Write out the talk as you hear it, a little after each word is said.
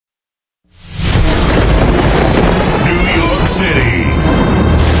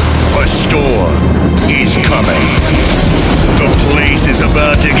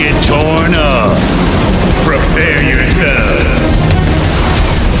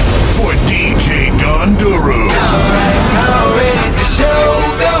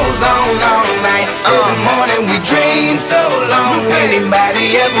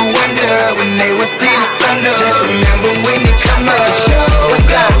Just remember when you come up.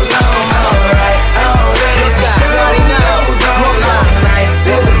 What's up? Alright, already. The show goes on all night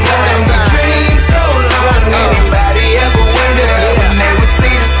till the morning. We dream so long. Anybody ever wonder when they would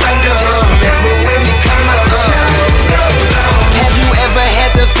see the sun go? Just remember when you come up. The show goes on. Have you ever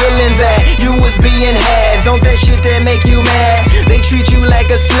had the feeling that you was being had? Don't that shit that make you mad? They treat you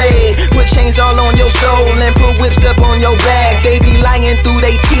like a slave, put chains all on your soul and put whips up on your back. They be lying through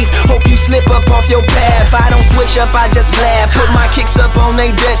they teeth, hope you slip up off your path. I don't switch up, I just laugh, put my kicks up on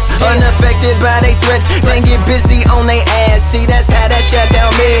they desk, unaffected by they threats, then get busy on they ass. See, that's how that Chateau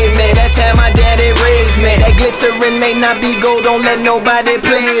made me, that's how my daddy raised me. That glittering may not be gold, don't let nobody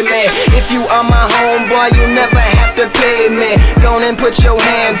play me. If you are my homeboy, you never have to pay me. Go and put your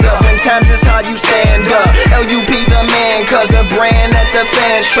hands up, when times is hard you stand up. LUP the man, cause a brand that the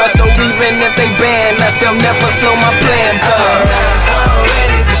fans trust. So even if they ban us, they'll never slow my plans up.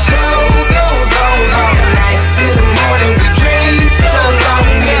 Already the show goes on all night till the morning. We dream so long.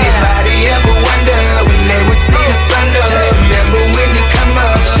 Anybody ever wonder when they would see the sun up? Just remember when you come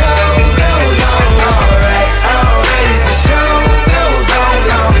up. The show goes on. Alright, already the show goes on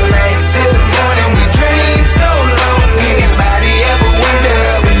all night till the morning. We dream so long. Anybody ever wonder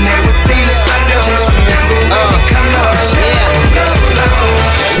when they would see the sun up? Just remember when you come up. The show goes on.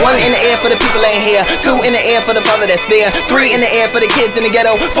 One in the air for the people ain't here. Two in the air for the father that's there. Three in the air for the kids in the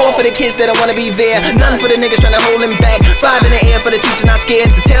ghetto. Four for the kids that don't wanna be there. None for the niggas trying to hold him back. Five in the air for the teacher not scared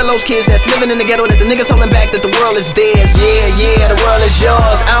to tell those kids that's living in the ghetto that the niggas holding back, that the world is theirs. Yeah, yeah, the world is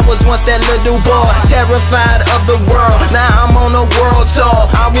yours. I was once that little boy, terrified of the world. Now I'm on a world tour.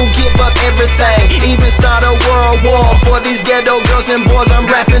 I will give up everything, even start a world war for these ghetto girls and boys I'm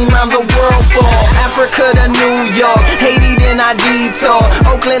rapping around the world for. Africa to New York, Haiti then I detour.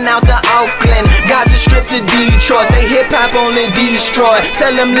 Oakland out to Oakland, Gaza Strip to Detroit. Say hip-hop only destroy.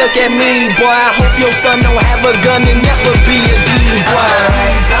 Tell them look at me, boy. I hope your son don't have a gun and never be a D-boy.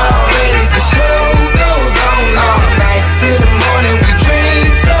 Already the show goes on all night till the morning. We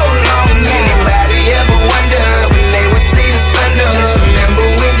dream so long. Anybody ever wonder when they would see the sun up? Just remember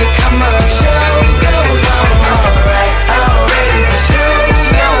when you come up. The show goes on. Alright, already the show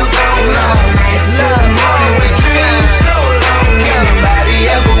goes on all night till the morning. We dream so long. Anybody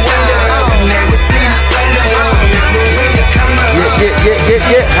ever wonder when they would see the sun up? Just remember when you come up.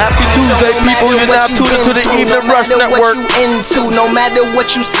 Yeah. Happy Tuesday, people. You're now tuned into the Evening Rush Network. No matter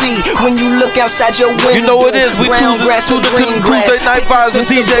what you see, when you look outside your window, you know it is. We tuned into the Tuesday Night Vibes with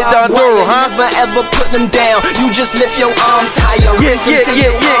DJ Doru, huh? Never ever put them down. You just lift your arms higher.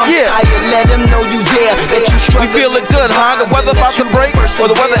 Yeah. Let them know you there. That you we feeling good, huh? The weather about to break, or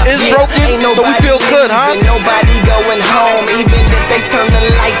the weather is broken, so we feel good, huh? Nobody going home, even if they turn the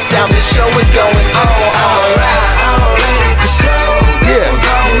lights out. The show is going on. Alright, the show goes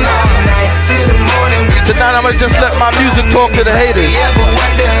on all night till the morning. Tonight I'ma just let my music talk to the haters.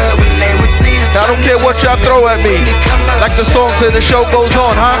 I don't care what y'all throw at me. Like the song said, the show goes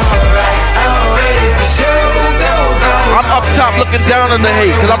on, huh? I'm up top looking down on the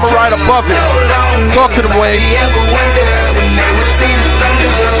hate, cause I'm right above it. Talk to them, Wayne.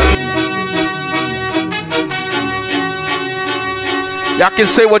 Y'all can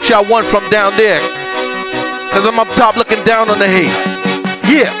say what y'all want from down there, cause I'm up top looking down on the hate.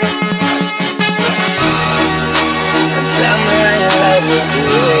 Yeah. Tell me how you love me,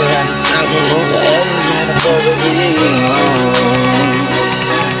 tell me cause we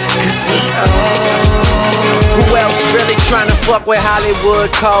who else really tryna fuck with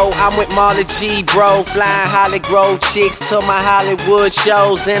Hollywood Code? I'm with Marley G, bro, flying Hollywood chicks to my Hollywood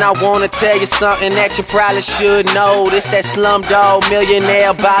shows. And I wanna tell you something that you probably should know. This that Slumdog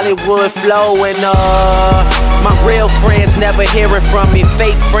Millionaire Bollywood flow. And my real friends never hearing from me.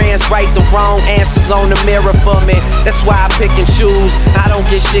 Fake friends write the wrong answers on the mirror for me. That's why I pick and choose, I don't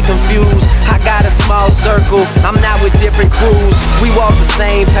get shit confused. I got a small circle, I'm not with different crews. We walk the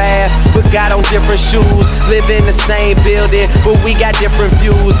same path, but got on different shoes. Live in the same building, but we got different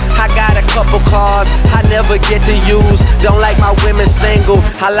views. I got a couple cars I never get to use. Don't like my women single,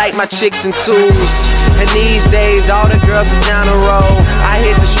 I like my chicks in twos. And these days all the girls is down the road. I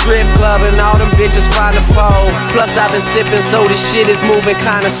hit the strip club and all them bitches find a pole. Plus I've been sipping, so this shit is moving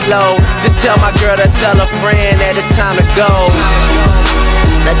kinda slow. Just tell my girl to tell a friend that it's time to go.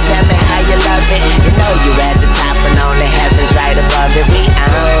 Now tell me how you love it. You know you at the top and only heaven's right above it. We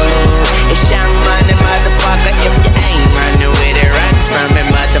own it's Young Money, motherfucker. If you ain't running with it, run from it,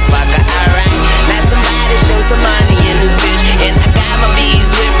 motherfucker. Alright, now somebody show some money in this bitch. And I got my bees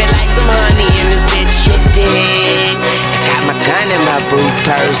with me like some honey in this bitch. Shit dig. I got my gun in my boot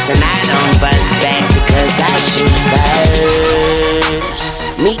purse and I don't bust back because I shoot first.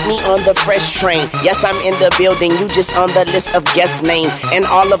 Meet me me on the fresh train. Yes, I'm in the building, you just on the list of guest names. And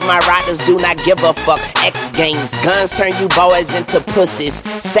all of my riders do not give a fuck. X games, guns turn you boys into pussies.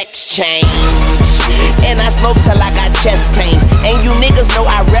 Sex change. And I smoke till I got chest pains. And you niggas know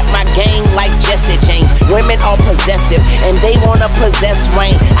I rep my gang like Jesse James. Women are possessive, and they wanna possess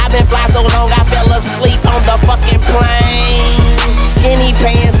Wayne. I've been fly so long I fell asleep on the fucking plane. Skinny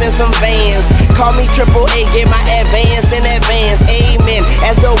pants and some Vans. Call me Triple A, get my advance in advance. Amen.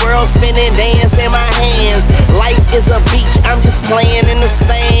 As the world spinning, dance in my hands. Life is a beach, I'm just playing in the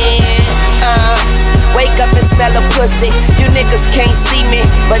sand. Wake up and smell a pussy. You niggas can't see me,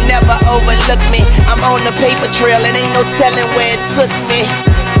 but never overlook me. I'm on the paper trail, and ain't no telling where it took me.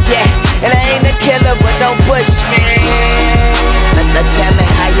 Yeah, and I ain't a killer, but don't push me. Now tell me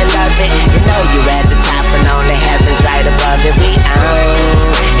how you love it. You know you at the top and only heaven's right above it. We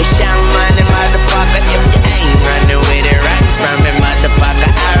own it's Young Money, motherfucker. If you ain't running with it, run from it, motherfucker.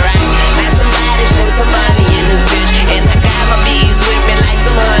 Alright, now somebody show some money in this bitch, and I got my bees with me like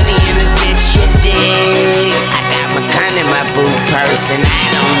some honey in this bitch. You dig? I got my gun in my boot purse, and I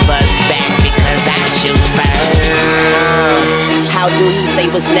don't bust back because I shoot first. How do he say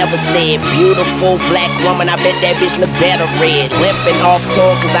what's never said? Beautiful black woman, I bet that bitch look better red. Limping off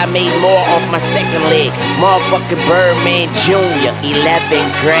tour cause I made more off my second leg. Motherfucking Birdman Jr.,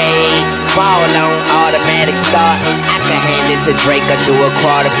 11th grade. Ball on automatic start. I can hand it to Drake or do a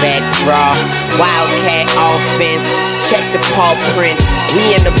quarterback draw. Wildcat offense, check the paw prints. We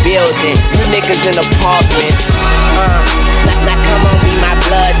in the building, you niggas in apartments. Now come on, be my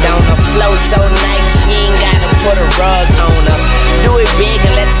blood donor. Flow so nice, you ain't gotta put a rug on her. Do it big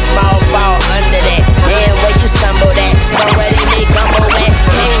and let the small fall under that. Damn, where you stumble at? Know where they make gumbo at?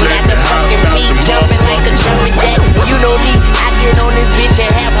 Ain't got the fucking beat jumping like a jumping jack. You know me, I get on this bitch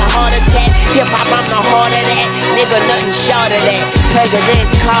and have a heart attack. Hip hop, I'm the heart of that. Nigga, nothing short of that. President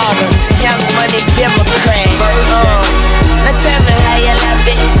Carter, Young Money Democrat. Now tell me how you love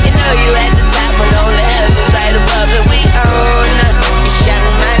it. You know you at the top and only heaven's right above it. We own it's Young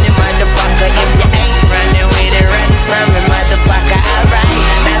Money, motherfucker. If you ain't running with it, run from it, motherfucker. Alright,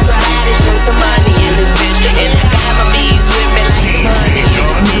 now somebody show some money in this bitch, and I got my bees with me like some honey in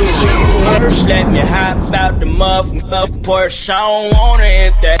this bitch. First, let me hop out the motherfucking Porsche. I don't want it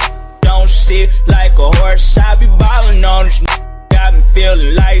if that don't sit like a horse. I be ballin' on this. Got me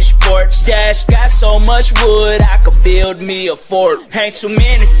feeling like sports. Dash got so much wood, I could build me a fort. Ain't too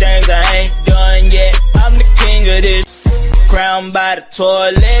many things I ain't done yet. I'm the king of this. Crowned by the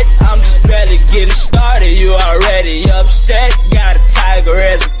toilet. I'm just barely getting started. You already upset. Got a tiger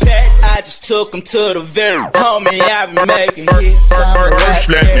as a pet. I just took him to the very. Homie, I be making hits. I'm right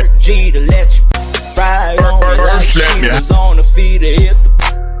there. G to let you ride on me like she was on the feeder. If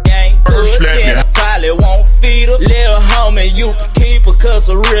the ain't good, then I probably won't feed her. Little homie, you can keep her, cause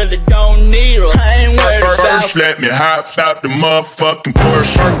I really don't need her. I ain't worried about. First let me hop out the motherfucking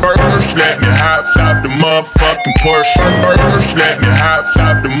Porsche. First let me hop out the motherfucking Porsche. First let me hop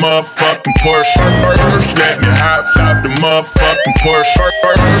out the motherfucking Porsche. First let me hop out the motherfucking Porsche.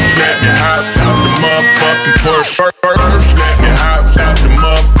 First let me hop out the motherfucking Porsche. First let me hop out the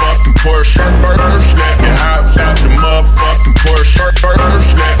motherfucking Porsche. First let me hop out the motherfucking Porsche.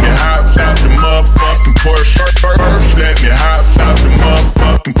 First let me hop out the motherfucking Porsche. First let me hop out the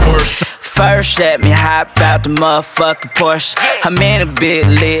motherfucking Porsche. First, let me hop out the motherfucking Porsche. I'm in a bit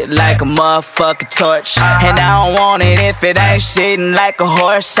lit like a motherfucking torch. And I don't want it if it ain't shitting like a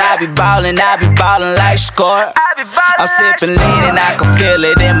horse. I be ballin' like score. I'm sippin' lean and I can feel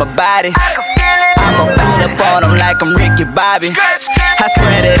it in my body. I'ma pull up on them like I'm Ricky Bobby. I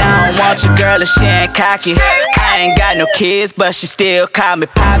swear that I don't want your girl if she ain't cocky. I ain't got no kids, but she still call me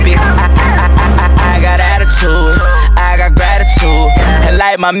Poppy. I got attitude, I got gratitude. And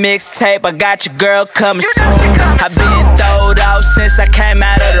like my mixtape, I got your girl coming soon. I been throwed out since I came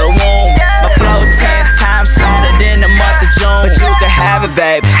out of the womb. My flow 10 times sooner than the month of June. But you can have it,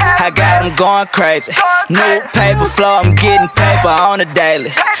 baby, I got them going crazy. New paper flow, I'm getting paper on a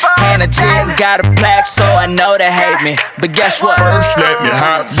daily. And I just got a plaque, so I know they hate me. But guess what? First let me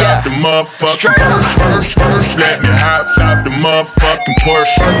hop out the motherfucking Porsche. First let me hop out the motherfucking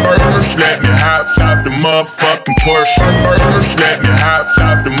Porsche. First let me hop out the motherfucking Porsche. First let me hop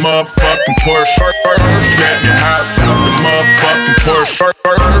out the motherfucking Porsche. First let me hop out the motherfucking Porsche.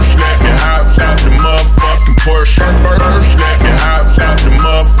 First let me hop out the motherfucking Porsche. First let me hop out the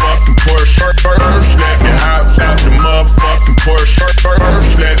motherfucking Porsche. First let me hop out the motherfucking Porsche.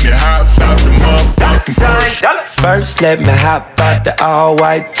 First let me hop out the motherfucking Porsche. First, let me hop out the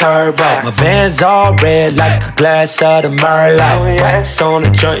all-white turbo. My Vans all red like a glass of the Merlot. Wax on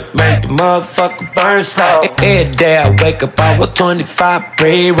the joint, make the motherfucker burn slow. Every day I wake up, I walk 25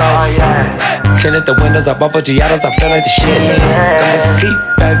 pre-rolls. Tinted the windows, I bought for Giottos, I feel like the shit. Got my seat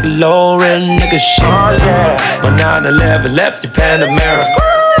back low, real nigga shit. My 911 left your Panamera.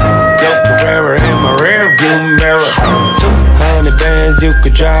 Yo Carrera in my rear view mirror. 200 bands, you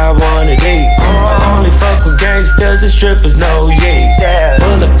could drive one of these. Only fuck with gangsters and strippers, no yees.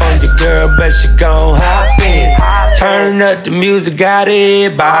 Pull up on your girl, bet she gon' hop in. Turn up the music, got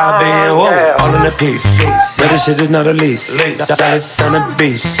it bobbing. Whoa, all in the piece. But this shit is not a lease. Dallas on the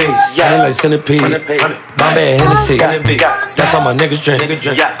beach. Sounding like centipede. Bombay Hennessy. That's all my niggas drink.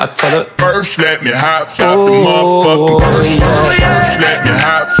 I tell her, first let me hop out the motherfucking Porsche. First let me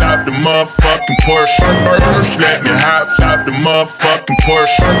hop out the motherfucking Porsche. First let me hop out the motherfucking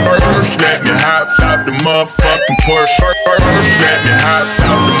Porsche. First let me hop out the motherfucking Porsche. First let me hop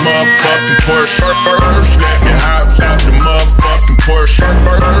out the motherfucking Porsche. First let me hop out the motherfucking Porsche.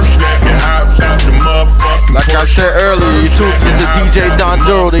 First let me hop out the motherfucking Porsche. Like I said earlier, you tuned to the DJ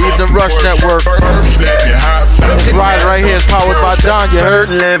Doru, the Evening Rush Network. This ride right here is powered by Don, you heard?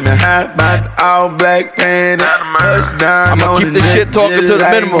 Let me hop out the all-black pants. I'ma keep this shit talking to the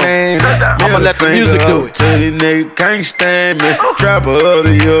minimum. I'ma let the music do it. Tell these niggas can't stand me. Drop a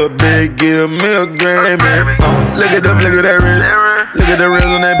order, your big, give me a Grammy. Look at that ring. Look at the rings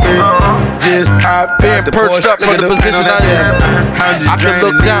on that bitch. Just hop being perched up from the position I am. I can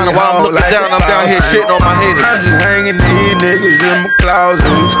look down, and while I'm looking down, I'm down here shitting on my haters. I'm just hanging these niggas in my closet.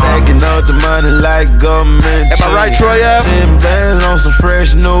 Stacking up the money like government. Am I right, Troy Ave? 10 bands on some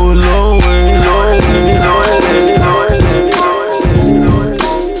fresh new Louis.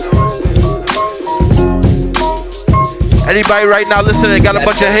 Anybody right now listening got a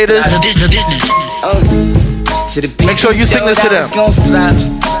bunch of haters? Make sure you sing this to them.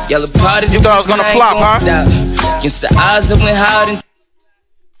 You thought I was gonna flop, huh? Against the odds, I went hard and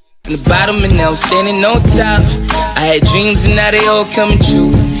from the bottom, and now I'm standing on top. I had dreams and now they all coming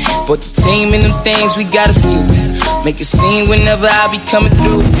true. But the team and them things, we got a few. Make a scene whenever I be coming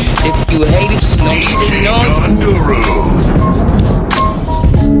through. If you hate it, just know I'm sitting on you.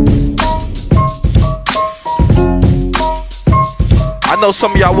 I know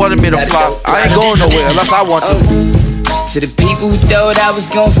some of y'all wanted me to flop. I ain't going nowhere unless I want to. To the people who thought I was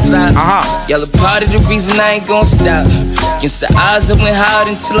gon' flop, y'all a part of the reason I ain't gon' stop. Against the odds, I went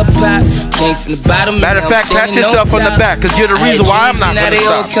hard until I pop. Came from the bottom. Matter of fact, pat yourself on the back, cause you're the reason why I'm not gonna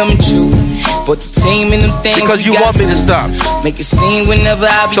stop. Coming true. But the team and them things because you want me to stop. Make a scene whenever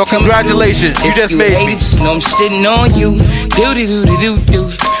I be. So congratulations, you just made me. Just know I'm shitting on you. Do do do do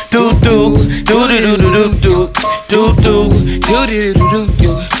do do do do do do do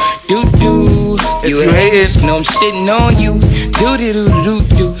do do. If you hate it, just know I'm shitting on you. Do do do do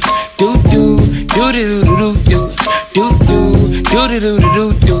do do do do do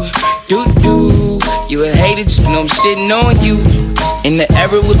do do. You a hater, just know I'm shitting on you. In the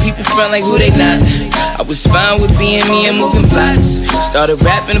era where people front like who they not, I was fine with being me and moving blocks. Started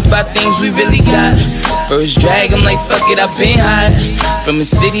rapping about things we really got. First drag, I'm like fuck it, I've been hot. From a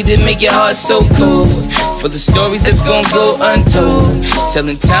city that make your heart so cold. For the stories that's gon' go untold.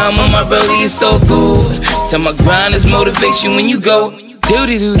 Telling time on my rollie is so cool. Tell my grind is motivation when you go. Do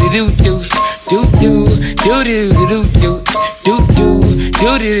do do do do do do do do do do do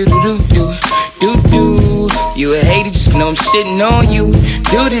do do do do do. You a hater, just know I'm shitting on you.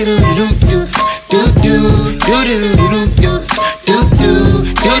 Do do do do do do do do do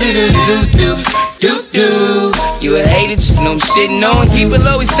do do do. You a hater, just know I'm shitting on you. People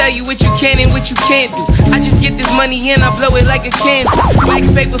always tell you what you can and what you can't do. I just get this money in, I blow it like a candle.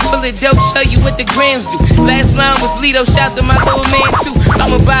 Wax paper full of dope, show you what the grams do. Last line was Lido, shout to my little man too.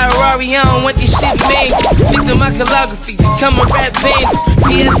 I'ma buy a Rari, I don't want this shit made. Stick to my calligraphy, become a rap band.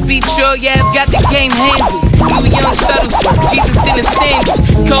 PSB Troy, yeah, I've got the game handled. New young Shuttlesworth, Jesus in the sandals.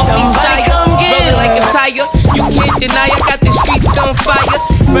 Call me Sire, rolling like a tire. You can't deny, I got the streets on fire.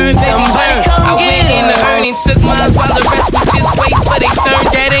 Burn, baby, burn. I went in the earning, took mine while the rest would just wait for they turn.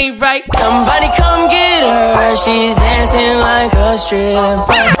 That ain't right. Somebody come get her, she's dancing like a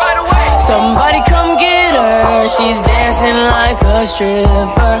stripper. Somebody come get her, she's dancing like a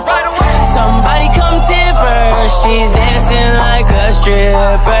stripper. Somebody come tip her, she's dancing like a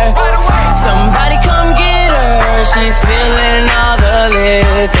stripper. Somebody come get her, she's feeling all the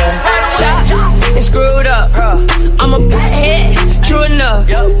liquor. It's screwed up, I'm a bad hit, true enough.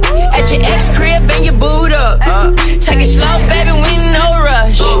 At your ex crib and your boot up. Take it slow, baby, we no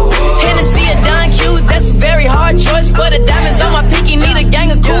rush. Hennessy or Don Q, that's a very hard choice. But the diamonds on my pinky need a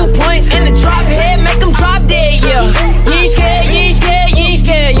gang of cool points. And the drop head, make them drop dead, yeah.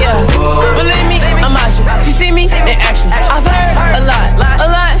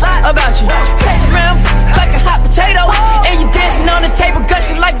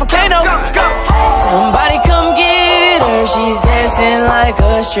 like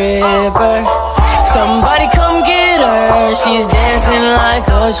a stripper. Somebody come get her, she's dancing like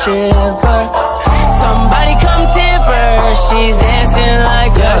a stripper. Somebody come tip her, she's dancing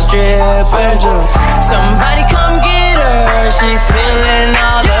like a stripper. Somebody come get her, she's feeling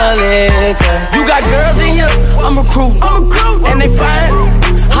all the liquor. You got girls in here, I'm a crew, and they fine,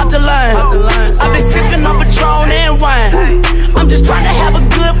 hop the line. I've been sipping on Patron and wine, I'm just trying to have a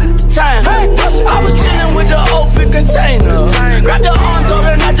good time. I was chilling with the open container, grabbed her arm, told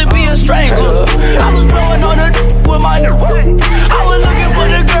her not to be a stranger. I was blowing on her with my I was looking for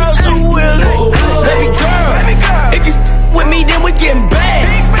the girls who will. Baby girl, if you with me, then we getting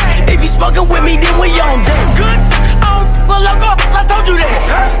bags. If you smoking with me, then we on that. I told you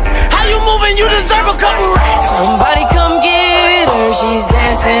that. How you moving? You deserve a couple racks. Somebody come get her, she's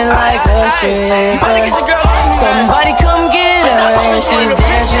dancing like a stripper. Somebody come get her, she's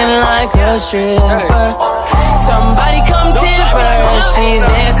dancing like a stripper. Somebody come tip her, she's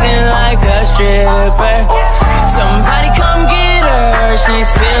dancing like a stripper. Somebody come get her, she's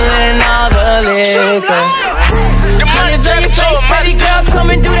feeling all the liquor. Honey's on your face, baby girl, come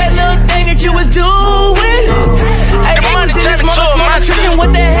and do that little thing that you was doing. Hey, they was in this motherfucker tripping,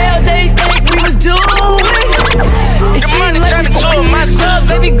 what the hell they think we was doing? It seemed like we fucking in this club,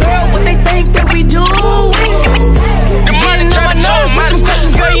 baby girl, what they think that we doing? Getting on my nerves with them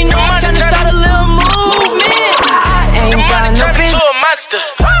questions, girl, you know I'm trying to start a little movement. I ain't got no business.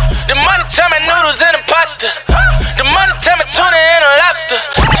 The money tell me noodles and a pasta. The money tell me tuna and a lobster.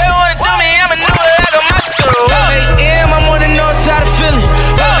 They wanna do me, I'm a noodle like a monster. 4 a.m. I'm on the north side of Philly.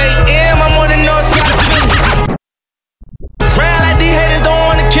 4 a.m. I'm on the north side of Philly. Round like these haters don't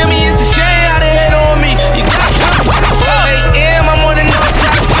wanna kill me. It's a shame how they hate on me. You got 4 a.m. I'm on the north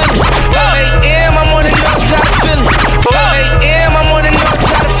side of Philly. 4 a.m. I'm on the north side of Philly. 4 a.m. I'm on the north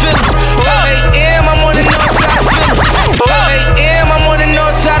side of Philly. 4 a.m. I'm on the north side of Philly. 4 a.m. I'm on the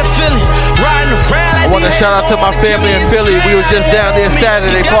north side of Philly. Riding around like I want to shout out to my family in Philly. We was just down there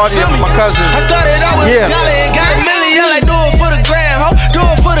Saturday partying with my cousins. Yeah.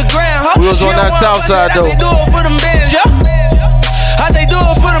 We was on that south side though. I say do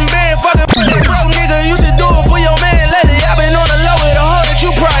it for them band, fucking broke nigga, you should do it for your man lately. I been on the low with a hoe that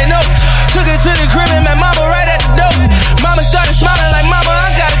you probably know. Took it to the crib and met mama right at the door. Mama started smiling like mama,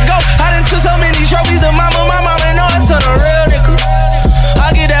 I gotta go. I done took so many trophies to mama, my mama know it's on a real nigga.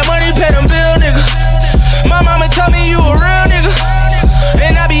 I get that money, pay them bill nigga. My mama told me you a real nigga,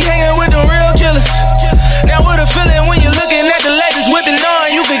 and I be hanging with them real killers. Now what a feeling when you're looking at the latest whipping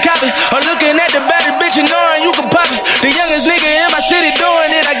on, you can cop it. Or looking at the baddest bitch and knowing you can pop it. The youngest nigga in my city doing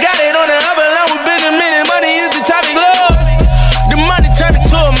it, I got it on the envelope with Benjamin, and money is the topic, love. The money turned me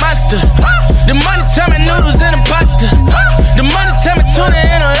to a monster. The money turned me noodles and a pasta. The money turned me tuna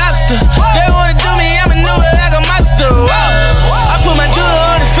and a lobster. They wanna do me, I'm a noodle like a monster. I put my jeweler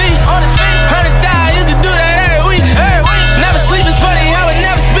on his feet. $100 used to do that every week. Never sleep is funny, I would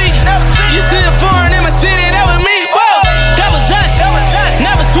never speak. You see the foreign in my city, that was me. Whoa, that was us.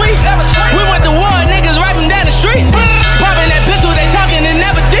 Never sweet. We went to war, niggas rapping down the street. Popping that pistol, they talking and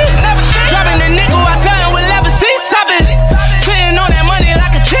never did. Dropping the nickel, I signed with leather seats. I been sitting on that money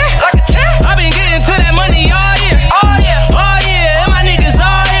like a champ. I been getting to that money all year. And my niggas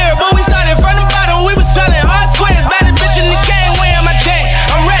all here. But we started from the bottom, we was selling hard squares. Baddest bitch in the game, weighing my chain.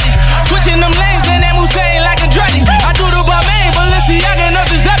 I'm ready. Switching them lanes and that Hussein like Andretti. I do the bar main, but let's see, I got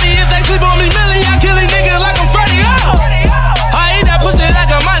nothing happy. If they sleep on me, Millie, I kill a nigga like I'm Freddy. I eat that pussy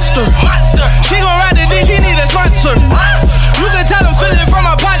like a monster. She gon' ride the D, she need a sponsor. You can tell I'm feeling from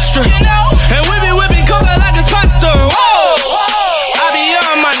my posture. And we be whipping coca like it's pasta. Whoa, I be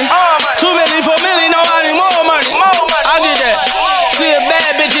young money. 2 million, 4 million, no, I need more money. I get that. See a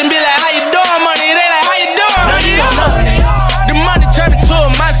bad bitch and be like, how you doing, money? They like, how you doing, honey? The money turn me to a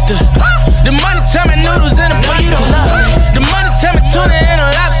monster. The money turn me noodles and a pasta. The money turn me tuna and a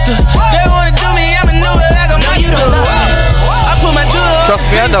lobster. They wanna do me, I'm a noodle like a monster. I put my jewelry on Trust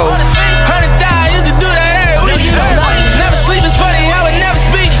me, I know. $100 used to do that every week. Never sleep is funny, I would never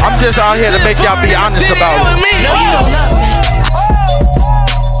speak. I'm just out here to make y'all be honest about it.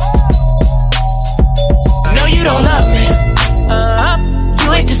 No, you don't love me.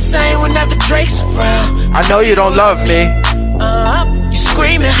 You ain't the same whenever Drake's around. I know you don't love me. You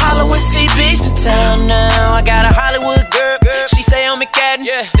screaming, holler when CB's in town now. I got a Hollywood girl, she stay on McAdden.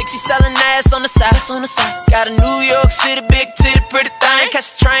 Think she selling ass on the side, Got a New York City big titty pretty thing.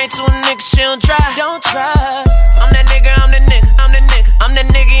 Catch a train to a nigga, she don't drive. Don't try. I'm that nigga, I'm that nigga, I'm that nigga. I'm that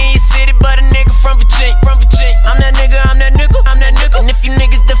nigga in your city, but a nigga from Virginia. I'm that nigga, I'm that nigga, I'm that nigga. And if you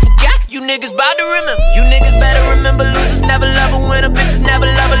niggas done forgot, you niggas bout to remember. You niggas better remember, losers never love a winner, bitches never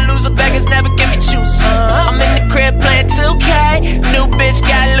love a loser, beggars never can be choosers. I'm in the crib playing 2K, new bitch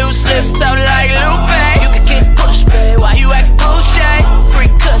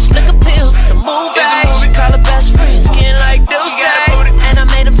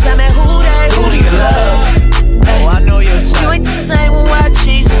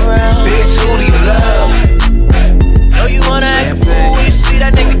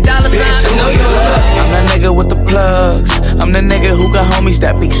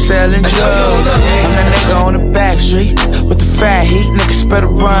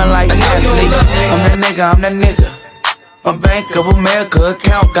run like athletes. I'm that nigga. My Bank of America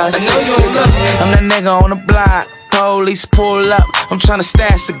account got 6 figures. I'm that nigga on the block. Police pull up, I'm tryna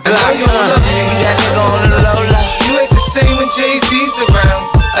stash the Glock. You that nigga on the low low. You ain't the same when Jay-Z's around.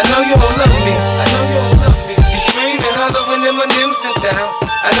 I know you don't love me. I know you don't love me. You scream and holler when them Nims in town.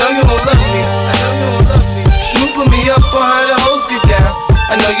 I know you don't love me. I know you don't love me. Snooping me up on how the hoes get down.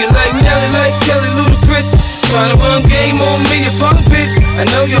 I know you like Nelly, like Kelly, Ludacris. Tryna run game on me, you punk bitch. I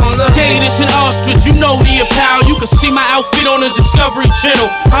know you don't love me. Gators and ostrich, you know the apparel. You can see my outfit on the Discovery Channel.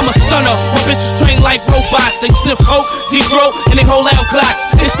 I'm a stunner, my bitches train like robots. They sniff coke, deep throat, and they hold out clocks.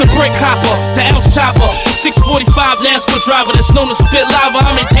 It's the brick hopper, the ounce chopper, the 645 NASCAR driver that's known to spit lava.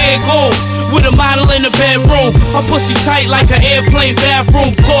 I'm in dead gold with a model in the bedroom. I'm pussy tight like an airplane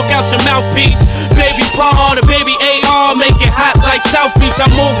bathroom. Talk out your mouthpiece, baby Paul, the baby AR, make it hot like South Beach. I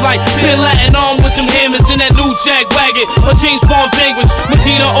move like Bin Laden on with them hammers in that new Jag wagon. My James Bond language,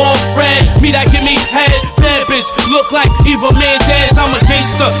 Medina all red. Me that give me head, bad bitch. Look like Eva Mendez. I'm a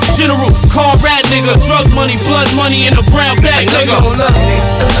gangster, general, car rat nigga. Drug money, blood money in a brown bag nigga. I know you don't love me.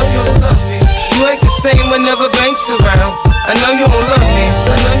 I know you don't love me. You ain't the same whenever Banks around. I know you don't love me.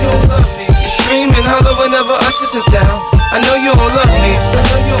 I know you don't love me. You scream and holler whenever Usher's in town. I know you don't love me. I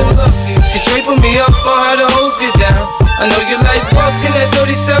know you don't love me. She draping me up on how the hoes get down. I know you like walking that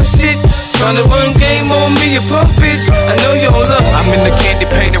dirty South shit. Tryna run game on me, you punk bitch. I know you don't love me. I'm in the candy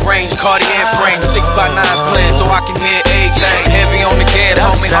painted range, Cartier frame, 6x9s playing so I can hear everything. Heavy on the gas,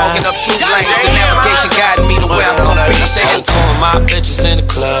 homie, hogging up 2 lanes. The navigation guiding me to where I'm gonna be. Seen 2 of my bitches in the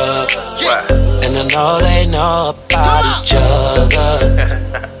club, and I know they know about each other.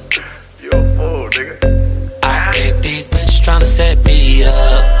 You a fool, nigga. I think these bitches tryna set me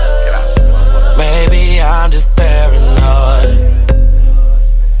up. Maybe I'm just paranoid.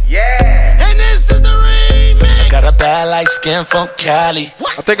 Yeah. And this is the remix. Got a bad light skin from Cali.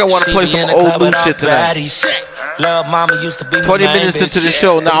 I think I want to play some old new shit tonight. Love mama used to be 20 minutes into the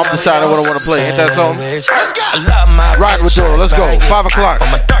show, now I'm deciding what I want to play. Hit that song. I love my Ride with Doru, let's go. 5 o'clock. But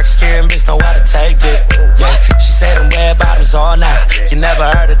my dark skin bitch know how to take it. Yeah, she said them red bottoms all night. You never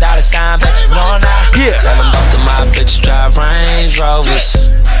heard a dollar sign, but you know now. Yeah. Tell them both of my bitches drive Range Rovers.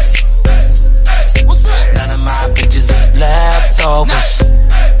 None of my bitches eat leftovers.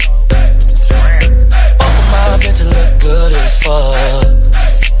 Both of my bitches look good as fuck.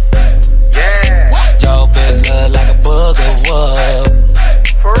 Yo, bitch look like a booger wood.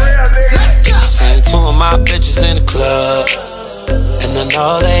 For real, nigga. Seen 2 of my bitches in the club, and I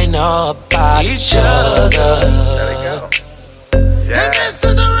know they know about each other.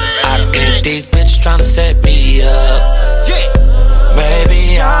 I think these bitches tryna set me up.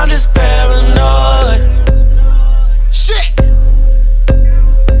 Maybe I'm just paranoid.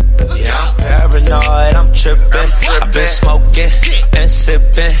 Yeah, I'm paranoid, I'm trippin'. I've been smoking and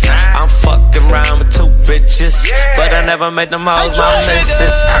sippin'. I'm fucking around with 2 bitches, but I never made them hoes my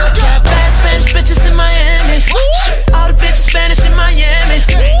missus. Got bad Spanish bitches in Miami. All the bitches Spanish in Miami.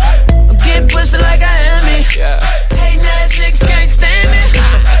 I'm getting pussy like I am me. Hating ass niggas can't stand me.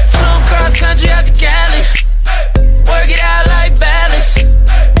 Flown cross country out to Cali. Work it out like balance.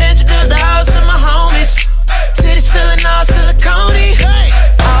 Introduce the house to my homies. Titties feeling all silicone-y.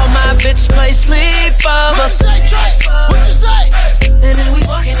 All my bitches play sleepover. What you say? And then we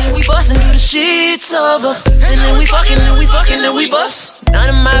fucking and we bustin' through the sheets over. And then we fucking and we fucking and we bust. None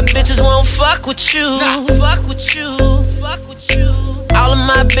of my bitches won't fuck with you. Fuck with you. Fuck with you. All of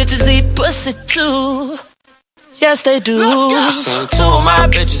my bitches eat pussy too. Yes, they do. Seen 2 of my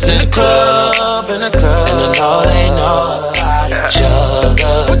bitches in the club, and I know they know about each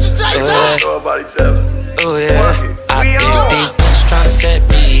other. What you say, Doru? Know about each other. Oh yeah, I think these bitches tryna set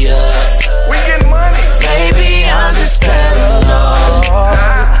me up. We get money. Maybe I'm just paranoid.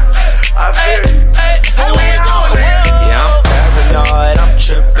 I feel you. Hey, what you doing? Yeah, I'm paranoid, I'm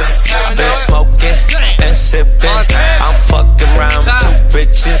trippin'. I've been smoking and sippin'. I'm fucking around with 2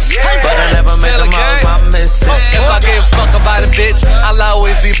 bitches, but I never made them hoes my missus. If I give a fuck about a bitch, I'll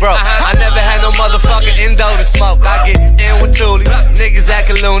always be broke. I never had no motherfucking endo to smoke. I get in with Thule, niggas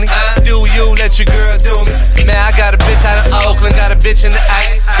acting loony. Do you, let your girl do me. Man, I got a bitch out of Oakland, got a bitch in the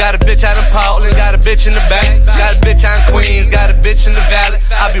A. Got a bitch out of Portland, got a bitch in the Bay. Got a bitch out in Queens, got a bitch in the Valley.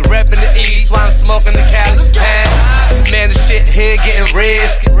 I be reppin' the East while I'm smoking the Cali. Man, the shit here getting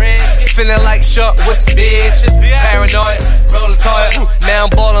risky. Feeling like short with the bitches. Paranoid, roll a toy. Man, I'm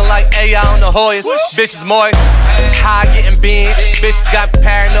ballin' like AI on the Hoyas. Bitches moist, high getting bent. Bitches got me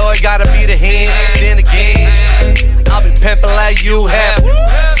paranoid, gotta be the hen. Then again, I'll be pimpin' like you have.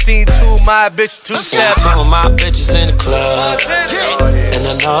 Seen 2 of my bitches 2 Seen steps. 2 of my bitches in the club, and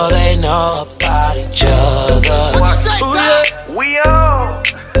I know they know about each other. What you say, Doru? We on.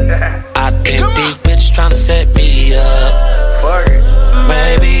 to set me up.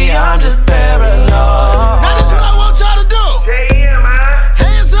 Maybe I'm just paranoid. Now this is what I want y'all to do.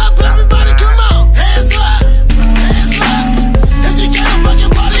 Hands up, everybody, come on. Hands up, hands up. If you can't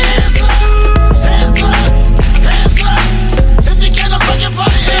fucking party, hands up. Hands up, hands up. If you can't fucking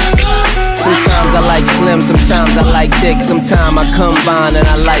party, hands up. Sometimes I like slim, sometimes I like thick. Sometimes I combine and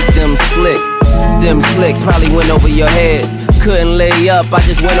I like them slick. Them slick probably went over your head. Couldn't lay up, I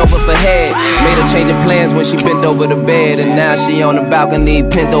just went over for head. Made her change her plans when she bent over the bed. And now she on the balcony,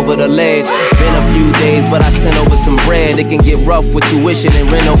 pinned over the ledge. Been a few days, but I sent over some bread. It can get rough with tuition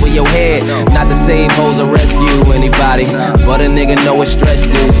and rent over your head. Not to save hoes or rescue anybody, but a nigga know what stress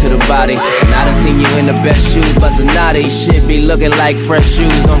do to the body. And I done seen you in the best shoes, but Zanatti shit be looking like fresh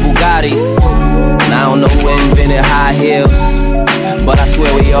shoes on Bugattis. And I don't know who invented high heels, but I swear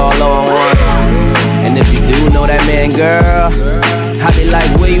we all on one. And if you do know that man, girl, I be like,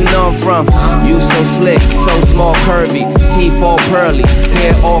 where you know I'm from? You so slick, so small, curvy, teeth all pearly,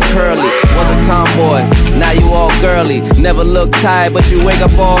 hair all curly. Was a tomboy, now you all girly. Never look tired, but you wake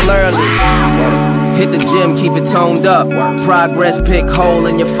up all early. Hit the gym, keep it toned up. Progress pic, hole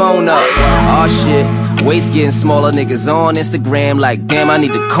in your phone up. Aw shit, waist getting smaller. Niggas on Instagram like, damn, I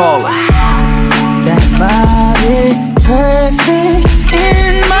need to call her. That body perfect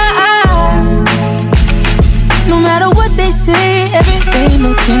in my eyes. No matter what they say, everything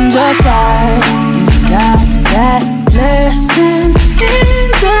looking just right. You got that blessing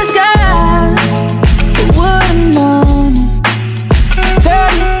in disguise. Who would've known?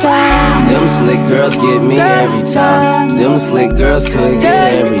 35. Them slick girls get me every time. Them slick girls could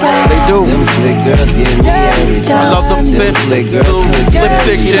get every time. They do. Them slick girls get me every time. I love them Them thick, slick girls little could slip get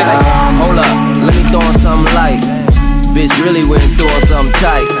thick every shit. time. Hold up, let me throw on something light. Bitch really went through on something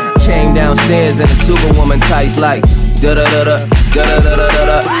tight. Came downstairs in a superwoman tights like da-da-da-da,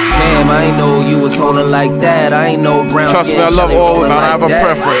 da-da-da-da-da. Damn, I ain't know you was holding like that. I ain't know brown Trust skin me, I love jelly all rolling women. I have a like that.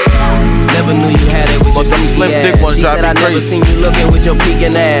 preference. Never knew you had it with But your them slim sneaky thick ass. ones She drive said me I never crazy. seen you looking with your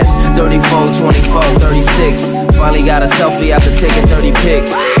peeking ass. 34, 24, 36. Finally got a selfie after taking 30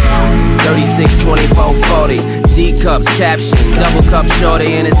 pics. 36, 24, 40. D cups, caption, double cup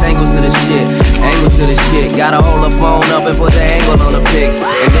shorty, and it's angles to the shit. Angles to the shit. Gotta hold the phone up and put the angle on the pics.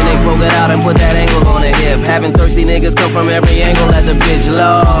 And then they poke it out and put that angle on the hip. Having thirsty niggas come from every angle at the bitch.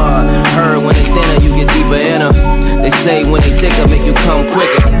 Lord, heard when they thinner, you get deeper in her. They say when they thicker, make you come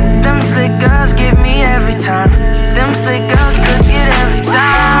quicker. Them slick girls get me every time. Them slick girls could get every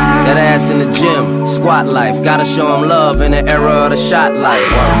time. That ass in the gym, squat life. Gotta show them love in the era of the shot life.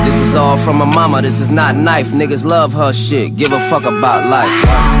 This is all from my mama, this is not knife. Niggas love her shit, give a fuck about life.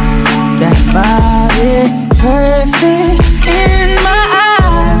 That body perfect in my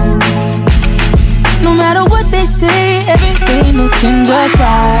eyes. No matter what they say, everything looking just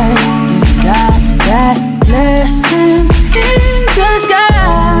right. You got that blessing in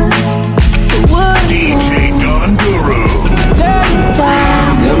disguise. DJ Doru.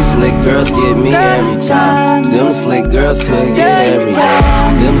 Them slick girls get me every time. Them slick girls could get every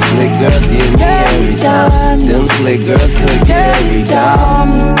time. Them slick girls get me every time. Them slick girls could get every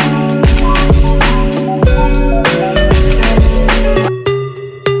time.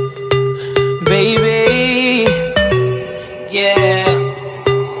 Baby, yeah.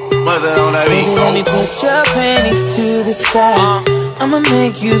 What's it on that beat? Baby, let me put your panties to the side. I'ma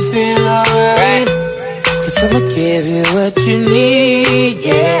make you feel alright. Cause I'ma give you what you need,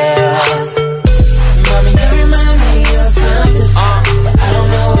 yeah. Mommy, you remind me of something, but I don't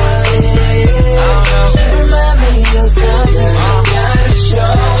know what it is. You remind me of something, you gotta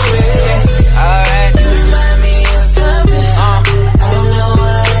show me. Alright. You remind me of something, I don't know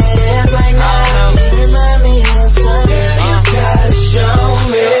what it is right now. You remind me of something, you gotta show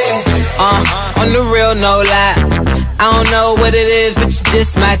me. On the real, no lie. I don't know what it is, but you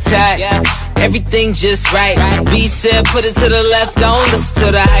just my type. Everything just right. B said put it to the left, don't listen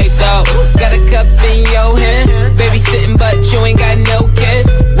to the hype though. Got a cup in your hand, baby sitting but you ain't got no kiss.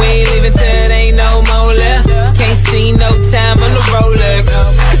 We ain't leaving till it ain't no more left. Can't see no time on the Rolex.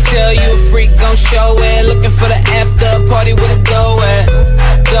 I can tell you a freak gon' show it. Looking for the after party with a dough at.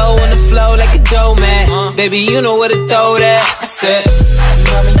 Dough on the flow like a dough man. Baby you know where to throw that. I said,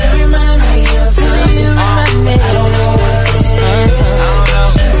 Mommy, you remind me of something. I don't know what it is.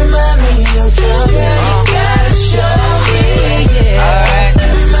 You remind me of something. You gotta show me, yeah. alright. You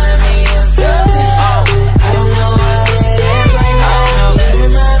remind me of something. I don't know what it is right now. You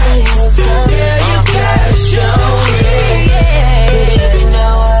remind me of something. You gotta show me, yeah. Baby, if you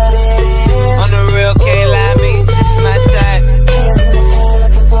know what it is. On the real, can't lie, me just my type. Hands in the air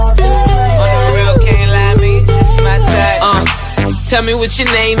looking for a place right On the now. real, can't lie, me just my type. So tell me what your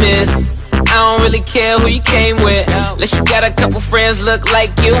name is. I don't really care who you came with. Unless you got a couple friends look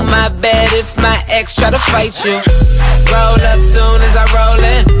like you. My bad if my ex try to fight you. Roll up soon as I roll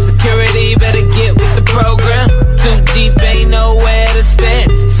in. Security better get with the program. Too deep, ain't nowhere to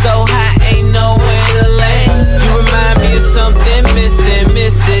stand. So high, ain't nowhere to land. You remind me of something missing,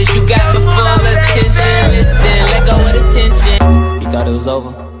 missus. You got my full attention. Listen, let go of the tension. You thought it was over?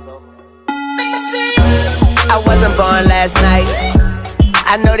 I wasn't born last night.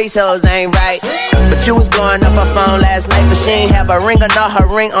 I know these hoes ain't right. But you was blowing up her phone last night. But she ain't have a ring or not her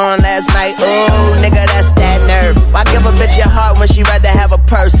ring on last night. Ooh, nigga, that's that nerve. Why give a bitch your heart when she rather have a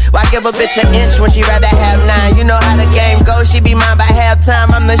purse? Why give a bitch an inch when she rather have 9? You know how the game goes, she be mine by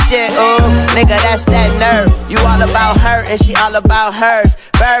halftime. I'm the shit, ooh, nigga, that's that nerve. You all about her and she all about hers.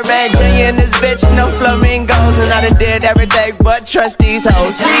 Birdman Jr. and this bitch, no flamingos. And I done did every day but trust these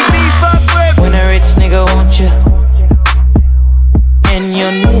hoes. See me fuck with. When a rich nigga want you and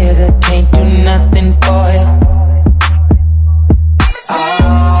your nigga can't do nothing for you.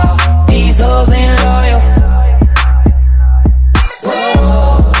 Oh, these hoes ain't loyal.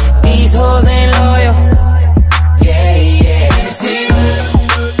 Whoa, these hoes ain't loyal. Yeah, yeah. Let me see.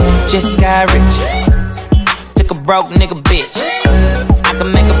 Just got rich. Took a broke nigga bitch. I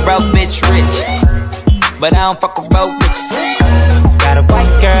can make a broke bitch rich, but I don't fuck with broke bitches. Got a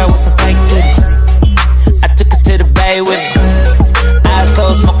white girl with some fake titties. I took her to the bay with me. Eyes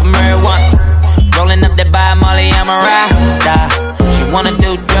closed, smoking marijuana. Rolling up that by Molly, I'm a rasta. She wanna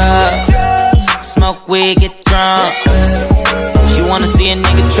do drugs, smoke weed, get drunk. She wanna see a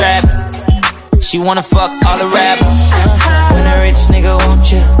nigga trap. She wanna fuck all the rappers. When a rich nigga want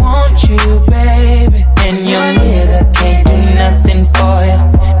you, baby. And your nigga can't do nothing for you,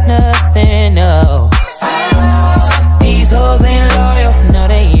 nothing, no. These hoes ain't loyal, no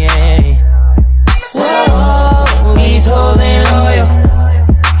they ain't. Whoa, these hoes ain't loyal.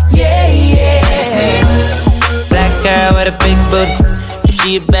 Yeah, yeah. Black girl with a big booty. If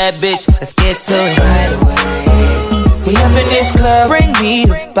she a bad bitch, let's get to it right away. We up in this club, bring me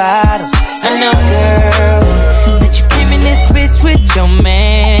the bottles. I know, girl, that you came in this bitch with your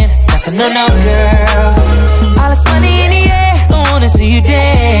man. That's a no-no, girl. All this money in the air, I wanna see you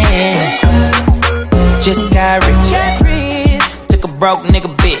dance. Just got rich. Took a broke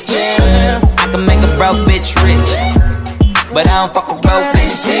nigga bitch. I can make a broke bitch rich, but I don't fuck with broke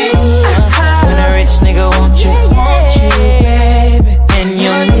bitches. When a rich nigga want you, baby. And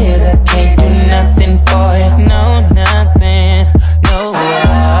your nigga can't do nothing for you, no, nothing, no.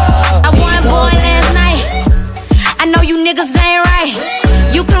 I want a boy last night. I know you niggas ain't right.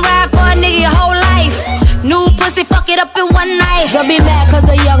 You can ride for a nigga your whole life. New pussy, fuck it up in one night. Don't be mad cause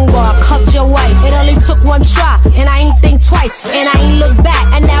a young boy cuffed your wife. It only took one try, and I ain't think twice. And I ain't look back,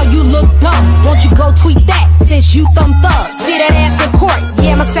 and now you look dumb. Won't you go tweet that, since you thumbed up? See that ass in court,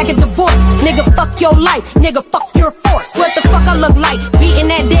 yeah, my second divorce. Nigga, fuck your life, nigga, fuck your force. What the fuck I look like? Beating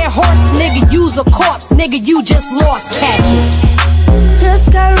that dead horse, nigga, you's a corpse. Nigga, you just lost, catch it.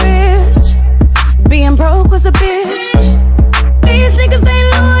 Just got rich. Being broke was a bitch. These niggas ain't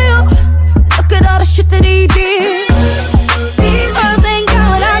loyal. Look at all the shit that he did. These girls ain't got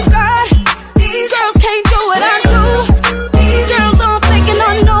what I got. These girls can't do what I do. These girls all fake and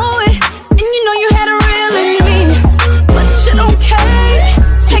I know it. And you know you had a real in me, but shit okay.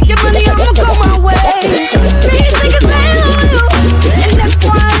 Take your money, I'ma go my way. These niggas ain't loyal, and that's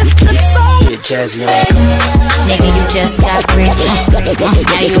why it's the song. Get jazzy on it. Nigga, you just got rich.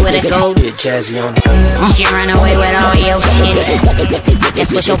 Now you with a gold. Get jazzy on it. She run away with all your shit.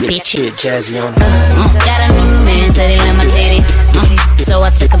 That's what your bitch. Get jazzy on it. Got a new man, said he let my titties. So I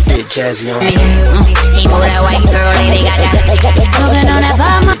took him to Get jazzy on me. it. He moved that white girl, Lady Gaga. Smoking on that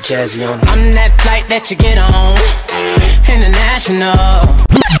bomb. Get jazzy on it. I'm that flight that you get on, international.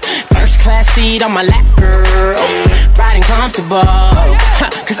 First class seat on my lap, girl. Riding comfortable.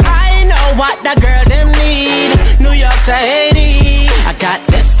 Cause I know what that girl them need. New York to Haiti. I got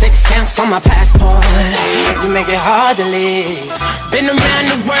lipstick stamps on my passport. You make it hard to leave. Been around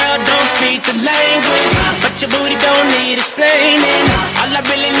the world, don't speak the language, but your booty don't need explaining. All I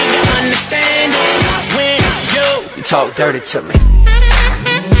really need to understand is when you Talk dirty to me.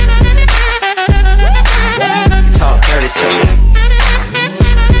 Talk dirty to me.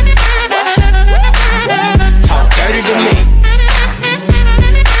 Talk dirty to me.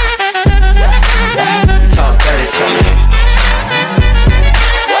 Talk dirty to me.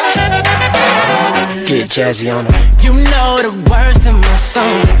 Get jazzy on them. You know the words of my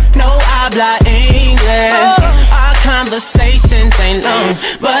songs. No habla English. Our conversations ain't long,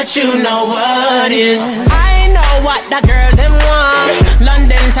 but you know what is. I know what that girl them want.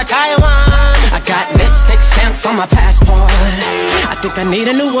 London to Taiwan. I got lipstick stamps on my passport. I think I need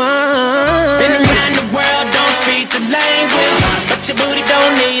a new one. Been around the world, don't speak the language, but your booty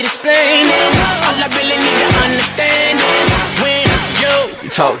don't need explaining. All I really need to understand is when you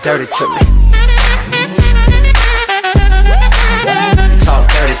talk dirty to me. Talk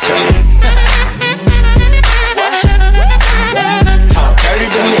dirty to me. Talk dirty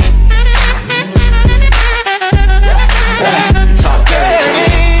to me. Talk dirty to me.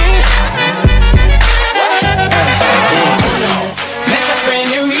 Met your friend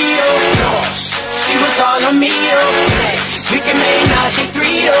in Rio. She was all on me. We can make Nazi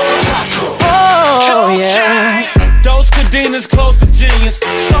 3 Oh yeah. Those cadenas close to genius.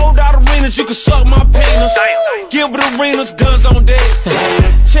 Sold out arenas, you can suck my penis. Gilbert arenas, guns on deck.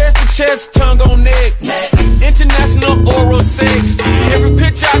 Chest to chest, tongue on neck. International oral sex. Every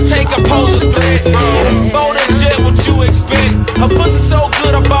picture I take, I pose a threat. Bold and jet, what you expect? Her pussy so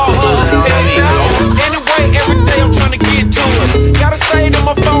good, I bought her head. Anyway, every day I'm trying to get to it. Gotta say to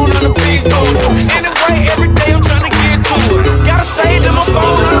my phone on the big boot. Anyway, every day I'm trying to get to it. Gotta say to my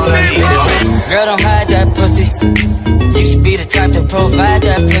phone on the big boot. Girl, don't hide that pussy. You should be the type to provide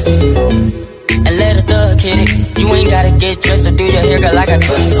that pussy. And let a thug hit it. You ain't gotta get dressed or do your hair, girl. I got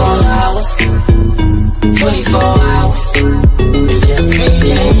 24 hours. 24 hours. It's just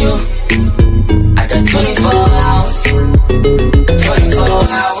me and you. I got 24 hours. 24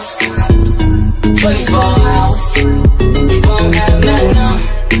 hours. 24 hours. You won't have nothing on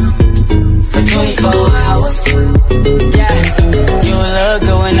for 24 hours. Yeah, you look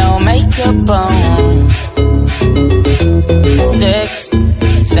good with no makeup on.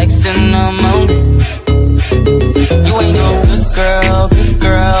 Sex in the morning. You ain't no good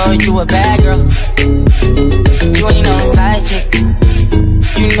girl, you a bad girl. You ain't no side chick,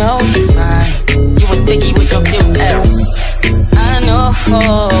 you know you fine. You a dickie with your cute ass. I know,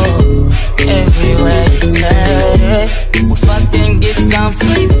 everywhere you turn it. We fuck then get some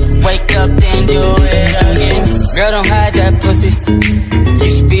sleep, wake up then do it again. Girl, don't hide that pussy. You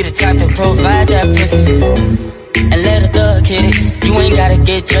should be the type to provide that pussy. And let a thug hit it. You ain't gotta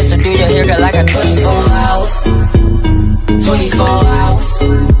get dressed or do your hair, girl. I got 24 hours. 24 hours.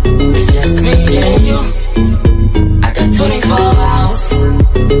 It's just me and you. I got 24 hours.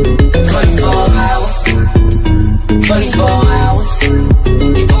 24 hours. 24 hours.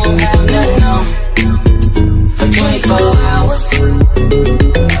 You won't have nothing on for 24 hours.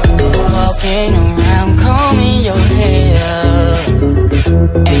 Walking around, combing your hair,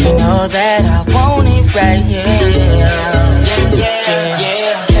 and you know that I want it right here. Yeah.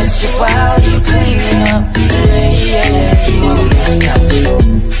 Catch you while you cleaning up. Yeah. You on that couch.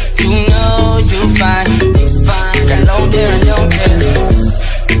 You know you fine. Got long hair and don't care.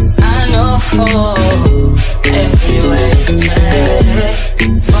 I know. Everywhere you turn it.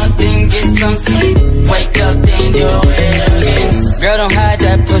 Fuck then get some sleep. Wake up then do it again. Girl, don't hide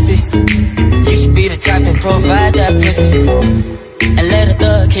that pussy. You should be the type to provide that pussy. And let a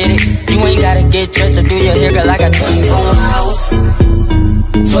thug hit it. You ain't gotta get dressed or do your hair, girl. I got 24 hours.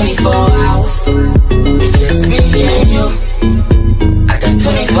 24 hours. It's just me and you. I got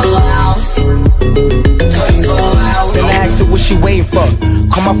 24 hours. 24 hours. Then I asked her what she waiting for.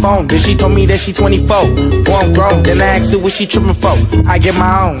 Call my phone, then she told me that she 24. Boy, I'm grown, then I asked her what she tripping for. I get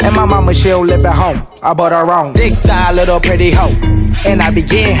my own, and my mama, she don't live at home. I bought her own. Thick thigh, little pretty hoe. And I be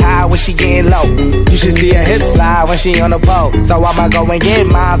getting high when she getting low. You should see her hips slide when she on the pole. So I'ma go and get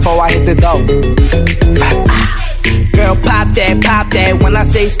mine before I hit the dough. Girl, pop that. When I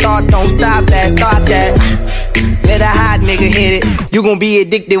say start, don't stop that, start that. Let a hot nigga hit it. You gon' be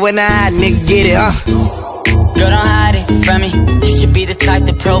addicted when a hot nigga get it, Girl, don't hide it from me. You should be the type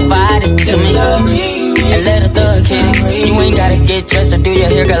to provide it to me. And let a thug hit it. You ain't gotta get dressed or do your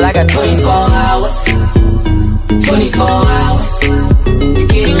hair, girl. I got 24 hours. 24 hours. You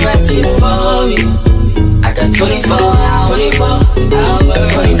getting ratchet for me. I got 24 hours.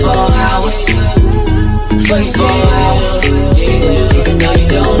 24 hours. 24 hours. Even though you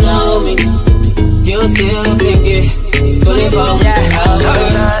don't know me, you still can get 24 hours.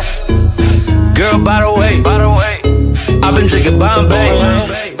 Girl, by the way, I've been drinking Bombay.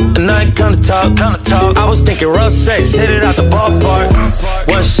 And I ain't gonna talk. I was thinking rough sex, hit it out the ballpark.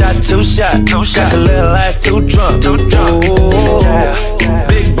 One shot, two shot. Got your little ass too drunk. Ooh,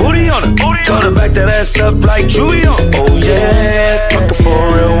 big booty on her. Told her back that ass up like Chewy on. Oh yeah, fucking for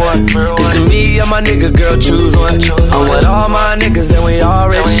a real one. Is it me or my nigga, girl, choose one. I'm with all my niggas and we all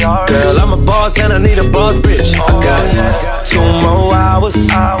rich. Girl, I'm a boss and I need a boss bitch. I got 2 more hours,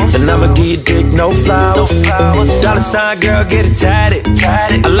 and I'ma give you dick, no flowers. Dollar sign, girl, get it tatted.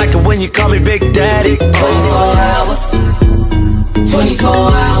 I like it when you call me Big Daddy. 24 hours. 24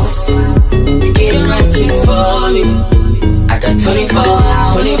 hours. You getting right. she for me. I got 24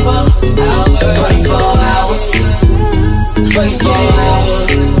 hours, 24 hours, 24 hours.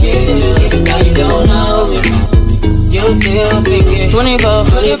 Yeah, even though you don't know me, you still think it. 24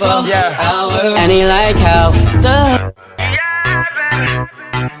 hours. And he like how the.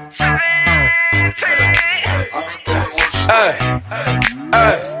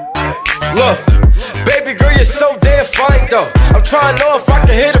 Look, baby girl, you're so damn fine though. I'm trying to know if I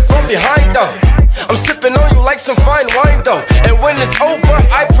can hit it from behind though. I'm sipping on you like some fine wine though. And when it's over,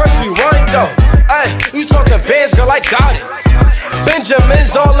 I press rewind though. Ay, you talking bands, girl, I got it.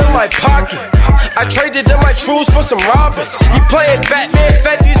 Benjamin's all in my pocket. I traded in my trues for some robins. You playing Batman,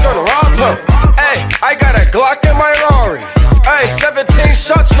 Fetty's gonna rob him. Ay, I got a Glock in my Rari. Ay, 17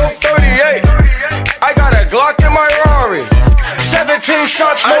 shots, no 38. I got a Glock in my Rari. 17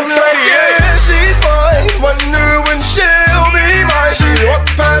 shots, no 38. Yeah, she's fine. Wonder when she'll be mine. She walk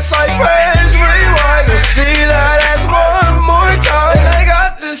past like praise, rewind and see that ass one more time. And I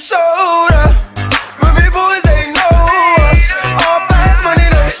got this soda. Remy boys, they know us. All fast money,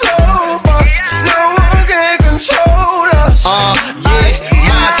 no slow bucks. No one can control us. Yeah,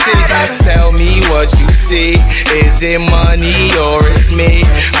 my city. Tell me what you see. Is it money or it's me?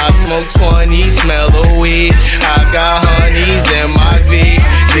 I smoke 20, smell a weed. I got honeys in my V.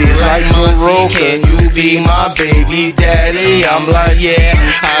 Be like Monty, can you be my baby daddy? I'm like, yeah.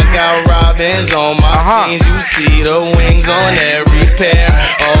 I got robins on my jeans. You see the wings on every pair.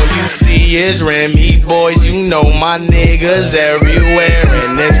 All you see is Remy boys. You know my niggas everywhere.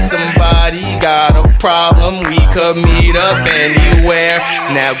 And if somebody got a problem, we could meet up anywhere.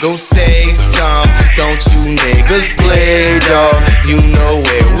 Now go say some. Don't you niggas play, dog? You know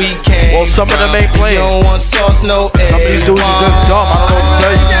where we came. Well, some of them ain't playing. Don't want sauce, no egg. Some of these dudes is just dumb. I don't know what to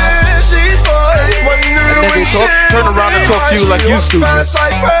tell you. Yeah, she's fine. And then they turn around and talk to you like you stupid.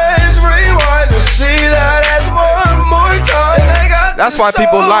 That's why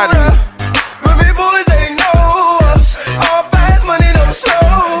people lie to you.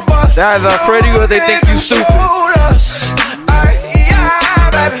 They're either afraid of you or they think you stupid.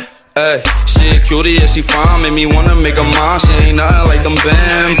 Ay, she a cutie, yeah, she fine, make me wanna make her mine. She ain't nothing like them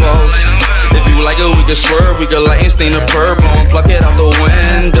bambos. If you like it, we can swerve, we can light and stain the purple and pluck it out the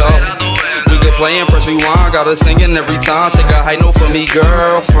window. We can play and press rewind, got her singing every time. Take a high note for me,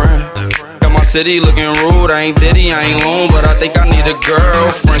 girlfriend. Got my city looking rude, I ain't Diddy, I ain't lone, but I think I need a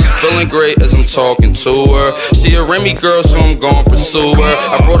girlfriend. She feeling great as I'm talking to her. She a Remy girl, so I'm gon' pursue her.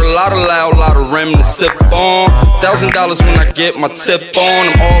 I brought a lot of loud, lot of Rem to sip on. $1,000 when I get my tip on,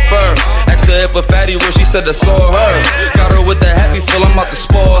 I'm off her. Asked her if a fatty rich, she said I saw her. Got her with the happy feel, I'm about to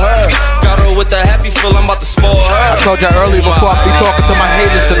spoil her. Got her with the happy feel, I'm about to spoil her. I told you earlier before I be talking to my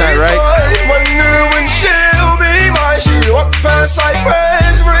haters tonight, right? Wonder when she'll be mine. She walk past like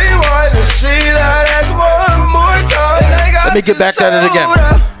praise, rewind and see that ass one more time. Let me get back at it again.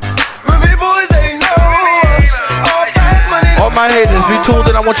 All my haters, if you tuned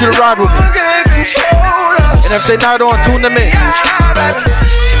in, I want you to ride with me. And if they not on, tune them in.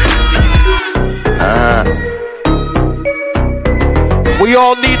 We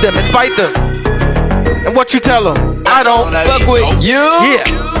all need them, invite them. And what you tell them? I don't fuck with you. Yeah.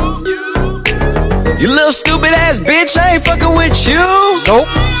 You little stupid ass bitch, I ain't fucking with you. Nope.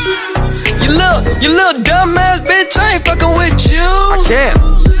 You little dumb ass bitch, I ain't fucking with you. I can't,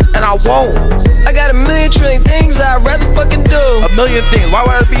 and I won't. I got a million trillion things I'd rather fucking do. A million things. Why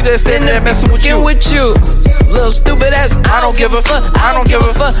would I be there standing there messing with you? Little stupid ass, I don't give a fuck. I don't give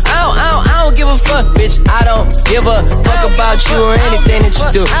a fuck. I don't give a fuck, bitch. I don't give a fuck about you or anything that you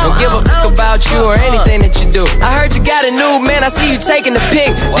do. Don't give a fuck about you or anything that you do. I heard you got a new man, I see you taking the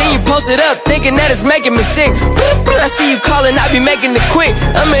pic. Then you post it up, thinking that it's making me sick. I see you calling, I be making it quick.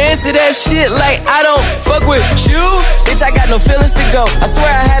 I'ma answer that shit like I don't fuck with you. Bitch, I got no feelings to go. I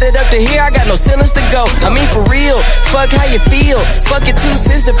swear I had it up to here, I got no ceilings to go. I mean for real, fuck how you feel. Fuck it 2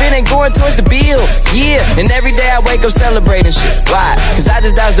 cents if it ain't going towards the bill. Yeah, and every day I wake up celebrating shit. Why? Cause I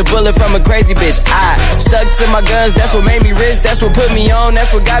just dodged a bullet from a crazy bitch. I stuck to my guns, that's what made me rich. That's what put me on,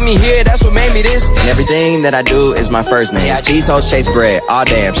 that's what got me here. That's what made me this. And everything that I do is my first name. These hoes chase bread, aw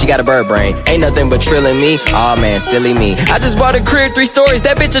damn, she got a bird brain. Ain't nothing but trilling me, aw man, silly me. I just bought a crib, 3 stories,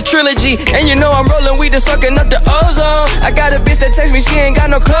 that bitch a trilogy. And you know I'm rolling weed, that's fucking up the ozone. I got a bitch that text me, she ain't got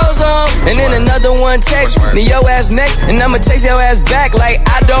no clothes on. And then another one text me, yo ass next. And I'ma text your ass back like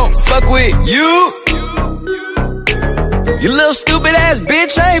I don't fuck with you. You little stupid ass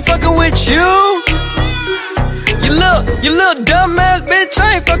bitch, I ain't fucking with you. You little dumb ass bitch,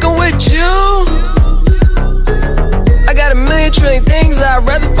 I ain't fucking with you. I got a million trillion things I'd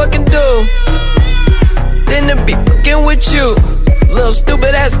rather fucking do than to be fucking with you. Little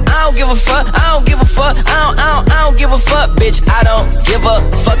stupid ass, I don't give a fuck. I don't give a fuck. I don't give a fuck, bitch. I don't give a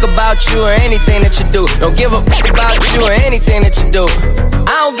fuck about you or anything that you do. Don't give a fuck about you or anything that you do.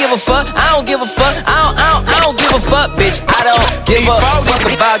 I don't give a fuck. I don't give a fuck. I don't give a fuck, bitch. I don't give a fuck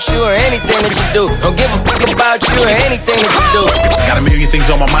about you or anything that you do. Don't give a fuck about you or anything that you do. Got a million things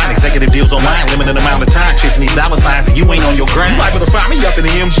on my mind, executive deals online, limited amount of time, chasing these dollar signs, and you ain't on your grind. Liable to find me up in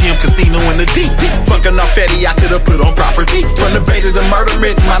the MGM casino in the deep. Fucking off Fetty, I could've put on property. From the bay to the murder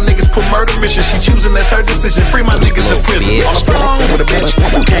myth, my niggas put murder mission. She choosing, that's her decision. Free my niggas in prison. On the phone with a bitch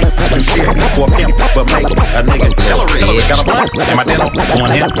who can't do shit for a pimp, but make a nigga hella rich. Got a blunt and my dental on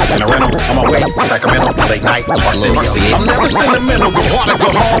him and a rental on my way. Sacramento, late night, Arsenio. I'm never sentimental, go hard or go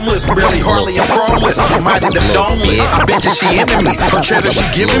homeless. Really hardly I'm chromeless. I'm minded them domeless. I bet you she into me. Her cheddar she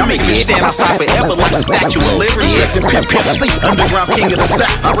giving me. We stand outside forever like the Statue of Liberty. Dressed in Pimp C, underground king of the South.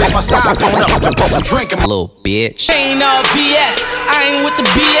 I raise my styrofoam up and pour some drink. Little bitch. Ain't all BS, I ain't with the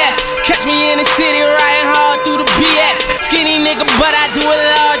BS. Catch me in the city riding hard through the BX. Skinny nigga, but I do it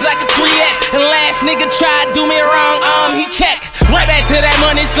large like a 3X. And last nigga tried to do me wrong, he check. Right back to that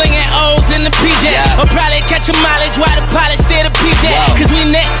money slinging O's in the PJ. I'll probably catch a mileage while the pilot stay the PJ. Cause we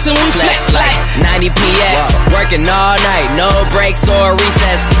next and we flex like 90 PS. Working all night, no breaks or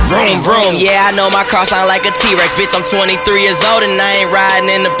recess. Vroom, vroom. Yeah, I know my car sound like a T-Rex. Bitch, I'm 23 years old and I ain't riding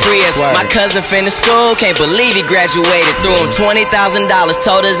in the Prius. My cousin finished school, can't believe he graduated. Threw him $20,000,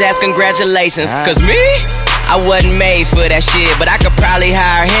 told his ass congratulations. Cause me? I wasn't made for that shit, but I could probably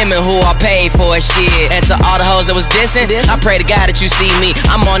hire him and who I paid for shit. And to all the hoes that was dissing, I pray to God that you see me.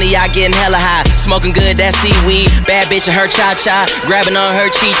 I'm on the yacht getting hella high, smoking good, that seaweed. Bad bitch and her cha-cha, grabbing on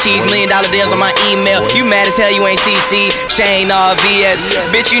her chi-chis. $1 million deals on my email. You mad as hell, you ain't CC. Shane all VS,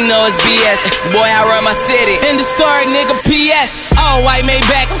 bitch, you know it's BS. Boy, I run my city. In the story, nigga, PS. All white made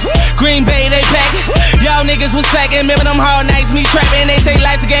back, Green Bay, they pack it. Y'all niggas was slacking, remember them hard nights, me trapping. They say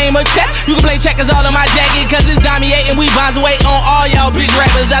life's a game of chess. You can play checkers all on my jacket, cause it's Damier and we bonds away on all y'all big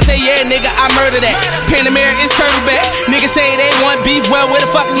rappers. I say, yeah, nigga, I murder that. Panamera is turtle back. Niggas say they want beef, well, where the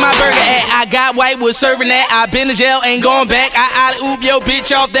fuck is my burger at? I got white, was serving that. I been to jail, ain't going back. I oop yo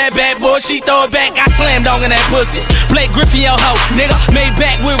bitch off that bad boy, she throw it back. I slam dong in that pussy. Blake Griffin, yo ho, nigga. Made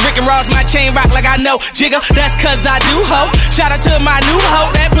back with Rick and Ross, my chain rock like I know. Jigga, that's cause I do ho. Shout out to my new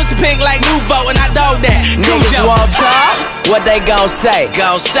ho, that pussy pink like Nouveau, and I dog that. Niggas won't talk, what they gon' say?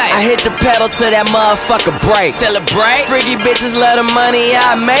 I hit the pedal to that motherfucker break. Celebrate, freaky bitches love the money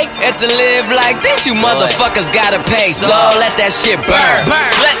I make. And to live like this, you motherfuckers gotta pay. So let that shit burn.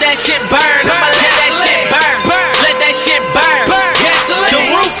 Let that shit burn. I'ma let that shit burn. Let that shit burn. Gasoline. The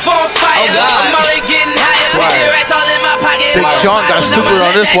roof on fire. I'm only getting higher. Rats all in my pocket. Big Sean got stupid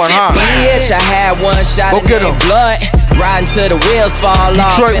on this one, huh? Bitch, I had one shot of blood. Riding till the wheels fall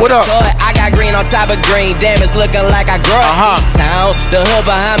off. Detroit, what up? I got green on top of green. Damn, it's looking like I grew up town. The hood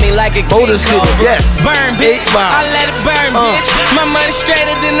behind me like a Motor City, yes. Burn, bitch. I let it burn, bitch. My money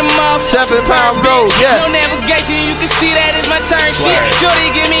straighter than the motherfucker. 7-pound road, yes. No navigation, you can see that is my turn. Shit. Shorty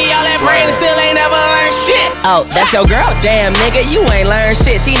give me all that brain and still ain't never learned shit. Oh, that's your girl? Damn, nigga, you ain't learned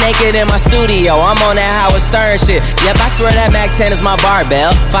shit. She naked in my studio. I'm on that Howard Stern shit. Yep, I swear that Mac 10 is my barbell.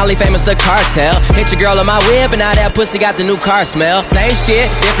 Finally famous, the cartel. Hit your girl on my whip, and now that pussy got the new car smell. Same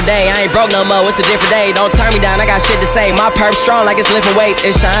shit, different day. I ain't broke no more. It's a different day. Don't turn me down. I got shit to say. My perp strong like it's lifting weights.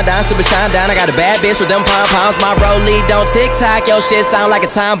 It shine down, super shine down. I got a bad bitch with them pom-poms. My rollie don't tick-tock. Your shit sound like a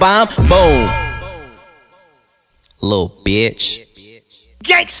time bomb. Boom. Little bitch.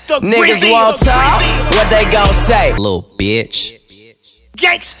 Gangsta niggas won't talk. What they gon' say? Little bitch.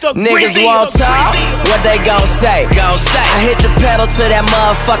 Gangsta niggas won't talk. What they gon' say? I hit the pedal to that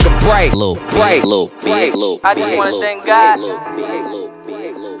motherfucker break. Little bitch. I just wanna thank God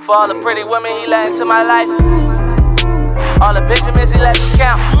for all the pretty women He let into my life, all the Benjamins He let me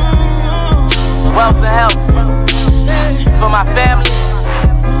count, wealth and health for my family,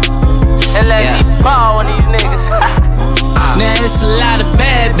 and let me ball on these niggas. Man, it's a lot of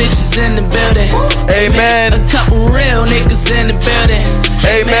bad bitches in the building. Amen. A couple real niggas in the building.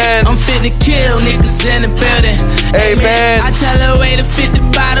 Amen. I'm fit to kill niggas in the building. Amen. I tell her way to 50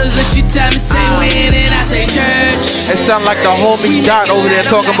 bottles and she tell me say when and I say church. It sound like the homie Dot over there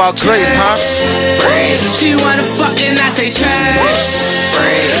talking about grace, huh? She wanna fuck and I say church.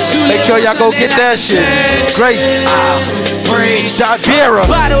 Make sure y'all go get that shit. Grace. Dot-Vera.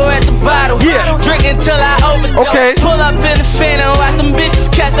 Bottle at the bottle. Yeah. Drink until I overdose. Okay. Pull up in the Phantom, watch them bitches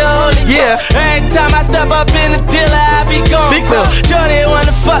catch the Holy Ghost. Yeah. Every time I step up in the dealer, I be gone. Big deal. Shorty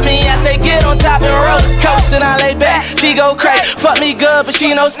wanna fuck me, I say get on top and roll the coast, and I lay back. She go crazy. Fuck me good, but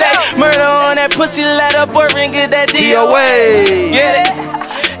she no stay. Murder on that pussy, let her boyfriend get that DOA. Get it?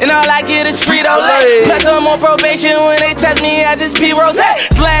 and all I get is Frito-Lay. Plus I'm on probation when they test me, I just pee rose.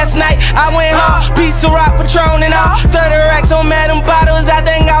 Last night I went hard, pizza, rock, Patron and all. 30 racks on Madam bottles, I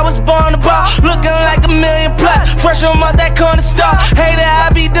think I was born to ball. Looking like $1 million plus, fresh from out that corner store. Hater,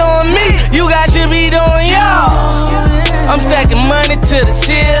 I be doing me, you guys should be doing y'all. I'm stacking money to the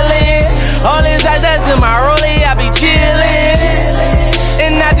ceiling. All these ice that's in my rollie, I be chillin'.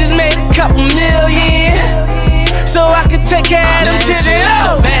 And I just made a couple million, so I can take care of them children.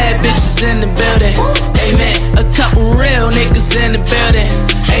 Oh. Bad bitches in the building, amen. A couple real niggas in the building,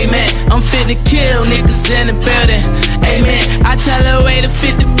 amen. I'm fit to kill niggas in the building, amen. I tell her way to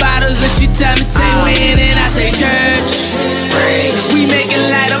 50 bottles and she tell me say when and I say church. We make it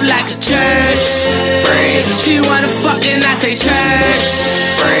light up like a church. She wanna fuck and I say church.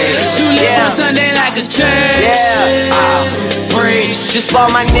 You live on Sunday like a church. Just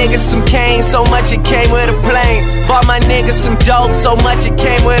bought my niggas some cane, so much it came with a plane. Bought my niggas some dope, so much it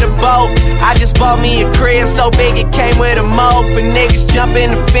came with a boat. I just bought me a crib, so big it came with a moat. For niggas jumping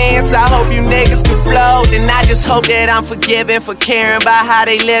the fence, I hope you niggas can float. And I just hope that I'm forgiven for caring about how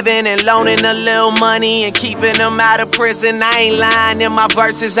they living and loaning a little money and keeping them out of prison. I ain't lying in my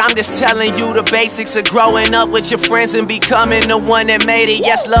verses, I'm just telling you the basics of growing up with your friends and becoming the one that made it.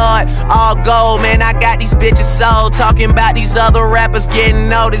 Yes, Lord, all gold, man, I got these bitches sold. Talking about these other rappers getting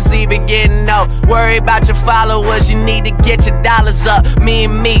noticed, even getting no. Worry about your followers, you need to get your dollars up. Me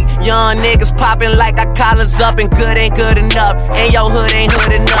and me, young niggas popping like our collars up, and good ain't good enough, and your hood ain't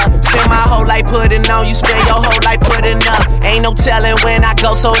hood enough. Spend my whole life putting on, you spend your whole life putting up. Ain't no telling when I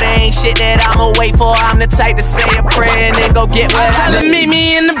go, so there ain't shit that I'ma wait for. I'm the type to say a prayer and then go get what I tell her meet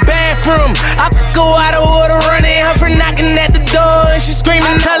me in the bathroom. I go out of order, running her for knocking at the door, and she screaming.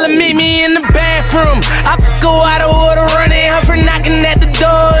 Tell her meet me in the bathroom. I go out of order, running her for knocking at the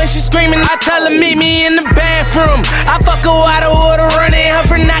door, and she screaming. I tell her meet me in the bathroom. I fuck her out of order, running her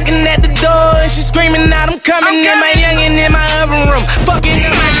for knocking at the door, and she screaming out I'm coming. In my youngin' in my oven room, fucking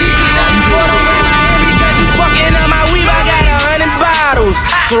up my sheets on the border. Because you fucking up my weave, I got 100 bottles.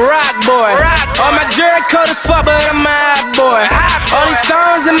 It's a rock boy. All my jerk coat is fuck, but I'm a hot boy. All these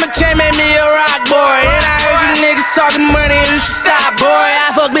stones in my chain made me a rock boy. And I heard you niggas talking money, you should stop, boy.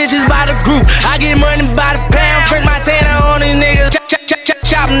 I fuck bitches by the group, I get money by the pound. Print my tanner on these niggas,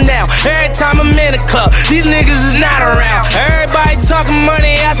 chop them down. Every time I'm in the club, these niggas is not around. Everybody talking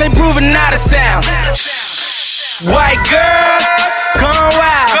money, I say prove it not a sound. White girls, gone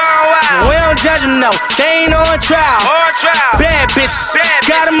wild. We don't judge them, no, they ain't on trial. Bad bitches,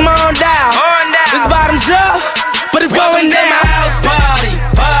 got them on dial. This bottom's up, but it's going down. My house party,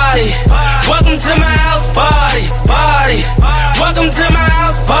 party. Welcome to my house party, party. Welcome to my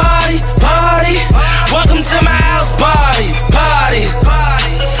house party, party. Welcome to my house party, party.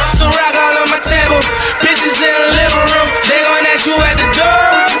 So rock all on my table, bitches in the living room. They gon' ask you at the door,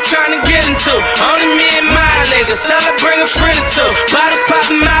 what you tryna get into? Only me and my niggas, tell her bring a friend or two. Bottles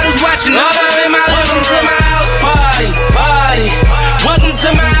poppin', models watching, all up in my living room. Welcome to my house party, party. Welcome to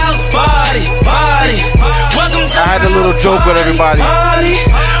my house party, party. Welcome to I had a little joke with everybody.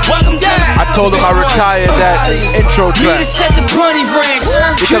 I told them I retired that intro track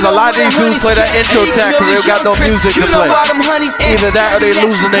because a lot of these dudes play that intro track because they got no music to play. Either that or they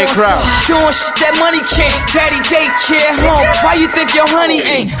losing their crowd. Doing shit that money can't. Daddy daycare home. Why you think your honey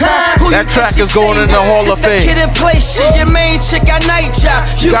ain't? That track is going in the Hall of Fame. Your main chick got night job.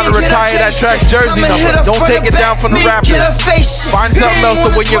 You gotta retire that track's jersey number. Don't take it down from the rappers. Find something else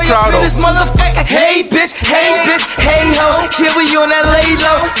to win your crowd over. Hey bitch, hey ho. Here we on that lay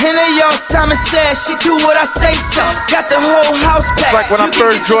low. And they all Simon said she do what I say so. Got the whole house back. Like when I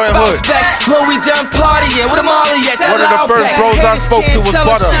first joined Hood. When we done partying, with them all yet. One of the first bros I spoke to was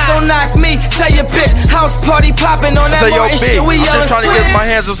Butter. Don't knock me, tell your bitch. House party popping on that Martin shit. We I'm just trying to get my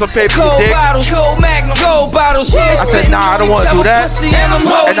hands on some paper, cold dick. bottles, cold Magnum, gold bottles. I said, nah, I don't want to do that.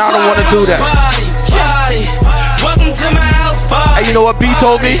 And I don't want to do that. Welcome to my house party. And you know what B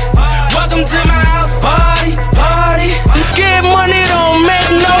told me? Welcome to my house party, party. Scared money don't make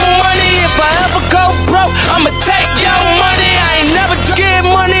no money. If I ever go broke, I'ma take your money. I ain't never scared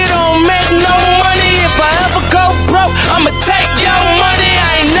money don't make no money. If I ever go broke, I'ma take your money.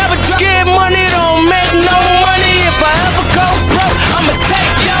 I ain't never scared money don't make no money. If I ever go broke, I'ma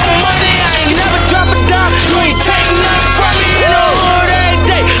take your money. I ain't never drop a dime. You ain't take nothing from me in the hood every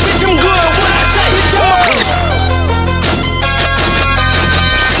day. Bitch, I'm good when I say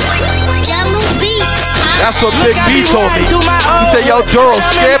That's what Big B told me. He said, yo, Doru,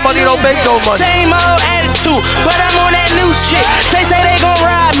 scared money don't make no money. Same old attitude, but I'm on that new shit. They say they gon'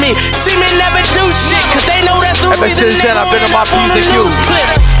 ride me, see me never do shit, cause they know that's the reason since then, I've been in my P's and Q's.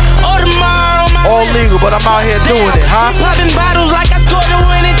 All legal, but I'm out here doing it, huh? Popping bottles like I scored a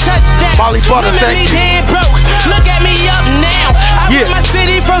winning touchdown. Molly Butter, thank you. Dead broke. Look at me up now. I rip my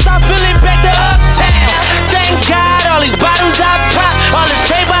city from South Philly back to uptown. Thank God, all these bottles I pop, all this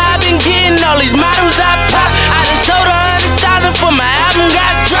paper I've been getting, all these models I pop. I done told 100,000 for my album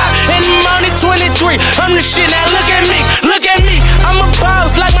got dropped, and I'm only 23. I'm the shit, now look at me, look at me. I'm a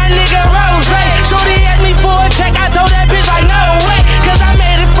boss like my nigga Rose. Shorty asked me for a check, I told that bitch like no way, cause I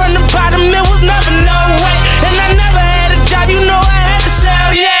made it from the bottom, it was never no way. And I never had a job, you know I had to sell,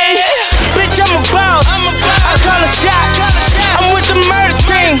 yeah. Bitch, I'm a boss, I call a shots. I'm with the murder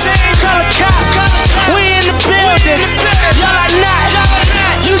team, call a cop. We in the building, y'all are not.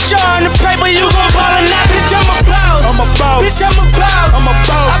 You showing the paper, you gon' ball or not. Bitch, I'm a boss, bitch, I'm a boss.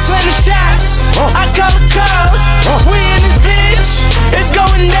 I play the shots, I call the calls. We in this bitch, it's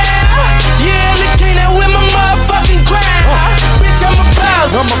going down. Yeah, look at that with my motherfucking crown. Bitch, I'm a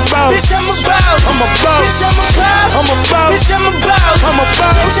boss, bitch, I'm a boss. Bitch, I'm a boss, bitch, I'm a boss. Bitch, I'm a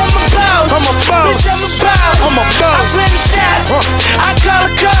boss, bitch, I'm a boss. I play the shots, I call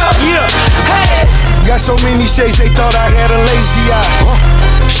the calls. Yeah, hey. Got so many shades, they thought I had a lazy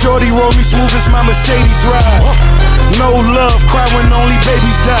eye. Shorty roll me smooth as my Mercedes ride. No love, cry when only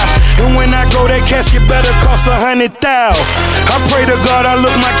babies die. And when I go, that casket better cost 100,000. I pray to God I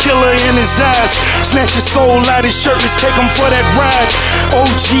look my killer in his eyes. Snatch his soul out his shirt, let's take him for that ride.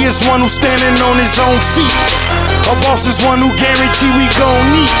 OG is one who's standing on his own feet. A boss is one who guarantee we gon'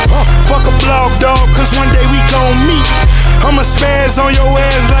 eat. Fuck a blog dog, cause one day we gon' meet. I'ma spaz on your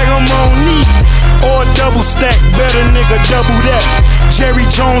ass like I'm on knee. Or a double stack, better nigga, double that. Jerry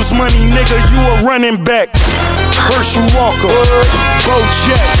Jones money, nigga, you a running back. Herschel Walker, Bo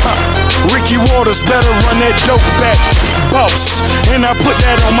Jack, Ricky Waters, better run that dope back. Boss, and I put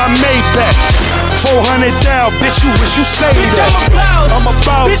that on my Maybach. 400,000, bitch, you wish you saved that. I'm a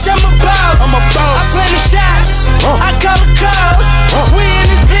boss, bitch, I'm a boss. I'm a boss. I play the shots, I call the calls. We in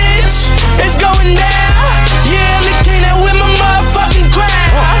this bitch, it's going down. Yeah, look at that with my motherfucking crown.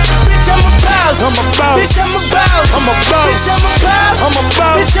 Bitch, I'm a boss, I'm a boss. Bitch, I'm a boss, I'm a boss. Bitch, I'm a boss, I'm a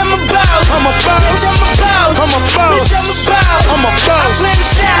boss. Bitch, I'm a boss, I'm a boss. Bitch, I'm a boss, I'm a boss. Bitch, I'm a boss, I'm a boss. I play the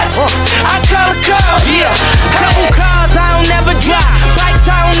shots, I call the calls. Yeah, couple cars I don't never drive, bikes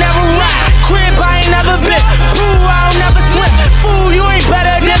I don't never ride, crib I ain't never been, pool I don't never swim. Fool, you ain't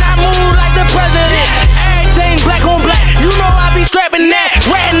better than I move like the president. Everything black on black, you know I be strapping that.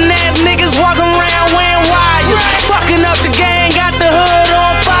 Ratting ass niggas walking around wearing wires, fucking up the gang, got the hood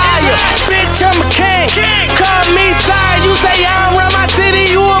on fire. Bitch, I'm a king, call me sire. You say I don't run my city,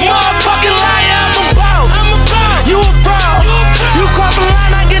 you a motherfucking liar. I'm a boss, you a fraud. You cross the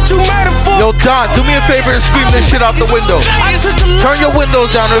line, I get you murdered for. Yo, Don, do me a favor and scream this shit out the window. Turn your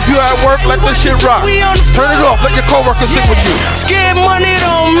windows down. If you're at work, let this shit rock. Turn it off. Let your coworkers sing with you. Scared money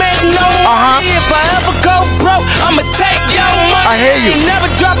don't make no money. If I ever go broke, I'ma take your money. I hear you. Ain't never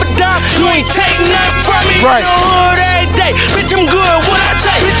drop a dime. You ain't take nothing from me. Right. In the hood every day. Bitch, I'm good. What I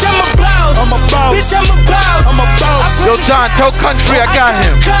say? Bitch, I'm a boss. I'm a boss. Bitch, I'm a boss. I'm a boss. Yo, Don, tell Country I got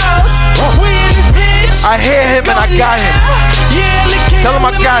him. We in this bitch. I hear him and I got him. Yeah, tell him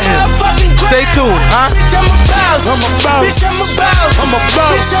I got him. Stay tuned, huh? Bitch, I'm a boss. I'm a boss. Bitch, I'm a boss. I'm a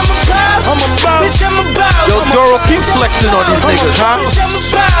boss. Bitch, I'm a boss. I'm a boss. Bitch, I'm a boss. Yo, Doru, keep flexing on these niggas, huh? Bitch, I'm a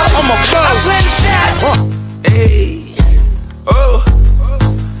boss. I'm a boss. I play the shots. Hey, oh,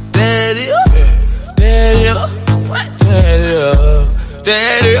 daddy, daddy, daddy,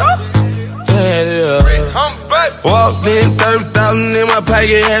 daddy, daddy. Walked in, 30,000 in my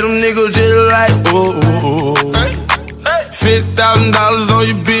pocket, had them niggas just like, ooh. $50,000 on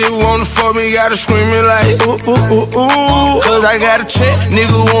your bill, wanna fuck me, gotta screaming like, ooh. Cause I got a check,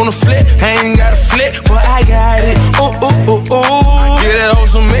 nigga wanna flip, I ain't got a flip, but I got it, ooh. Get that on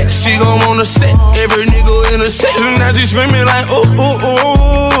some mix, she gon' wanna set, every nigga in the set, now she screaming like, ooh.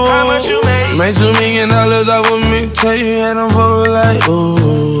 How much you made? Made $2 million off of me, tell you had them fuck like,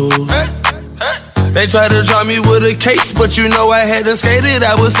 ooh. They tried to drop me with a case, but you know I hadn't skated.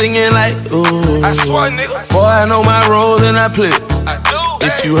 I was singing like, ooh. I swear, nigga. Boy, I know my role and I play it. I do.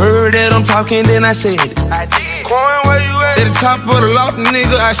 If you heard that I'm talking, then I said it. I did. Coin, where you at? At the top of the loft,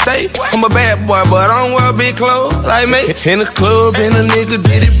 nigga, I stay. I'm a bad boy, but I don't wear big clothes like me. In the club, and a nigga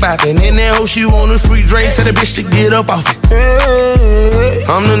get it boppin'. In that hoe, she want a free drink, tell the bitch to get up off it. Hey,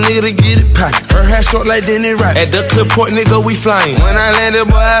 I'm the nigga to get it poppin'. Her hair short like Denny Rock. At the clip point, nigga, we flyin'. When I landed,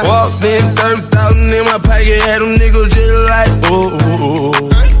 boy, I walked in, 30,000 in my pocket, had them niggas just like, ooh.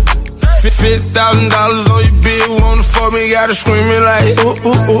 $50,000 on your bill, wanna fuck me, gotta screaming like, ooh.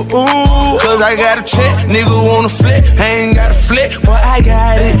 Cause I got a check, nigga wanna flip, I ain't got a flip, but I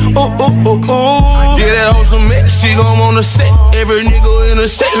got it, ooh. Get that on some mix, she gon' wanna set, every nigga in the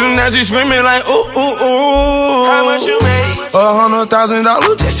set, now she screaming like, ooh. How much you made?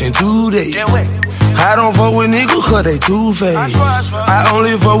 $100,000 just in 2 days. I don't fuck with niggas cause they two-faced. I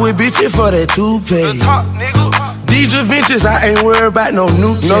only fuck with bitches for that toupee. These adventures, I ain't worried about no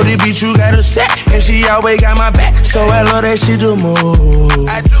new. Know the bitch you got a set, and she always got my back. So I love that shit the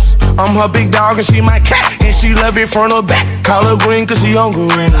most. I'm her big dog and she my cat, and she love it front or back. Call her green cause she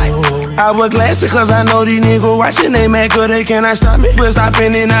hungry. I wear glasses cause I know these niggas watching. They mad cause they cannot stop me. But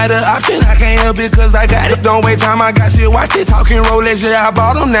stopping it not an option. I can't help it cause I got it. Don't wait time, I got shit, watch it. Talking Rolex, yeah, I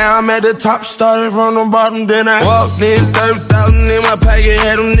bought them. Now I'm at the top, started from the bottom. Then I walked in, 30,000 in my pocket.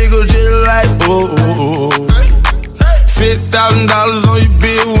 Had them niggas just like, oh. $50,000 on your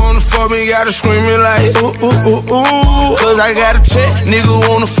bill, wanna fuck me, gotta screaming like, ooh. Cause I got a check, nigga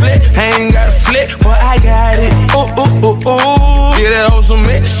wanna flip, I ain't got a flip, but I got it, ooh. Get that hoe some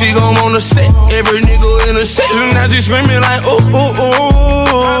mix, she gon' wanna set, every nigga in the set, and now she screaming like, ooh.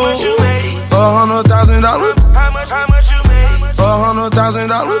 How much you made? $100,000. How much you made?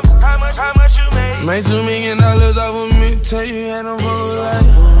 $100,000. How much you made? Made $2 million off of me, tell you had no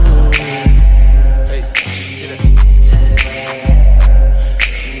like.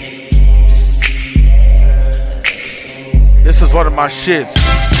 This is one of my shits.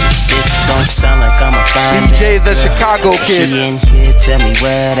 This song sound like I'm a fine DJ the Chicago Kid. She in here, tell me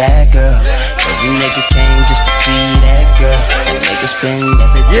where that girl. Every nigga came just to see that girl. And nigga spend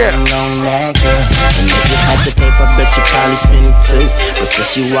everything on that girl. And if you had the paper, bet you probably spend it too. But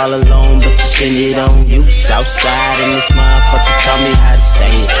since you all alone, but you spend it on you. Southside and this motherfucker taught me how to say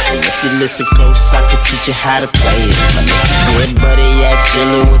it. And if you listen close, I could teach you how to play it. My nigga good buddy, asked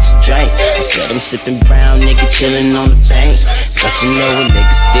chillin' what you drink. I said I'm sipping brown, nigga chillin' on the bank. But you know a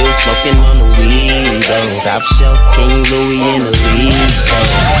nigga still smoking on the weed, though. Top shelf, King Louis in the league, though.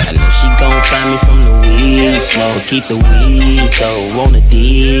 I know she gon' find me from the weed smoke. Keep the weed, though, on the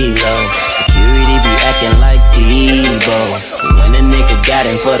D-low. Security be acting like Debo. When a nigga got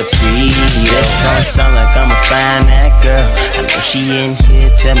him for the free, that song sound like I'ma find that girl. I know she in here,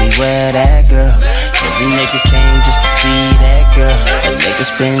 tell me where that girl. Every nigga came just to see that girl. A nigga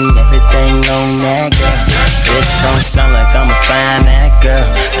spend everything on that girl. This song sound like I'ma find that girl.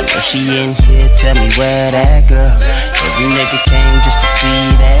 I know she in here, tell me where that girl. Every nigga came just to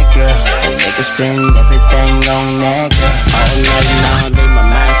see that girl. A nigga spend everything on that girl. All night and all day, my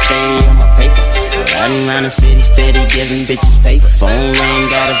mind stay on my paper. Riding around the city steady, giving bitches favor. Phone ring,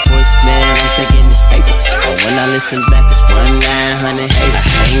 got a voicemail, I'm thinking it's paper. But when I listen back, it's 1-900 haters.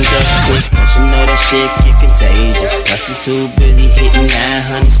 Hang up quick, cause you know that shit get contagious. Plus I'm too busy hitting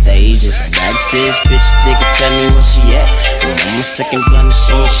 900 stages. Got this bitch, nigga, tell me where she at. And I'm my second blunt,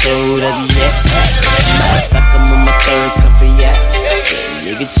 she ain't showed up yet. Matter of fact, I'm on my third cup of yak. Said,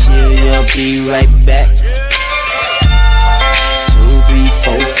 nigga, chill, I'll be right back. 2, 3,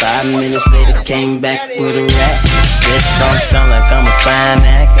 4, 5 minutes later, came back with a rap. This song sound like I'ma find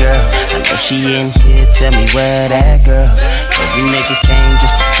that girl. I know she in here, tell me where that girl. Every nigga came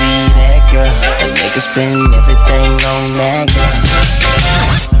just to see that girl. A nigga spend everything on that girl.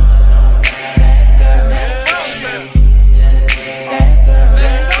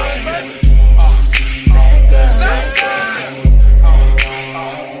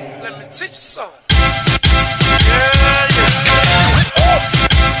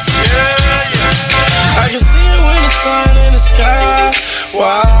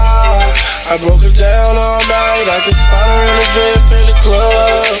 Wow, I broke her down all night. I can spot her in the VIP in the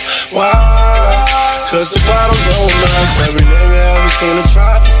club. Wow, cause the bottle's on us. Every nigga ever seen her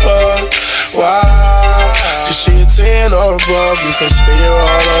try to fuck. Wow, cause she a 10 or above. You can spend it all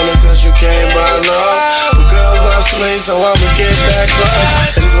on her cause you can't buy enough. But girls not sleep, so I'ma get that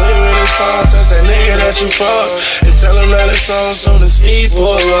club. And it's when you in the song, touch that nigga that you fuck. And tell him that it's on soon as he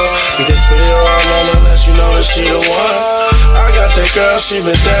pull up. You can spend it all on her, let you know that she the one. I got that girl, she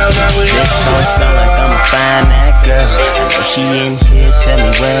been down, now we this song sound like I'ma find that girl. I know she in here, tell me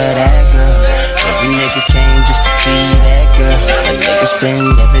where that girl. Every nigga came just to see that girl. A nigga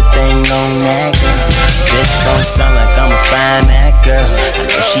spend everything on that girl. This song sound like I'ma find that girl. I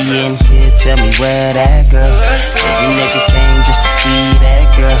know she in here, tell me where that girl. Every nigga came just to see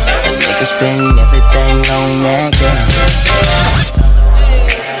that girl. A nigga spend everything on that girl.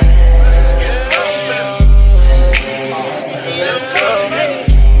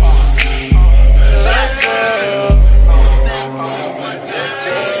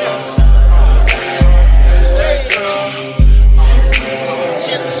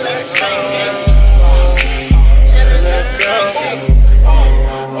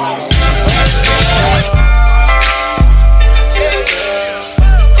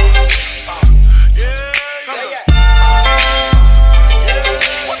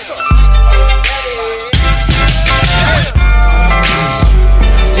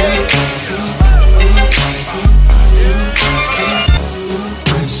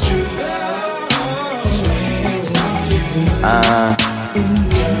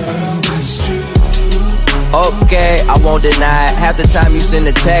 Okay, I won't deny it. Half the time you send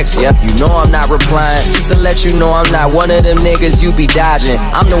a text, yep, you know I'm not replying. Just to let you know I'm not one of them niggas you be dodging.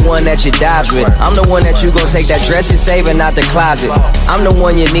 I'm the one that you dodge with. I'm the one that you gon' take that dress you're saving out the closet. I'm the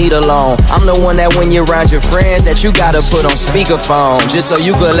one you need alone. I'm the one that when you're around your friends that you gotta put on speakerphone, just so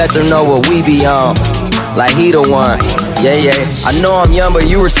you could let them know what we be on. Like he the one, yeah, yeah. I know I'm young, but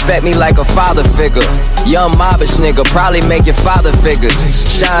you respect me like a father figure. Young mobbish nigga, probably make your father figures.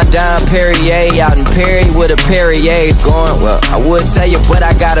 Shine down Perrier out in Perry with a Perrier's going. Well, I would tell you, but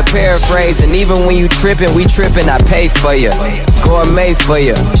I gotta paraphrase. And even when you trippin', we trippin', I pay for you. Gourmet for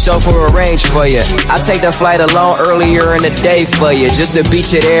you, chauffeur arrange for you. I take the flight alone earlier in the day for you, just to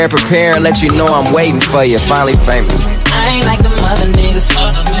beat you there, prepare and let you know I'm waiting for you. Finally famous. I ain't like them other niggas,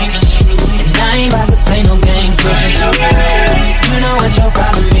 and I ain't about to play no games with you. You know what your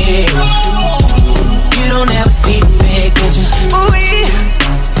problem is. You don't ever see the big picture. Ooh,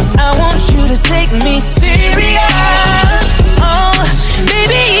 I want you to take me serious. Oh,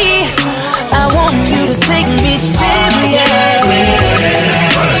 baby, I want you to take me serious.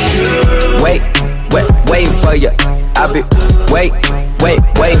 Wait for you. I be wait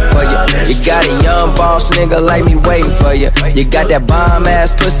for you. You got a young boss nigga like me waiting for you. You got that bomb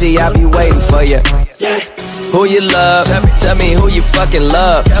ass pussy, I be waiting for you. Who you love? Tell me who you fucking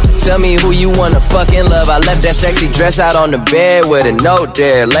love. Tell me who you wanna fucking love. I left that sexy dress out on the bed with a note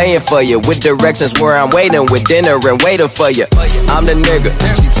there, laying for you, with directions where I'm waiting with dinner and waiting for you. I'm the nigga.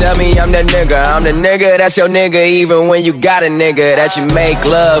 She tell me I'm the nigga. I'm the nigga that's your nigga, even when you got a nigga that you make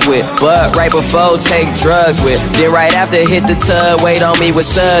love with, but right before take drugs with. Then right after hit the tub, wait on me with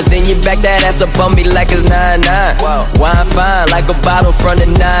suds. Then you back that ass up on me like it's 9-9. Wine fine like a bottle from the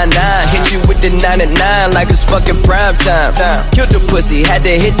 9-9. Hit you with the 99 like it's fucking prime time. Killed the pussy, had to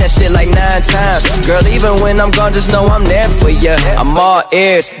hit that shit like 9 times. Girl, even when I'm gone, just know I'm there for ya. I'm all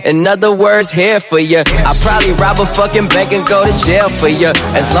ears, in other words, here for ya. I probably rob a fucking bank and go to jail for ya,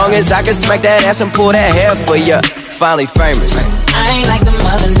 as long as I can smack that ass and pull that hair for ya. Finally famous. I ain't like them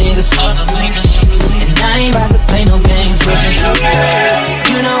other niggas, and I ain't about to play no games with you.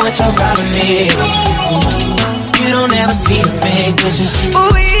 You know what your problem is. You don't ever see the big picture.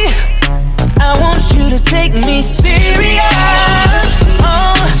 Ooh, I want you to take me serious.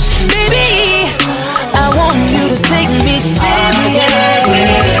 Oh, baby, I want you to take me serious.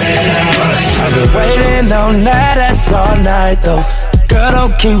 I've been waiting on that ass all night though. Girl,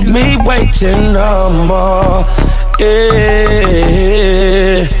 don't keep me waiting no more. Yeah,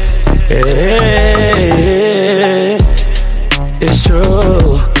 yeah. It's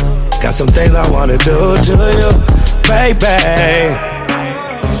true. Got some things I wanna do to you, baby.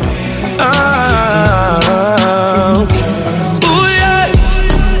 Ooh, yeah.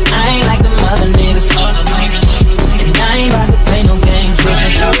 I ain't like them other niggas, and I ain't about to play no games with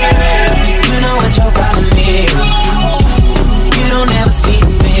you. You know what your problem is. You don't ever see the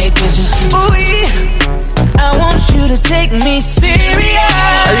big picture. Ooh, I want you to take me serious.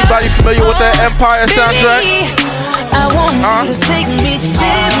 Everybody familiar with that Empire soundtrack? I want you to take me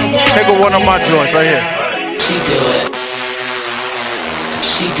serious. Take one of my joints right here. She do it.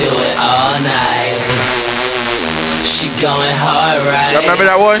 She do it all night. She going hard, right? Y'all remember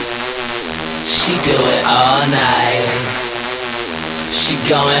that one? She do it all night. She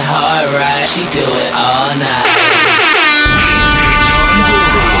going hard, right? She do it all night.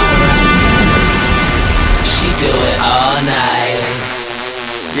 She do it all night.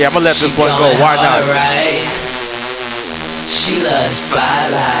 Yeah, I'm gonna let this one go. Why not? Right? She loves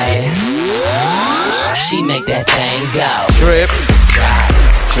spotlight. She make that thing go. Drip.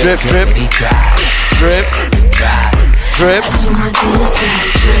 Drip, drip, drip, drip, drip,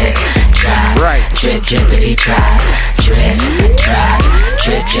 right. Drip, drippity, drop, drip, drop,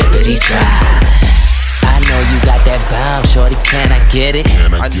 drip, drippity, drop. I know you got that bomb, shorty, can I get it?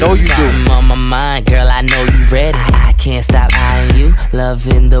 I know you do. Something on my mind, girl, I know you ready. I can't stop eyeing you,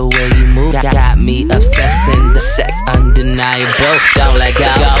 loving the way you move. Got me obsessing, the sex undeniable. Don't let go.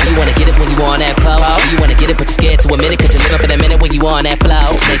 You wanna get it when you on that pole. You wanna get it but you're scared to admit it, cause you're living for that minute when you on that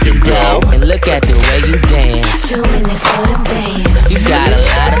flow. Making dough, and look at the way you dance. Doing it for the bands. You got a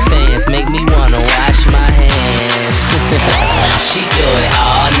lot of fans, make me wanna wash my hands. She do it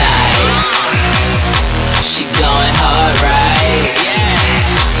all night. She going hard, right?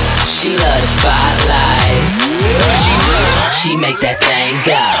 She love the spotlight. She make that thing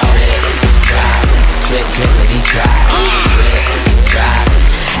go. Drip, drop, drip, drippity, drop. Drip, drop.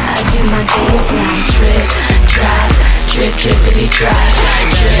 I do my dance like drip, drop, drip, drippity, drop.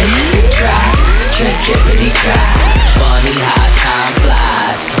 Drip, drop, drip, drippity, drop. Funny how time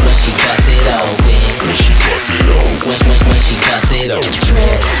flies when she bust it open. When she bust it open. When she bust it open.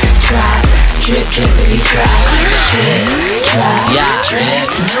 Drip, drop. Drip, drippity drop. Drip, drop. Yeah.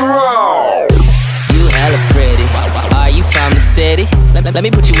 Drip, drop. You hella pretty. Are you from the city? Let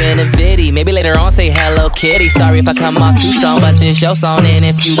me put you in a viddy. Maybe later on say hello kitty. Sorry if I come off too strong, but this your song. And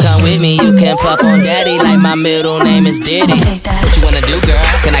if you come with me, you can puff on daddy like my middle name is Diddy. What you wanna do, girl?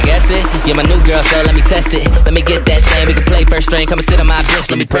 Can I guess it? You're my new girl, so let me test it. Let me get that thing, we can play first string. Come and sit on my bench,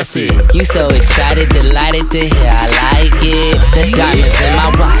 let me press it. You so excited, delighted to hear I like it. The diamonds in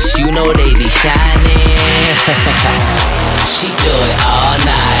my watch, you know they be shining. She do it all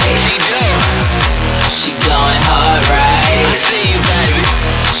night. She going hard, right? I see you, baby.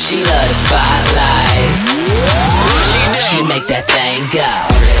 She love the spotlight. She make that thing go.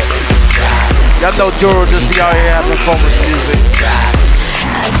 Y'all know Doru just be out here having fun with music.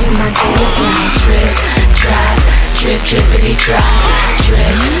 I do my dance like drip, drop, drip, drippity drop,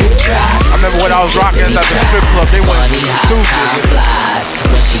 drip, drop. I remember when I was rocking at the strip club, they went stupid.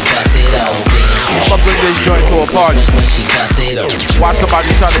 When she bust it open. I'm gonna bring this joint to a party. Watch somebody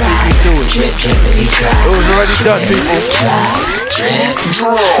try to beat me to it. It was already done, people.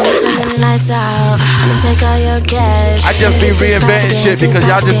 I just be reinventing shit because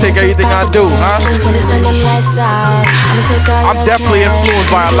y'all just take everything I do, huh? I'm definitely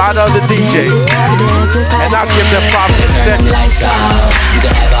influenced by a lot of other DJs, and I'll give them props in a second.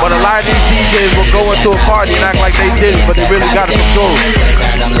 But a lot of these DJs will go into a party and act like they did it, but they really got it from Doru.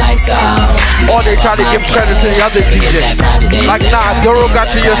 Or they try to give credit to the other DJ. Like, nah, Doru got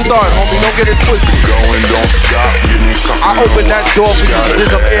you your start, homie. Don't get it twisted. I opened that door for you to do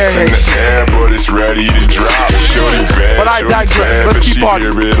them airhead shit. But it's ready to drop. But I digress. Let's keep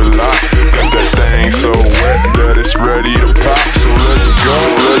partying. Got that thing so wet that it's ready to pop. So let's go,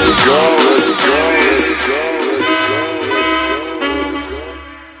 let's go, let's go.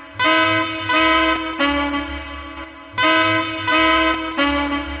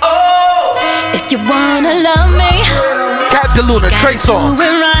 If you wanna love me, Cat DeLuna, Trey Songz.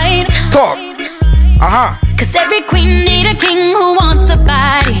 right. Talk. Cause every queen need a king who wants a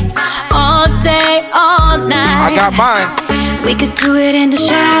body all day, all night. I got mine. We could do it in the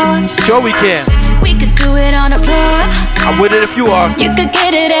shower. Sure we can. We could do it on the floor. I'm with it if you are. You could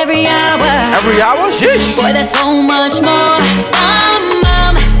get it every hour. Every hour? Sheesh. Boy, there's so much more.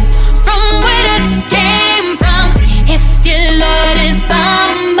 From where this came from. If your Lord is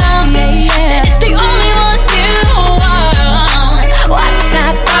bum, then it's the only one you want. What's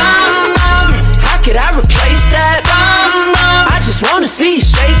that bum? How could I replace that bum? I just wanna see you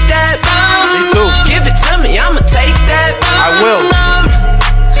shake that bum. Me too. Give it to me, I'ma take that bum. I will.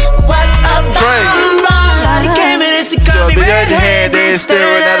 What a Trey. Shawty came in and she got me red-handed,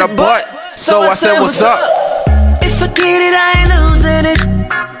 staring at her butt. So I said, what's up? If I get it, I ain't losing it.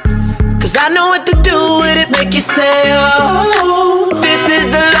 Cause I know what to do with it. Make you say, oh, this is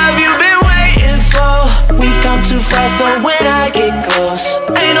the love you've been waiting for. We've come too far, so when I get close,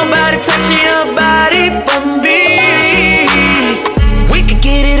 ain't nobody touching your body but me. We could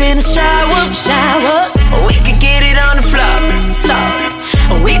get it in the shower. We could get it on the floor.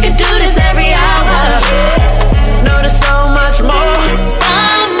 We could do this every hour. No, there's so much more.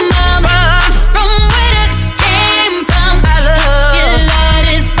 From where this came from. I love your Lord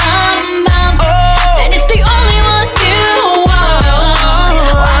is bum. Then it's the only one you want.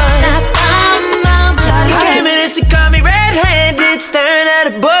 What's that bum? Shawty came in and she caught me red-handed, staring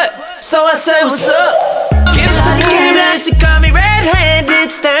at her butt. So I said, what's up? Shawty came in and she caught me red-handed,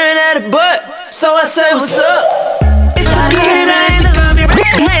 staring at her butt. So I said, what's up? Shawty came in and she caught me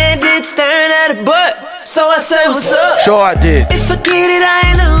red-handed, staring at her butt. So I said, what's up? Sure I did. If I get it,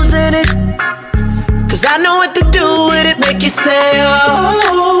 I ain't losing it. Cause I know what to do with it. Make you say,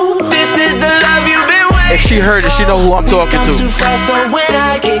 oh, this is the love you've been waiting. If she heard it, she know who I'm talking Come to. too far, so when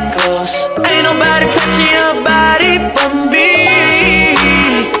I get close, ain't nobody touching your body but me.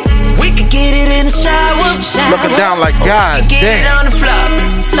 We could get it in the shower. Looking down like, God Get it damn. on the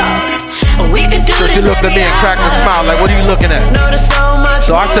floor. We could do So she this looked at me and cracked a smile like, what are you looking at? No, there's so much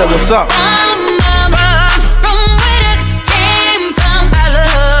So I said, what's up? From where this came from. I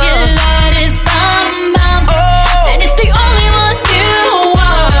love your Lord is bum. Then it's the only one you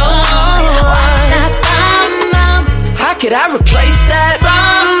want. What's that bum? How could I replace that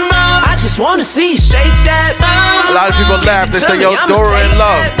bum? I just wanna see you shake that bum. A lot of people laugh. They say, yo, Doru in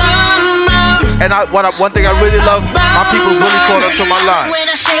love. And one thing I really love, my people's really caught up to my line.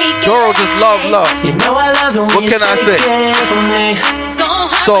 Doru just love. You know I love it when What can I say?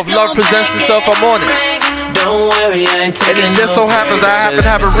 So if love presents itself, I'm on it. Don't worry, I ain't And it just so happens that I happen to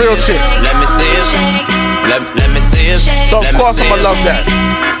have a real chick. Let me see it. Let me see it. So of course I'ma love that.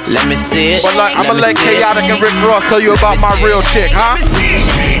 Let me see it. But like, I'ma let Chaotic and Rick Ross tell you about my real chick, huh?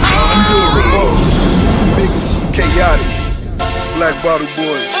 Black Bottle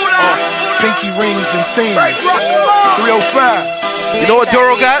Boys. Pinky rings and things. 305. You know what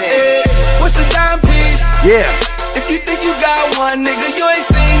Doru got? What's a dime piece? Yeah. If you think you got one, nigga, you ain't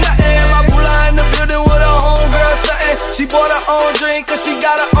seen nothing. My boola in the building with her homegirl stuntin'. She bought her own drink cause she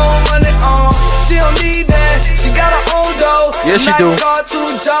got her own money on. She don't need that, she got her own dough. Yes, she nice do. Car,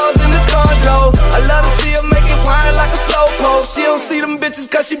 2 jaws in the condo. I love to see her make it wine like a slow post. She don't see them bitches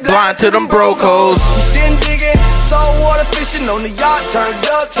cause she blind to them brocos. She shitting digging, saltwater fishing on the yacht, turned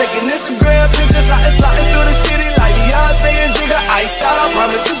up, taking Instagram pictures, sliding through the city like Beyonce and Jigga. Iced out, I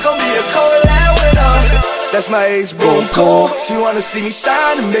promise it's gonna be a cold lab with her. That's my ace, boom, cool. She wanna see me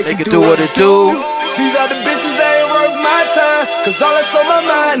shine and make it do what it do. These other bitches, they ain't worth my time, cause all that's on my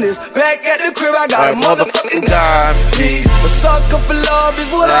mind is back at the crib, I got a motherfucking dime piece. A sucker for love is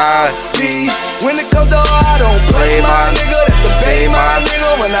what I be. When it comes to her, I don't play my nigga. That's the bay, my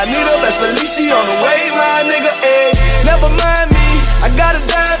nigga. When I need her, best believe she on the way, my nigga. Ay, never mind me, I got a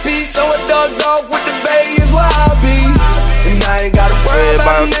dime piece. So a dug off with the bay is where I be. And I ain't gotta worry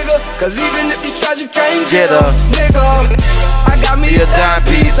about a nigga, cause even if you try, you can't get her, nigga. I got me a dime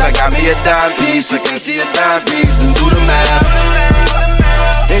piece, I got me a dime piece. You think she a dime piece, and do the math.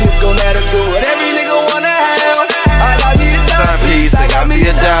 And it's gon' add up to what every nigga wanna have. I got me a dime piece, I got me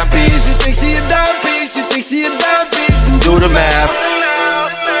a dime piece. You think she a dime piece, you think she a dime piece, then do the math.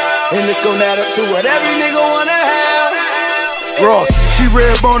 And it's gon' add up to what every nigga wanna have. Ross. She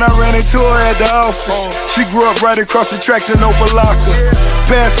red bone, I ran into her at the office. She grew up right across the tracks in Opalaka.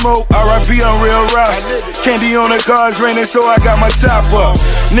 Past smoke, R.I.P. on real roster. Candy on the cars raining, so I got my top up.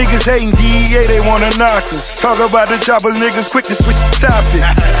 Niggas hating DEA, they wanna knock us. Talk about the choppers, niggas quick to switch the topic.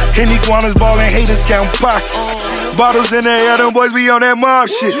 Henny iguanas ballin', haters count pockets. Bottles in the air, them boys be on that mob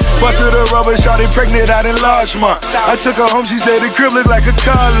shit. Busted a rubber, shorty pregnant out in Largemont. I took her home, she said the crib looked like a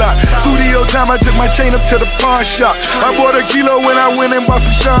car lot. Studio time, I took my chain up to the pawn shop. I bought a kilo when I went and bought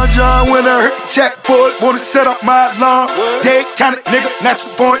some Sean John. When I heard the jackpot, wanna set up my alarm. Dead kind of nigga,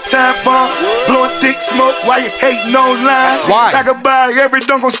 natural born time bomb. Blowing thick smoke while you hating online. Why? I could buy every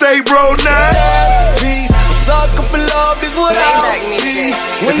dunk on State Road 9. Sucker for love is what I be.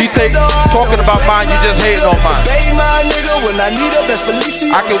 If you think talking about mine, you just hating on mine.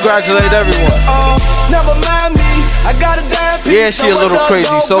 I congratulate everyone. Never mind me, I got a damn piece. Yeah, she a little crazy,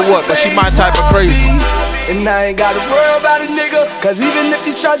 so what? But she my type of crazy. And I ain't gotta worry about a nigga, cause even if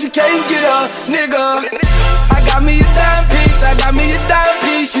you try, you can't get a nigga. I got me a dime piece, I got me a dime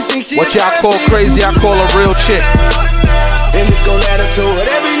piece. You think she what y'all call crazy, I call a real chick. And it's gon' add up to what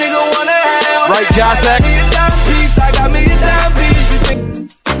every nigga wanna have. Right, Josh X? I got me a dime piece.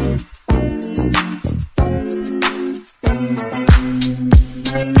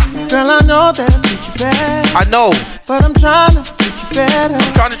 Girl, I know that I treat you bad. I know. But I'm trying to treat you better.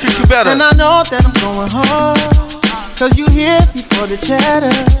 I'm trying to treat you better. And I know that I'm going hard, cause you here before the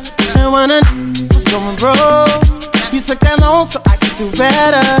chatter. And when I was going broke, you took that loan so I could do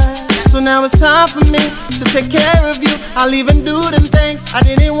better. So now it's time for me to take care of you. I'll even do them things I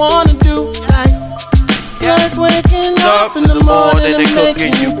didn't wanna do. Like waking up in the morning and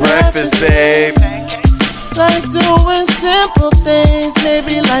making you breakfast, babe. Like doing simple things,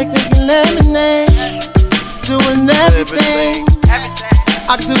 maybe like making lemonade. Doing everything,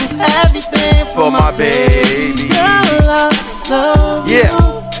 I do everything for my baby. Girl, I love you.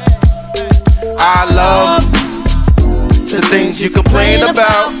 I love the things you complain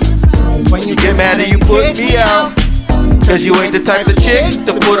about. When you get mad and you put me out, cause you ain't the type of chick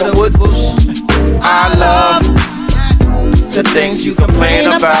to put up with. I love the things you complain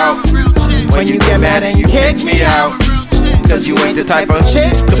about. When you get mad and you kick me out, cause you ain't the type of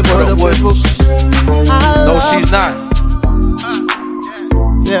chick to put up with. No, she's not.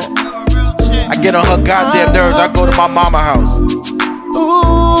 Yeah. I get on her goddamn nerves, I go to my mama house.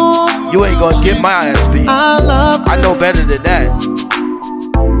 You ain't gonna get my ass beat. I know better than that.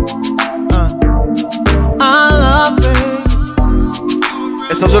 I love baby.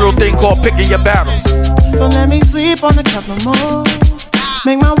 It's a little thing called picking your battles. Don't let me sleep on the couch no more.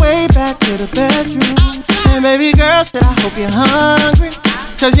 Make my way back to the bedroom. And baby girl, shit, I hope you're hungry,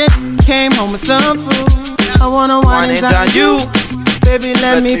 cause you came home with some food. I wanna wine and dine you. Baby,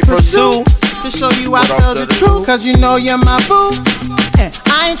 let me pursue. To show you I tell the truth, cause you know you're my boo. And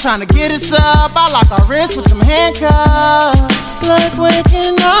I ain't tryna get us up, I lock our wrists with them handcuffs. Like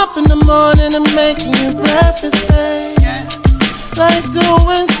waking up in the morning and making you breakfast, babe. Like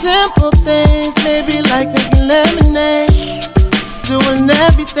doing simple things, maybe like making lemonade. Doing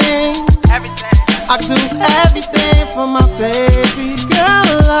everything, I do everything for my baby.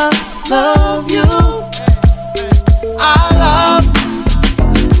 Girl, I love you. I love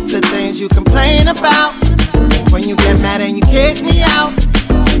the things you complain about. When When you get mad and you kick me out,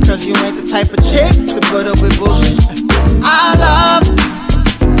 cause you ain't the type of chick to put up with bullshit. I love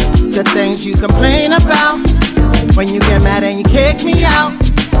the things you complain about. When you get mad and you kick me out,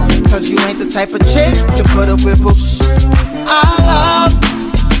 cause you ain't the type of chick to put up with bullshit. I love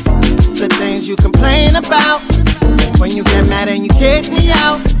the things you complain about. When you get mad and you kick me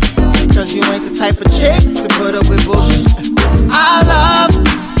out, cause you ain't the type of chick to put up with bullshit. I love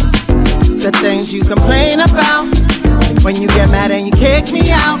the things you complain about. When you get mad and you kick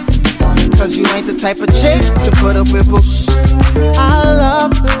me out, cause you ain't the type of chick to put up with bullshit. I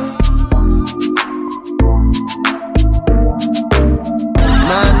love it.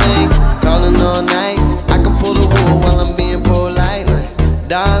 My name, calling all night. I can pull the wool while I'm being polite. Like,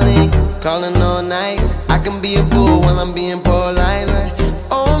 darling, calling all night. I can be a bull while I'm being polite. Like,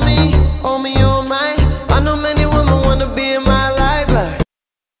 oh me, oh my. I know many women wanna be in my life. Like,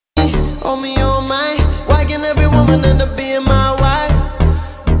 oh me, oh my. Why can every woman end up being my wife?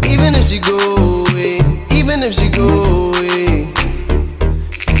 Even if she go away, even if she go away,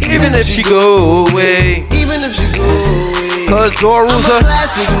 even if she go away, even if she go away. Cause Doru's a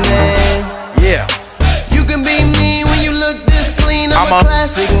classic man. Yeah. You can be mean when you look this clean. I'm a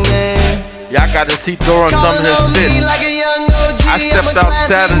classic man. Y'all got to see Doru on some of his fits. I stepped out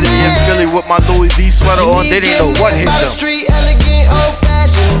Saturday in Philly with my Louis V sweater on. They didn't know what hit them. Street, elegant,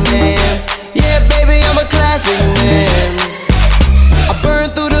 old-fashioned man. Yeah, baby, I'm a classic man. I burn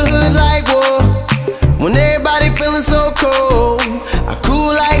through the hood like war. When everybody feeling so cold, I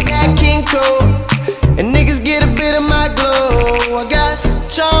cool like that King Cole. And niggas get a bit of my glow. I got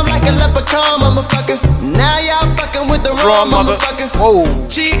charm like a leprechaun, motherfucker. Now y'all fucking with the wrong motherfucker. Whoa.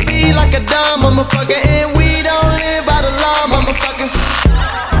 Cheap beat like a dumb motherfucker. And we don't live by the law, motherfucker.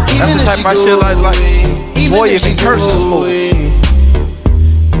 That's the type of shit like boy, if he curses for it.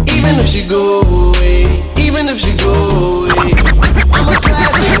 Even if she go away, even if she go away, I'm a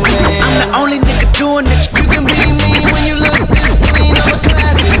classic man. I'm the only nigga doing it. You can be mean when you look this clean. I'm a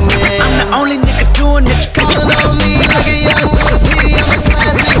classic man. I'm the only nigga doing it. Calling on me like a young OG. I'm a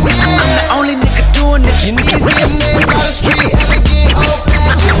classic man. I'm the only nigga doing it. Your knees get made by the street, elegant,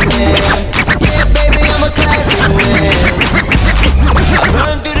 old-fashioned man. Yeah, baby, I'm a classic man.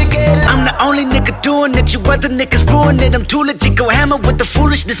 I'm the only nigga doing it. You other niggas ruin it. I'm too legit, go hammer with the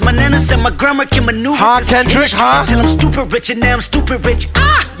foolishness. My nana said my grammar can maneuver. Huh, Kendrick, huh? Till I'm stupid rich and now I'm stupid rich.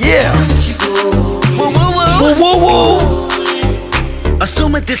 Ah! Yeah. Woo, woo, woo. Woo, woo, woo.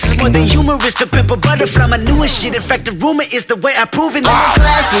 Assuming this is more than humorous, the pimple butterfly, my newest shit. In fact, the rumor is the way I prove it. I'm a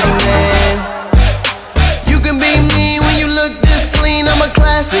classic man. You can be mean when you look this clean. I'm a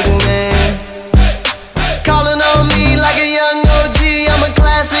classic man. Calling on me like a young OG. I'm a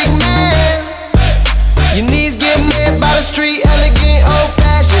classic man. Your knees get made by the street, elegant,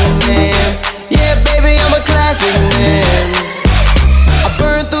 old-fashioned man. Yeah, baby, I'm a classic man. I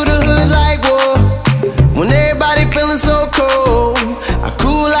burn through the hood like war. When everybody feeling so cold, I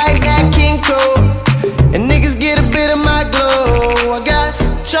cool like that King Cole. And niggas get a bit of my glow. I got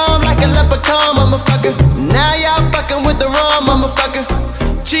charm like a leprechaun, motherfucker. Now y'all fucking with the wrong motherfucker.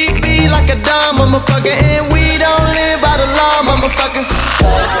 Cheap beat like a dumb motherfucker. And we don't live by the law, motherfucker.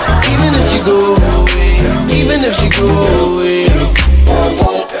 Even if you go away, even if she go away.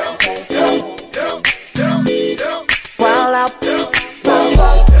 Wild out.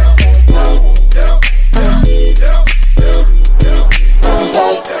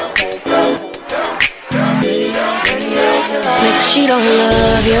 Like she don't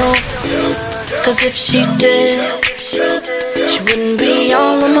love you, cause if she did, she wouldn't be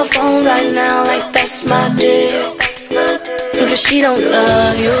on my phone right now like that's my dick. Cause she don't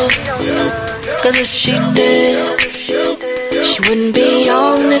love you, cause if she did, she wouldn't be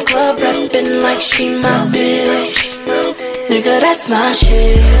on the club rapping like she my bitch. Nigga, that's my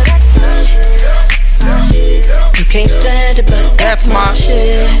shit. You can't stand it, but that's my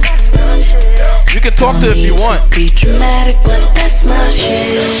shit. You can talk to her if you want. Be dramatic, but that's my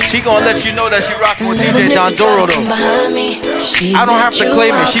shit. She gonna let you know that she rocking with DJ Doru though. I don't have to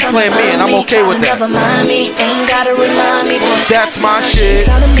claim it, she claim me, and I'm okay with that. Ain't gotta remind me. That's my shit.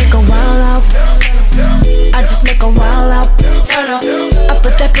 Try to make a wild out. I just make a wild out. Turn up. I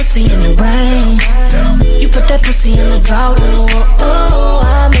put that pussy in the rain. You put that pussy in the drought. Oh,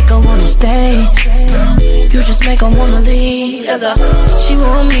 I make her wanna stay. You just make her wanna leave. She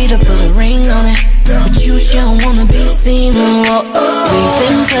want me to put a ring on it, but you, she don't wanna be seen. We've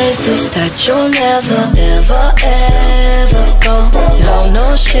been places that you'll never, ever, ever go.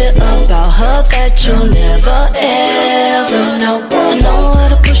 No shit about her that you never ever know. I know how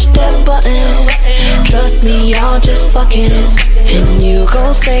to push that button. Trust me, y'all just fucking. And you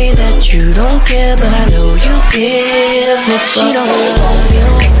gon' say that you don't care, but I know you give. Nigga, she don't love you.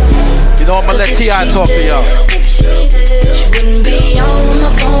 You know I'm gonna let T.I. talk to y'all. She wouldn't be on my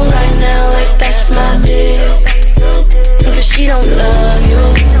phone right now like that's my dick. Nigga, she don't love you.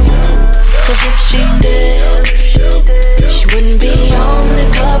 Cause if she did, she wouldn't be on the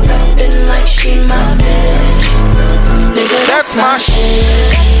club rapping like she my bitch. Nigga, that's my shit.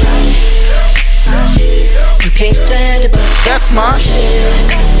 You can't stand it, but that's my shit.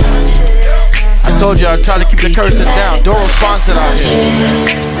 I told you I'd try to keep the cursing down. Doru sponsored out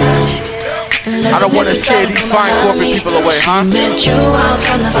here. I don't want to scare these fine corporate people away, huh? Met you out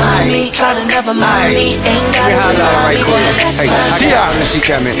trying to find me, try to never mind me. Ain't got to right quick. Hey, I got when she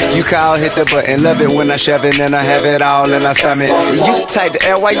coming. You call, hit the button, love it when I shove it, and I have it all in my stomach. You the type to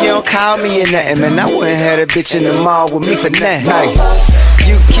air, why you don't call me or nothing, man? I wouldn't have a bitch in the mall with me for nothing. Hey.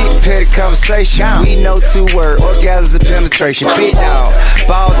 You keep petty conversation. We know 2 words, orgasms and penetration. Big dog,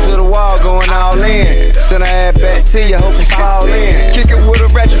 ball to the wall, going all in. Send her ass back to you, hope you fall in. Kick it with a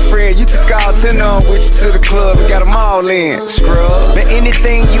ratchet friend. You took all 10 on with you to the club and got them all in. Scrub. But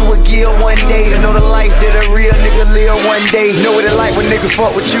anything you would give one day to know the life that a real nigga live one day. Know what it like when niggas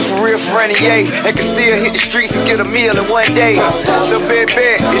fuck with you for real for any yay. And can still hit the streets and get a meal in one day. So bet,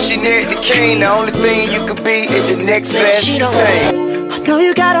 if she net the king, the only thing you could be is the next best thing. I know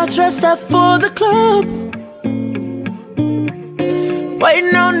you got all dressed up for the club,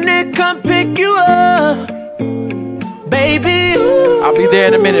 waiting on Nick come pick you up, baby. Ooh, I'll be there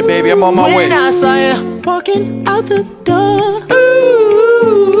in a minute, baby. I'm on my way. When I saw you walking out the door,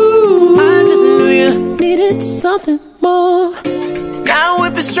 ooh, I just knew you needed something more. Now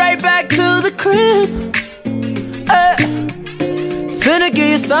whip it straight back to the crib. Finna give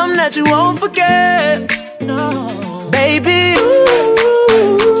you something that you won't forget. No, baby.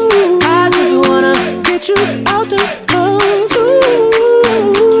 Ooh, I just wanna get you out the clothes.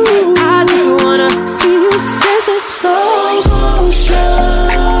 Ooh, I just wanna see you dancing slow motion.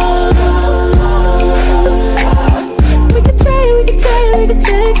 We can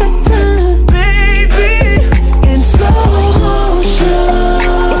take our time, baby, in slow motion.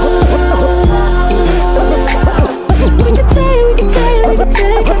 We can take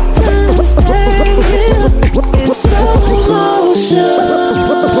our time, stay here in slow motion.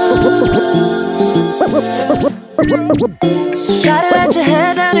 Shot it at your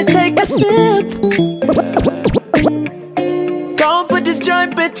head and it take a sip. Go and put this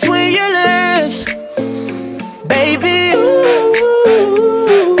joint between your lips, baby.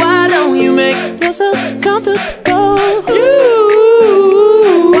 Ooh, why don't you make yourself comfortable?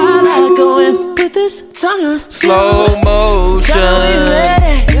 While I go and put this tongue on slow motion. Tell me you're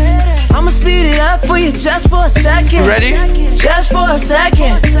ready. I'ma speed it up for you just for a second. You ready? Just for a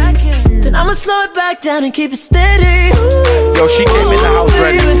second. Then I'ma slow it back down and keep it steady. Yo, she came in the house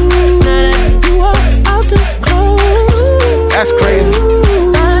ready. That's crazy.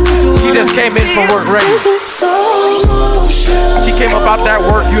 She just came in from work ready. She came up out that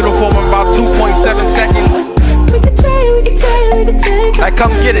work uniform in about 2.7 seconds. Like,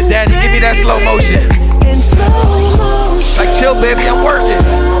 come get it, daddy. Give me that slow motion. Like, chill, baby, I'm working.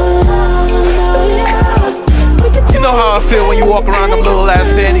 You know how I feel when you walk around them little ass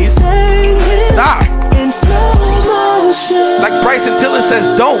panties. Stop. Like Bryson Tiller says,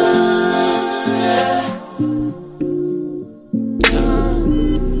 don't.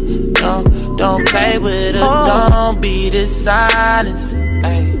 Don't play with her, don't be dishonest.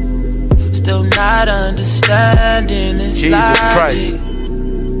 Ay. Still not understanding this Jesus logic. Christ.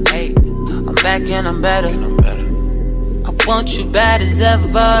 Ay. I'm back and I'm better. I want you bad as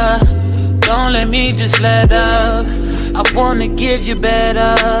ever. Don't let me just let up. I wanna give you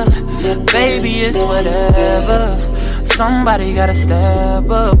better. Baby, it's whatever. Somebody gotta step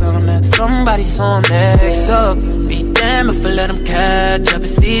up on that. Somebody so next up. Be damn if I let them catch up.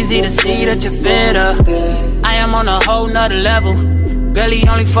 It's easy to see that you're fitter. I am on a whole nother level. Girl, he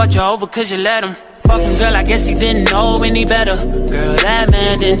only fucked you over cause you let him. Fucking girl, I guess he didn't know any better. Girl, that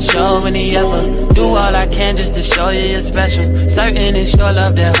man didn't show any effort. Do all I can just to show you you're special. Certain it's your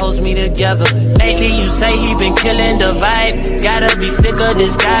love that holds me together. Lately you say he been killing the vibe. Gotta be sick of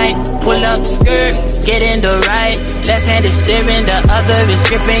this guy. Pull up skirt, get in the right. Left hand is steering, the other is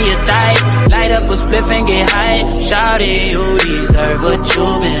gripping your thigh. Light up a spliff and get high. Shawty, you deserve what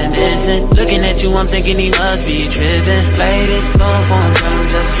you've been missing. Looking at you, I'm thinking he must be tripping. Play this song for him, tell him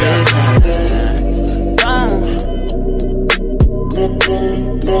just listen.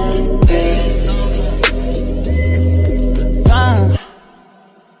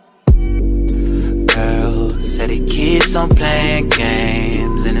 it keeps on playing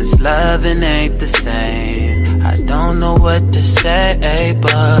games, and it's loving ain't the same. I don't know what to say,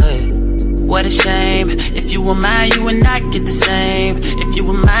 but what a shame. If you were mine, you would not get the same. If you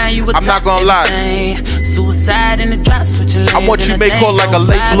were mine, you would. I'm not gonna lie. Suicide in the drop, switching lanes. I want you to make call like a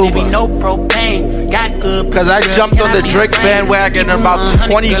late bloomer. No propane. Got good. Cause I jumped on the Drake bandwagon in about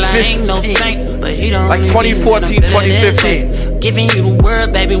 2015. Like 2014, 2015. Giving you the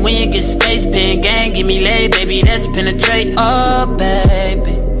word, baby. When you get space, pen gang, give me laid, baby. That's penetrate. Oh,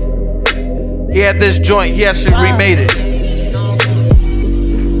 baby. He had this joint. He actually remade it.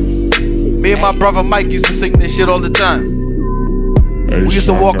 Me and my brother Mike used to sing this shit all the time. We used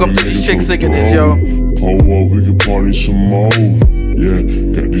to walk up to these chicks singing this, yo. We can party some more. Yeah,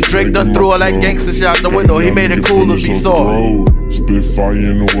 Drake done threw all that gangster shit out the window. He made it cool to be soft. Spit fire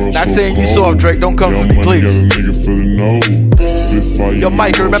in the world. Not saying you soft, Drake. Don't come for me, please. Yo,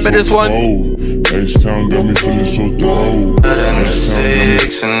 Mike, remember this one? H-Town got me feeling so throw. In the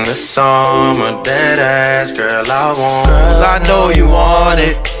 6 in the summer, dead ass girl, I want. Girl, I know you want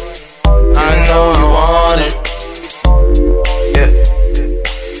it. I know you want it.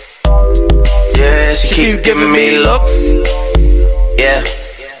 Yeah, she keep giving me looks. Yeah,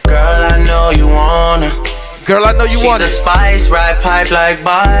 girl, I know you wanna. Girl, I know you want it. She's a spice, ride pipe like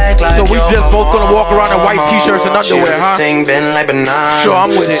bike. Like so we just both gonna walk around in white t-shirts and underwear, huh? Been like banana. Sure, I'm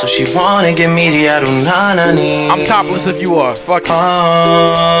with it. So she wanna give me the adunanani. I'm topless if you are. Fuck you.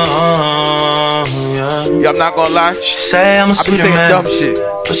 Yeah, I'm not gonna lie. She say I'm a sweet man. Dumb shit.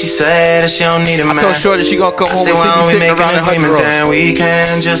 But she said that she don't need a man. I told Shorty she gonna come home and see me sitting around in her room. Then we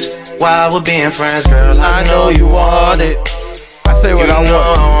can just while we're being friends, girl. I know you want it. I say what I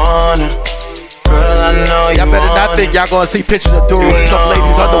want. Girl, I know you y'all better not think y'all gonna see pictures of Doru in some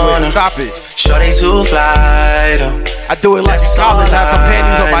ladies' underwear. Stop it. Shorty too fly though. I do it like in college. I have some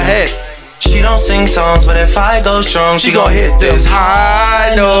panties on my head. She don't sing songs, but if I go strong, she gon' hit this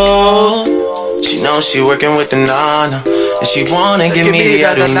high note. She knows she working with the nana, and she wanna give me the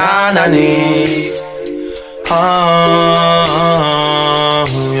other nana need.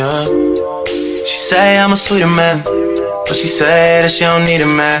 Yeah. She say I'm a sweeter man, but she say that she don't need a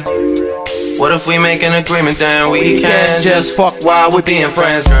man. What if we make an agreement, then we can just fuck while we're being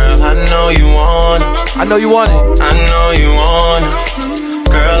friends, girl? I know you want it. I know you want it. I know you want it.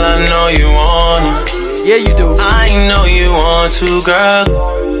 Girl, I know you want it. Yeah, you do. I know you want to, girl.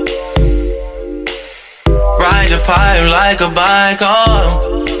 Ride the pipe like a bike,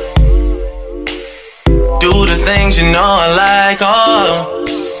 oh. Do the things you know I like, oh.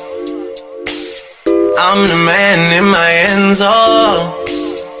 I'm the man in my ends, oh.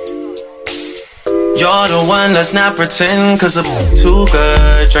 You're the one that's not pretend, cause I'm too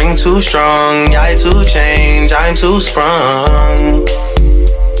good, drink too strong. I too change, I'm too sprung.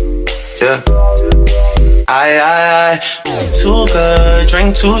 Yeah. I too good,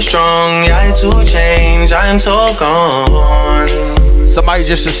 drink too strong. I too change, I'm too gone. Somebody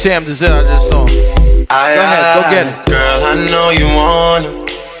just shammed this in, I just saw. Go ahead, go get it. Girl, I know you wanna.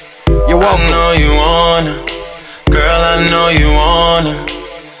 You're welcome. I know you wanna. Girl, I know you wanna.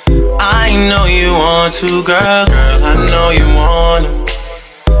 I know you want to, girl. Girl, I know you wanna.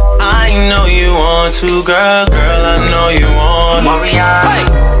 I know you want to, girl. Girl, I know you wanna.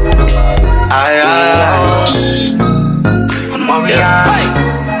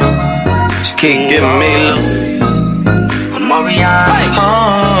 She keep giving me love.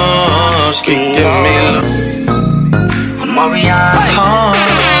 She keep giving me love.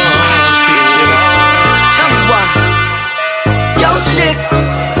 Yo, chick.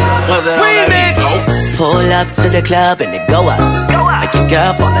 Remix. Pull up to the club and it go up. Make your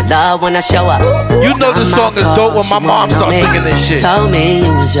girl fall in love when I show up. You know this song is dope when my mom starts singing this shit. Told me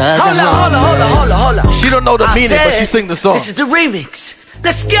you was just hold up. She don't know the meaning, but she sing the song. This is the remix.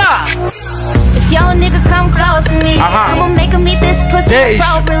 Let's go. If your nigga come close to me, I'ma make him eat this pussy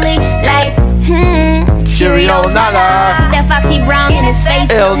appropriately. Like, Cheerios, nala. That Foxy Brown in his face.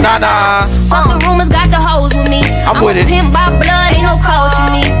 El nana. Fuck the rumors, got the hoes with me. I'm with it. Pimp by blood, ain't no coach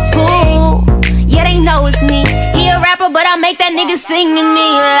in me. Ooh, yeah, they know it's me. He a rapper, but I make that nigga sing to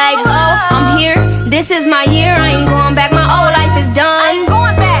me. Like, oh, I'm here. This is my year. I ain't going back. My old life is done. I ain't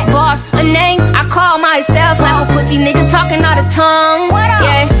going back. Boss, a name I call myself. Like a pussy nigga talking out of tongue.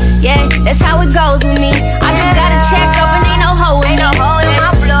 Yeah, yeah, that's how it goes with me. I just got a check up and ain't no hoe in me.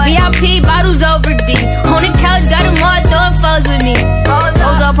 VIP bottles over D. On the couch, got them all throwing foes with me.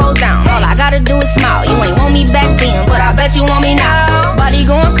 Pose up, pose down. All I gotta do is smile. You ain't want me back then, but I bet you want me now. Body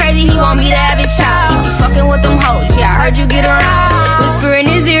going crazy, he want me to have it shot. You be fucking with them hoes, yeah, I heard you get around. Whisper in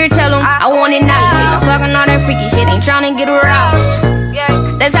his ear, tell him I want it now. You say I'm talking all that freaky shit, ain't tryna get aroused.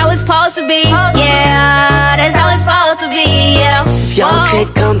 That's how it's supposed to to be. Yeah, that's how it's supposed to be. Yeah. If your chick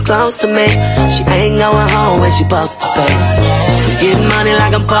come close to me, she ain't going home when she supposed to pay. I'm getting money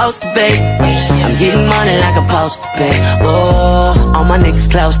like I'm supposed to pay. I'm getting money like I'm supposed to pay. Oh, all my niggas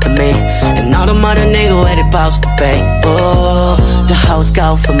close to me, and all the mother niggas where they supposed to pay. Oh, the hoes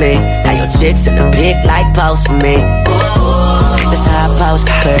go for me. Now your chicks in the pic like post for me. Oh, that's how I'm supposed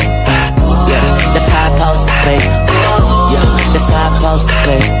to pay. Yeah, that's how I'm supposed to pay. Yeah, that's how I'm supposed to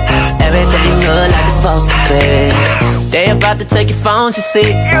pay. Everything good like it's supposed to be. They about to take your phone, you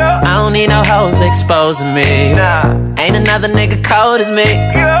see. I don't need no hoes exposing me. Ain't another nigga cold as me.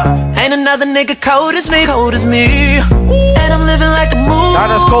 Ain't another nigga cold as me. Cold as me. And I'm living like a movie.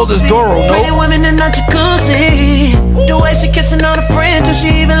 Not as cold as Doru, no. Pretty women in a jacuzzi. The way she kissing on a friend, cause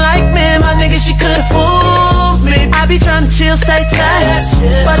she even like me. My nigga, she could've fooled me. I be trying to chill, stay tight.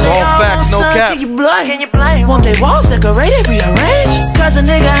 But they all facts, no cap. Can you blame? Want they walls decorated, rearranged? Cause a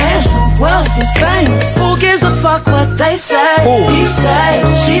nigga handsome, wealthy, famous. Who gives a fuck what they say? He say,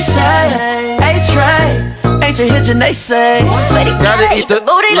 she say, A-Tray. Ain't you hitching, they say. Gotta eat the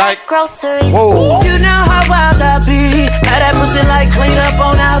booty like groceries. Whoa. You know how wild I be. Had that pussy like clean up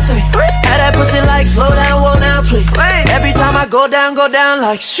on aisle 3. Had that pussy like slow down, whoa down, please. Every time I go down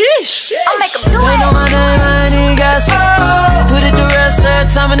like sheesh. I'll make them do it. They know my name, I ain't got some. Put it to rest every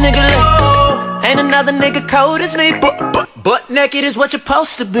time a nigga leave. Ain't another nigga cold as me. Butt naked is what you're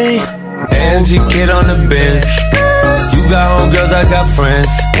supposed to be. AMG kid on the bench. You got homegirls, I got friends.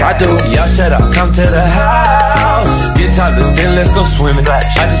 I do. Y'all shut up, come to the house. Get topless, then let's go swimming. I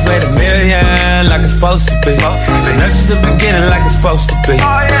just made $1 million like it's supposed to be. And that's just the beginning like it's supposed to be.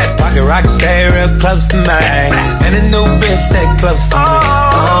 Pocket rocket stay real close to me. And a new bitch stay close to me.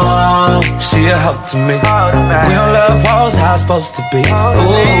 Oh, she a hoe to me. We don't love hoes, how it's supposed to be.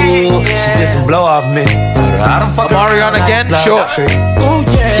 Ooh, she did some blow off me. Told her I don't fuck Marion again? Sure. Ooh,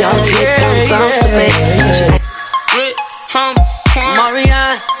 yeah, Your chick come close to me.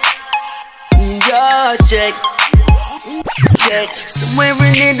 Marianne, your chick. Somewhere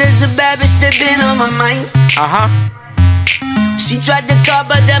in there there's a bad bitch that been on my mind. She tried to call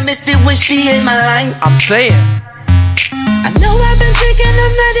but I missed it when she hit my line. I'm saying. I know I've been drinking,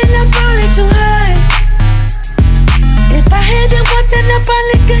 I'm not in a probably too high. If I hit it once, then I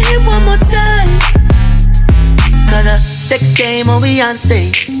probably could hit one more time. Cause a sex game on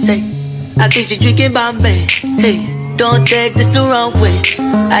Beyonce. Say, I think she drinking Bombay. Hey, don't take this the wrong way.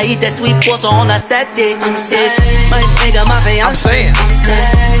 I eat that sweet pasta on a Saturday. I'm sick, my nigga, my fiance. I'm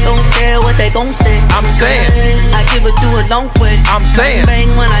saying. Don't care what they gon' say. I'm saying. I give it to a long way. I'm saying.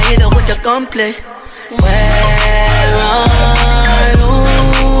 Bang when I hit her with the gunplay. Where are you?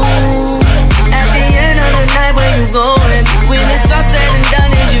 At the end of the night, where you going? When it's all said and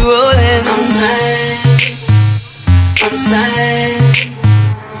done, is you rolling? I'm saying.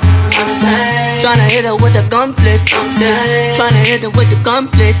 Tryna hit her with the gunplay. Tryna hit her with the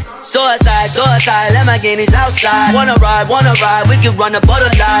gunplay. Suicide, Lamborghinis outside. Wanna ride, we can run the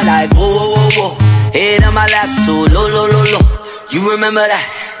borderline. Like, whoa. Head on my lap, so low. You remember that?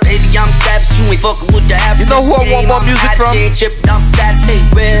 Baby, I'm savage, you ain't fucking with the average. You know who I want more music from?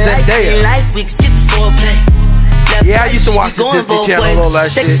 Zendaya. Like we can skip the foreplay. Yeah, I used to watch the Disney Channel, all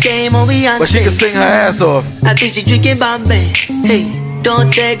that shit. But she can sing her ass off. I think she drinking Bombay. Hey, don't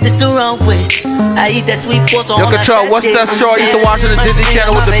take this the wrong way. I eat that sweet pasta. Yo, Control, what's that show I used to watch on the Disney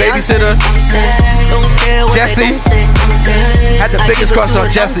Channel with the babysitter? Jesse. Had the biggest crush on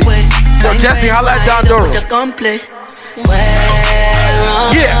Jesse. So Jesse, holla at Don Doru.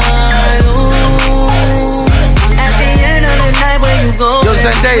 Yeah. Yo,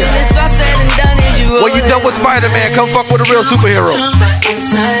 Zendaya. When you done with Spider-Man, come fuck with a real superhero.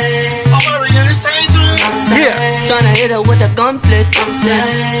 Yeah. Tryna hit her with the gunplay.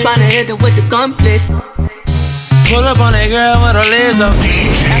 Tryna hit her with the gunplay. Pull up on that girl with her legs up.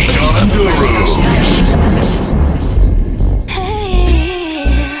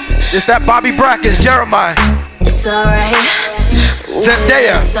 It's that Bobby Bracken's Jeremiah. It's alright.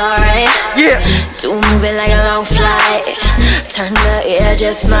 Zendaya. It's alright. Yeah. Do move it like a long flight. Turn the air,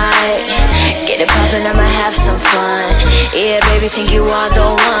 just might. Get it poppin', I'ma have some fun. Yeah, baby, think you are the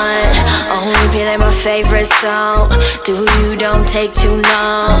one. Only feel like my favorite song. Do you don't take too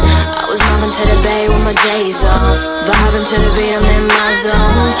long. I was mobbing to the bay with my J's on. Vibing to the beat, I'm in my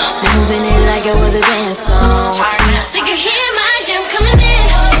zone. Moving it like it was a dance song. I think I hear my gym coming in.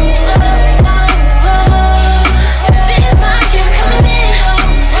 This my gym coming in.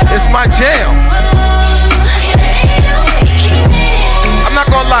 It's my jam. I'm not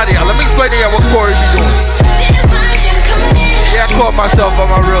gonna lie to y'all. Let me explain to y'all what Corey be doing. Yeah, I called myself by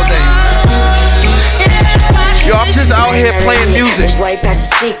my real name. Yo, I'm just out here playing music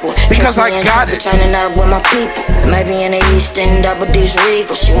because I got it. Turning up with my people, maybe in the East End, double D's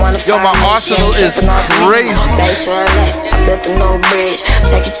Regal. She wanna Yo, my arsenal is crazy. I built a new bridge,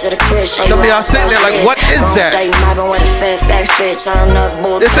 take it to the crib. Some of y'all sitting there like, what is that?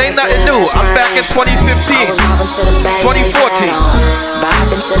 This ain't nothing new. I'm back in 2015, 2014.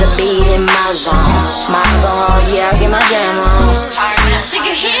 Vibing to the beat in my zone. My ball, yeah, I get my jam on. Think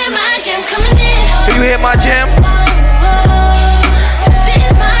you hear my jam coming in? Do you hear my jam?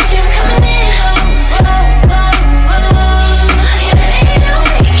 This my jam coming in.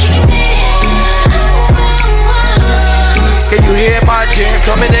 Can you hear my jam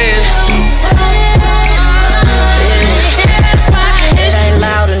coming in? It ain't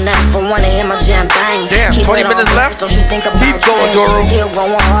loud enough for one to hear my jam bang. Damn, 20 minutes left. Don't you think about keep going, Doru. Still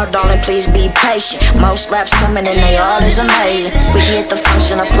going hard, darling, please be patient. Most slaps coming and they all is amazing. We get the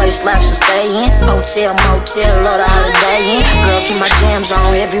function, I play slaps and stay in. Hotel, motel, love the holiday in. Girl, keep my jams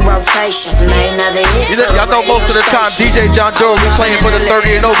on every rotation. Ain't another hit. Y'all know most of the time DJ Doru be playing for the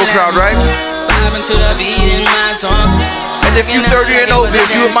 30 and over crowd, right? And if you 30 and over,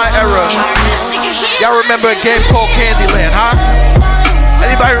 if you in my era, y'all remember a game called Candyland, huh?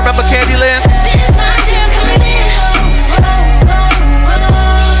 Anybody remember Candyland?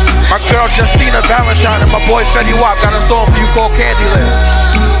 My girl Justina Valentine and my boy Fetty Wap got a song for you called Candyland.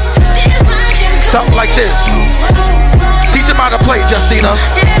 Something like this. Teach them how to play, Justina.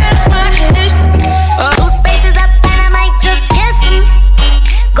 Two spaces up and I might just kiss him.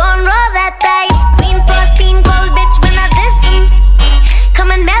 Gon' roll that dice. Queen for spin cold bitch when I listen.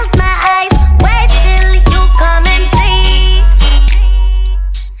 Come and melt my ice. Wait till you come and see.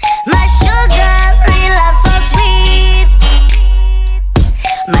 My sugar, real love so sweet.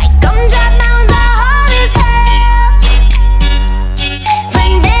 My gumdrop mounds are hard as hell.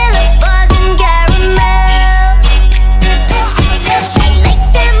 Vanilla fudge and caramel. I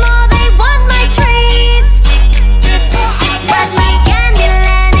like them all, they want my treats. But my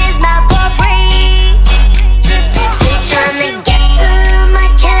Candyland is not for free. They tryna get to my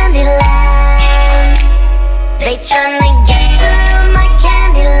Candyland. They tryna get to my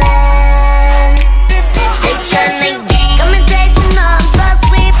Candyland. They tryna get commentation on so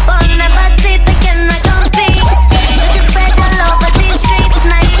sweet. But never teeth again, I don't speak. Sugar spread all over these streets.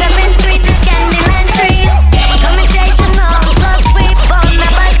 973, this Candyland trees. Commentation on so sweet. But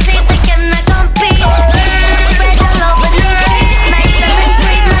never teeth again, I don't speak. Sugar spread all over these streets.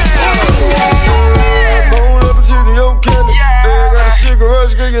 973, my Candyland. Bone up into the old candy. Got a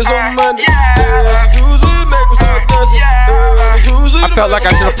cigarette, get you some money. I felt like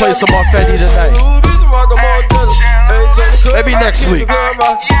I should have played some more Fetty tonight. Maybe next week.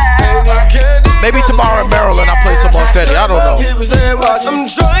 Maybe tomorrow in Maryland I'll play some more Fetty. I don't know.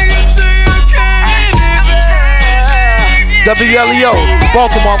 WLEO,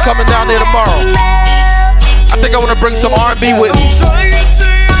 Baltimore, I'm coming down there tomorrow. I think I want to bring some R&B with me.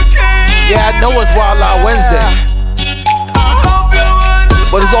 Yeah, I know it's Wild Out Wednesday,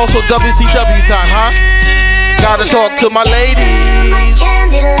 but it's also WCW time, huh? Gotta talk to my ladies.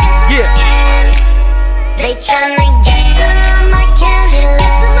 Yeah. They tryna get to my Candyland.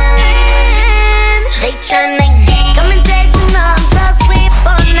 They tryna get commentation on so sweet.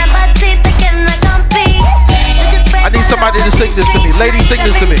 But never teeth again, I don't be. I need somebody to sing this to me. Ladies, sing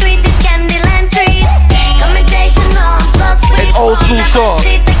this to me. An old school song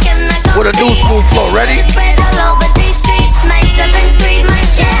with a new school flow. Ready?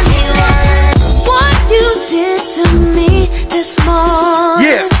 What you did to me this morning,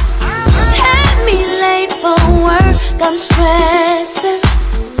 yeah, had me late for work. I'm stressing,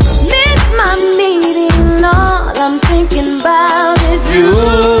 miss my meeting. All I'm thinking about is you.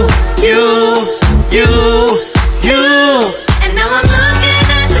 And now I'm looking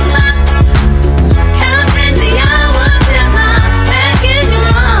at the clock, counting the hours. Am I begging you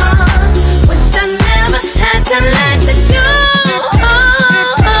wrong? Wish I never had to let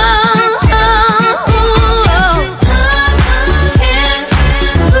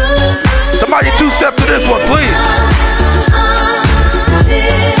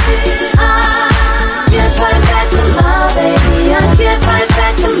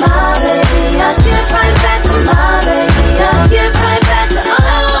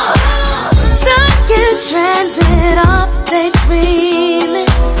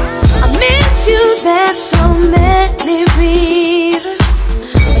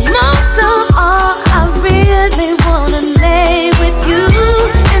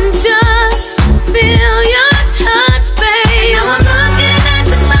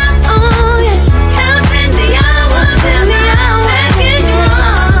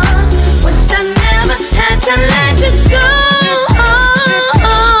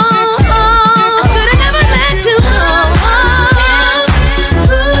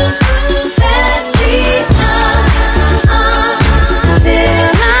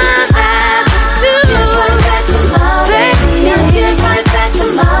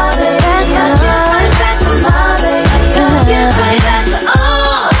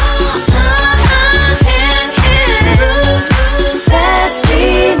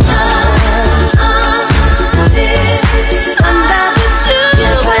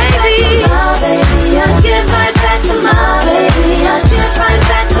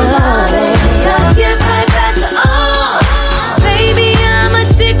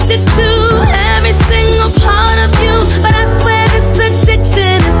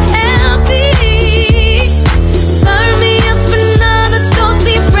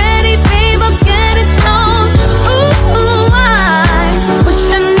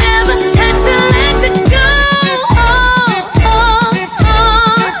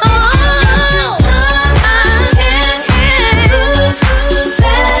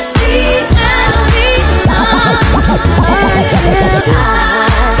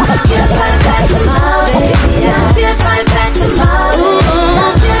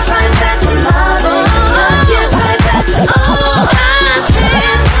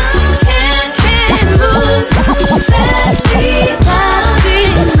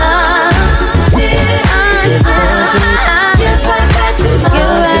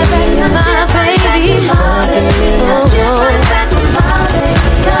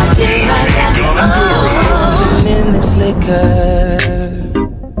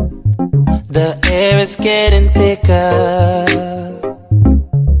is getting thicker.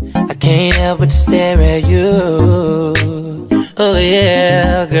 I can't help but stare at you. Oh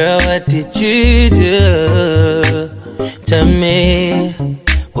yeah, girl, what did you do to me?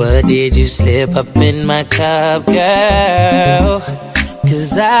 What did you slip up in my cup, girl?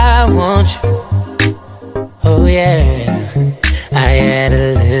 'Cause I want you. Oh yeah, I had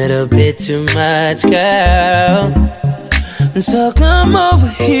a little bit too much, girl. So come over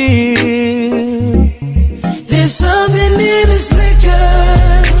here. There's something in this liquor.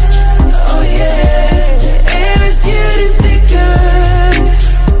 Oh yeah, the air is getting thicker.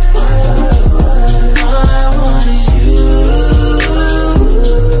 All I want is you.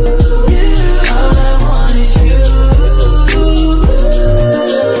 All I want is you.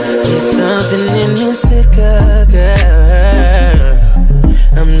 There's something in this liquor, girl.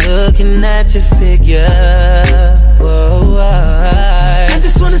 I'm looking at your figure. Whoa, I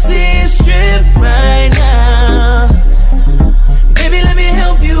just wanna see it strip right now. Baby, let me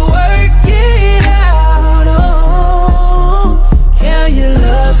help you work it out. Oh, girl, you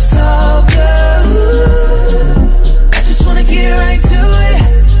look so good. I just wanna get right to it.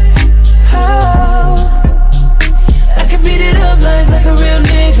 Oh, I can beat it up like a real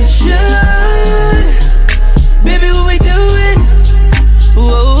nigga should. Baby, when we do it,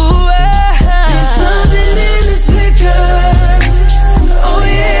 whoa. There's something in this liquor. Oh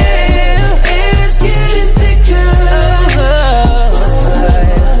yeah, air's getting thicker.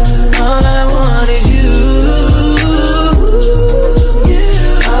 All I want is you.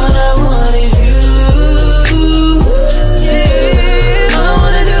 All I want is you. Yeah. All I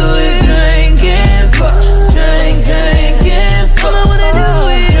wanna do is drink and fuck, drink and fuck. All I wanna do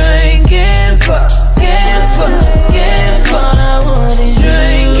is drink and fuck, and fuck, and fuck. All I want is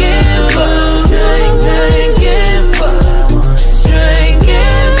drink and fuck.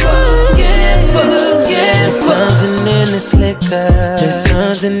 Something in this liquor. There's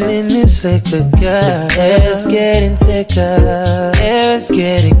something in this liquor, girl. Air's getting thicker. Air's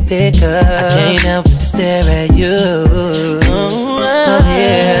getting thicker. I can't help but stare at you. Oh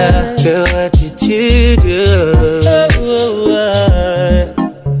yeah, girl, what did you do?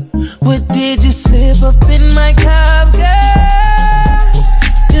 What did you slip up in my cup, girl?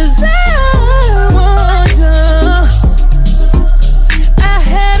 'Cause I want you. I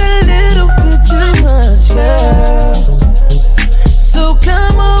had a little bit too much, girl. So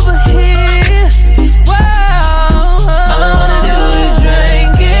come over here. Wow. All I wanna do is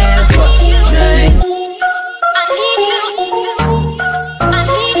drink and fuck, drink. I need you. I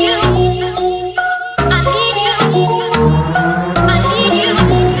need you. I need you. I need you. I need you.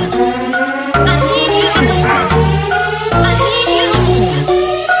 I need you.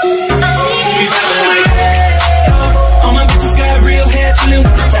 We vibing like, all my bitches got real hair, chillin'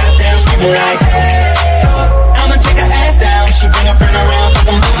 with the top down, screaming like, I'ma take her ass down. She bring her friend around, fuck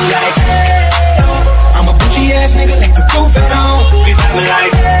 'em both like, I'm a bougie ass nigga, like the roof at home. We vibing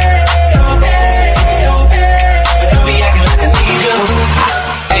like, but don't be acting like I need you.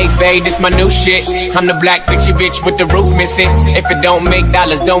 Hey babe, this my new shit. I'm the black bitchy bitch with the roof missing. If it don't make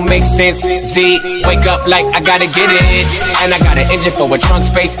dollars, don't make sense. Z, wake up like I gotta get it. And I got an engine for a trunk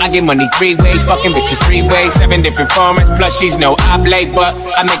space. I get money 3 ways, fucking bitches 3 ways. 7 different formats, plus she's no oblate. But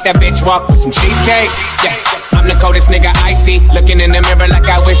I make that bitch walk with some cheesecake. Yeah, I'm the coldest nigga I see. Looking in the mirror like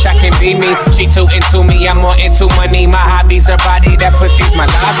I wish I can be me. She too into me, I'm more into money. My hobbies, her body, that pussy's my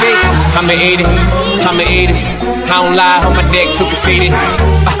lobby. I'ma eat it, I'ma eat it. I don't lie, hold my dick too conceited.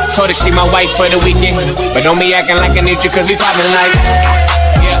 Told her she my wife for the weekend. But don't be acting like I need you, 'cause we poppin' like,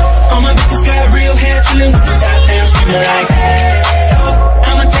 yeah. All my bitches got real hair, chillin' with the top down, screaming like,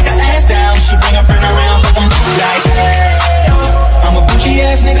 I'ma take her ass down. She bring her friend around, fuck 'em both like, I'm a bougie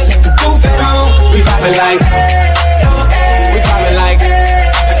ass nigga, like the roof at home. We poppin' like, we poppin' like,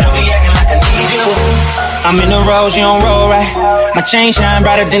 but don't be acting like I need you. I'm in the rose, you don't roll right. My chain shine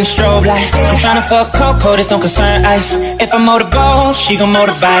brighter than a strobe light. I'm tryna fuck Coco, this don't concern ice. If I motorboat, she gon'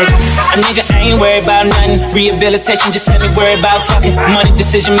 motorbike. A nigga ain't worried about nothing. Rehabilitation just had me worried about fucking. Money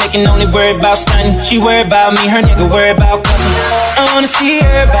decision making, only worried about stunting. She worried about me, her nigga worried about cuffing. I wanna see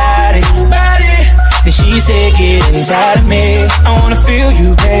her body, body. Then she said, get inside of me. I wanna feel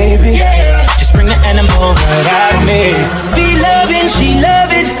you, baby. Just bring the animal right out of me. We loving, she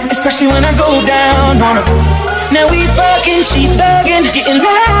loving, especially when I go down on her. Now we fucking, she thuggin', getting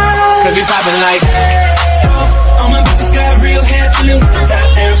loud. 'Cause we poppin' like, all my bitches got real hair, chillin' with the top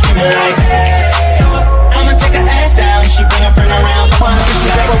down, screamin' like, I'ma take her ass down. She bring her friend around. One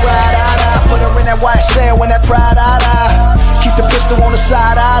bitches ever ride, put her in that white sail when that pride, keep the pistol on the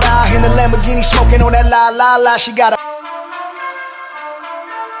side, in the Lamborghini smoking on that la la la. She got a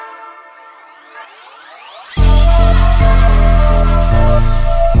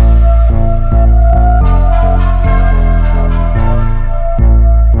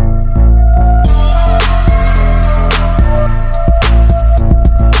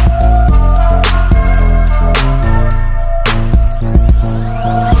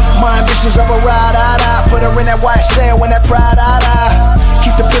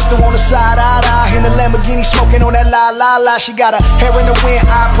la. She got her hair in the wind,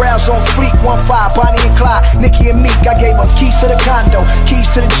 eyebrows on fleek. 1-5, Bonnie and Clyde, Nikki and Meek. I gave her keys to the condo, keys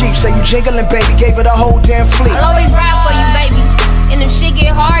to the Jeep. Say you jingling, baby, gave her the whole damn fleet. I'll always ride for you, baby. And if shit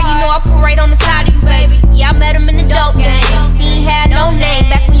get hard, you know I put right on the side of you, baby. Yeah, I met him in the dope game. He ain't had no name,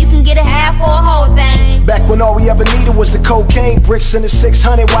 back when you can get a half or a whole thing. Back when all we ever needed was the cocaine, bricks in the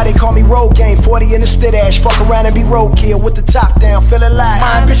 600, why they call me road game. 40 in the stid ash, fuck around and be roadkill with the top down, feeling like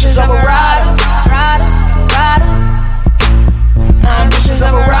my bitches of a rider. Rider, rider. My bitches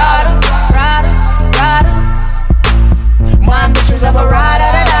of a rider. Rider, rider. My bitches of a rider.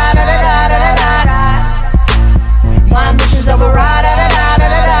 My bitches of a rider.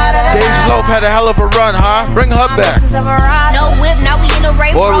 Dej Loaf had a hell of a run, huh? Bring her back. No whip, now we in a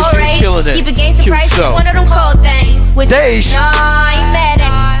rape. Boy, was she killing it. Keep it gangsta Cute price, show. one of them cold things. Dej. Nah, I ain't mad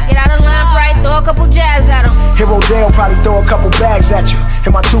at you. Get out of line, right? Throw a couple jabs at him. Hero Dale probably throw a couple bags at you.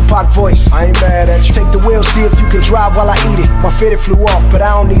 In my Tupac voice, I ain't mad at you. Take the wheel, see if you can drive while I eat it. My fitted flew off, but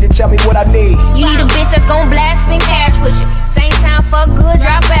I don't need it. Tell me what I need. You need a bitch that's gon' blast, spin cash with you. Same time, fuck good,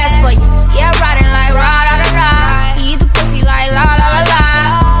 drop ass for you. Yeah, riding like rah-da-da-da. He eat the pussy like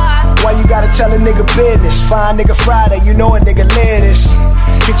la-la-la-la. Why you gotta tell a nigga business? Fine nigga Friday, you know a nigga live this.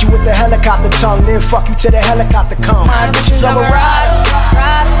 Hit you with the helicopter tongue, then fuck you till the helicopter come. My bitches of a rider.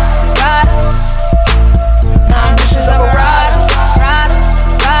 Rider, rider. My bitches of a rider. Rider,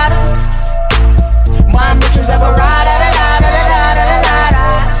 rider. My bitches of a rider.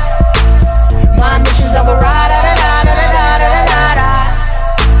 My bitches of a rider.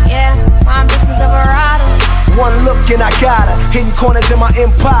 Yeah, my bitches of a rider. One look and I got her, hitting corners in my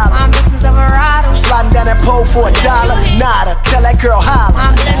Impala. My bitches of a rider. Sliding down that pole for $1, nada. Tell that girl holla.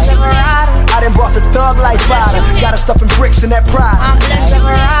 My bitches of a rider. I done brought the thug life out her. Got her stuffing bricks in that pride. My bitches of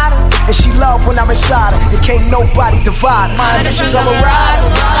a rider. And she love when I'm inside her. And can't nobody divide her. My bitches of a rider.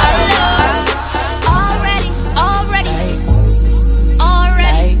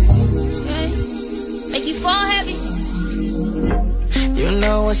 Already. Make you fall heavy. You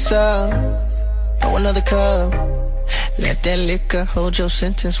know what's up. Oh, another cup. Let that liquor hold your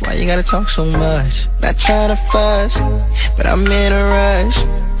sentence. Why you gotta talk so much? Not trying to fuss, but I'm in a rush.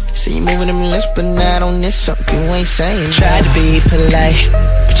 See you moving them lips, but not on this. Something you ain't saying. Tried to be polite,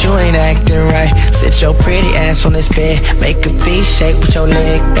 but you ain't acting right. Sit your pretty ass on this bed. Make a V shape with your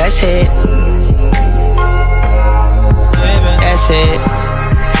leg. That's it. That's it.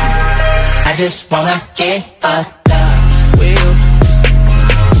 I just wanna get fucked up.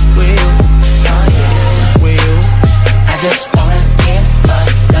 I just wanna get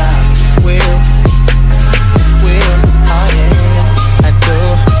fucked up. Oh yeah, I do.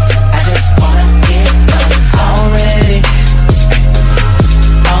 I just wanna get fucked up. Already,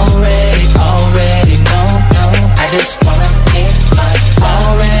 no. I just wanna get fucked up.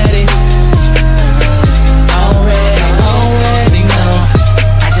 Already, no.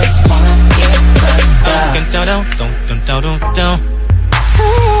 I just wanna get fucked up.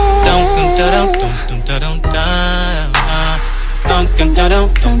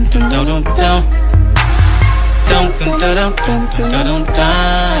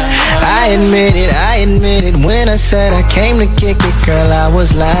 I admit it, when I said I came to kick it, girl, I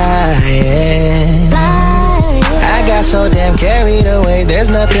was lying. I got so damn carried away, there's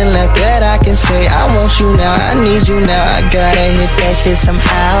nothing left that I can say. I want you now, I need you now, I gotta hit that shit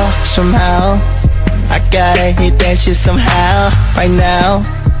somehow. I gotta hit that shit somehow, right now.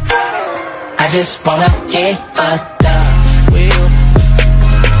 I just wanna get fucked up.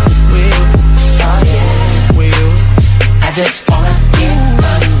 I just wanna get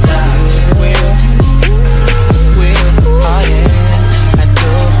fucked up. Oh yeah, I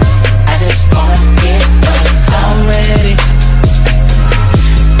do. I just wanna get fucked up. Already,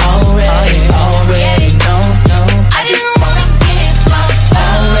 no. I just wanna get fucked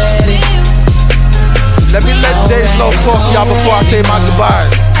up. Let me let Dej Loaf talk to y'all before I say my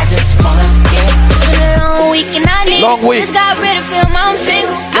goodbyes. I just wanna get Long week. Just got rid of film, I'm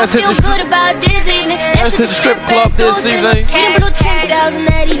single. I feel good about this evening. Let's hit the strip club this evening. We done blew 10,000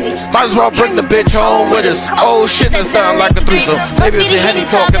 that easy. Might as well bring the bitch home with us. Oh shit, that sound like a threesome. Maybe if the Henny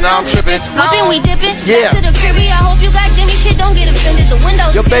talking, I'm tripping. Whipping, we dipping. Yeah. Back to the cribby. I hope you got Jimmy shit. Don't get offended. The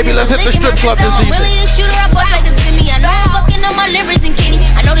windows. Yo, baby, let's hit the strip club this I'm evening. really a shooter. I bust like a semi. I know I'm fucking up my livers and kidney.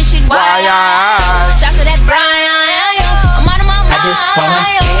 I know this shit. Why? Shots of that Brian. I'm out of my mind. I just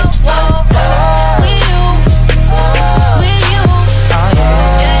wanna get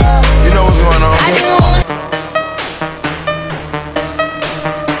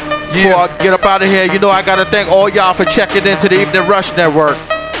Before I get up out of here, you know I gotta thank all y'all for checking into the Evening Rush Network.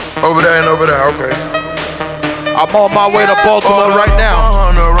 Over there and over there, okay. I'm on my way to Baltimore right now.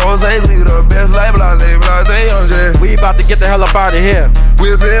 roses, we the best like blase, blase, on J. We about to get the hell up out of here.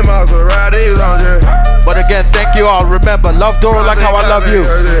 Whipping Maseratis on J. But again, thank you all. Remember, love Doru like how I love you.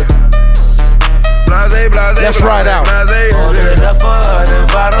 Blase, blase, let's ride out.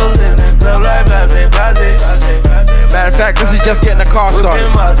 Matter of fact, this is just getting the car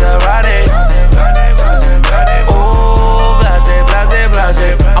started.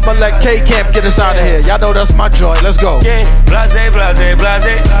 I'ma let K-Camp get us out of here. Y'all know that's my joint. Let's go. Yeah, blase, blase,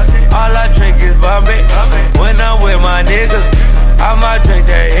 blase. All I drink is Bombay. When I'm with my niggas, I might drink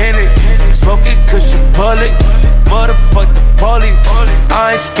that Henny. Smoke it cause you pull it. Motherfuck the police.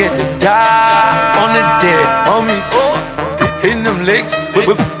 I ain't scared to die on the dead homies. Hitting them licks,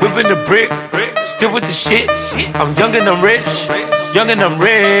 whipping the brick. Still with the shit. I'm young and I'm rich. Young and I'm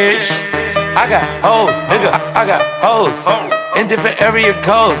rich. I got hoes, nigga. I got hoes in different area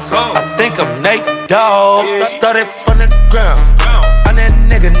codes. I think I'm Nate Dogg. Started from the ground. I'm that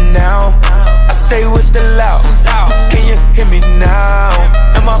nigga now. I stay with the loud. Can you hear me now?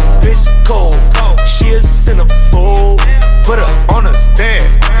 And my bitch cold. She a centerfold. Put her on a stand,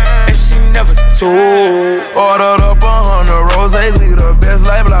 and she never told. Ordered up 100 roses, we the best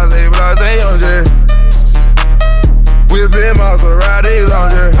like blase, blase, on J. Whipping Maseratis on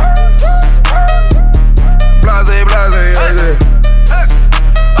J. Blase, blase, on J.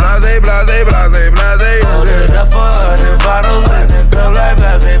 Blase, blase, blase, blase, on J. Ordered up 100 bottles in the club like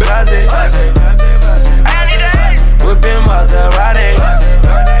blase, blase. Whipping Maserati.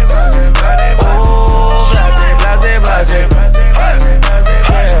 Oh, blase, blase, blase.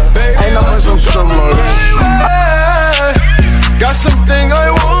 Ain't no much on summer. Got something I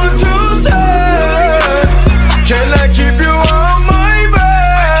want to say. Can I keep you on my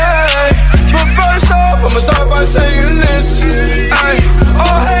way? But first off, I'ma start by saying this.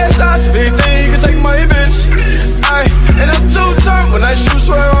 All hands shots, if you think you can take my bitch. And I'm too turned when I shoot,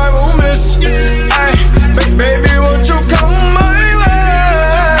 swear I won't miss. Baby, won't you come my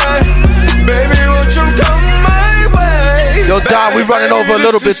way? Baby, won't you come my way? Yo, Don, we running over a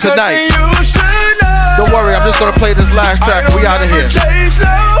little bit tonight. Don't worry, I'm just gonna play this last track. We out of here.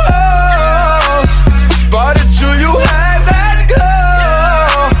 Spotted you had that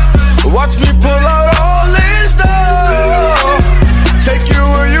girl. Watch me pull out all this dough. Take you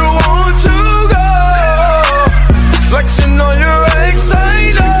where you want to go. Flexing on your ex,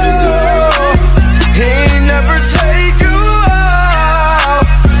 I know. He ain't never take you out.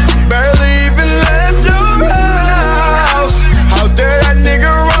 Barely even left your house. How dare that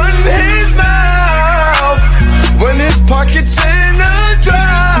nigga run his mouth when his pocket's in a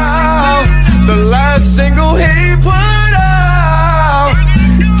drought? The last single he put out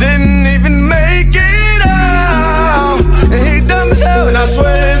didn't even make it out. And he dumb as hell, and I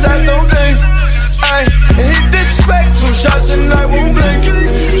swear his ass don't blink. And he disrespect 2 shots and I won't blink.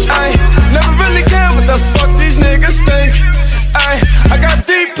 Never really care what the fuck these niggas think. I got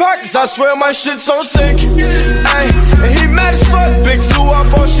deep pockets, I swear my shit's on sync. And he mad as fuck, big Sue up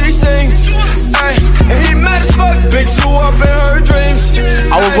all she sing. And he mad as fuck, big Sue up in her dreams.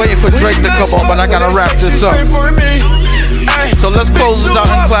 I was waiting for Drake to come on, but I gotta wrap this up. So let's close this out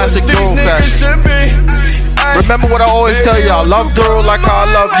in classic Doru fashion. Remember what I always tell y'all, love Doru like how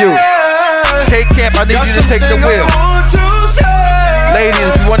I love you. K-Camp, I need you to take the wheel. Ladies,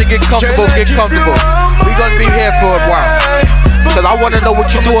 if you want to get comfortable, get comfortable. We're gonna be here for a while, cause I wanna know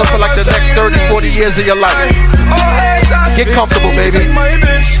what you're doing for like the next 30, 40 years of your life. Get comfortable, baby.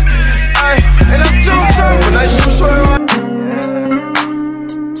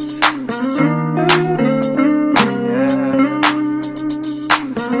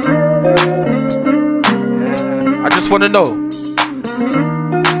 I just wanna know.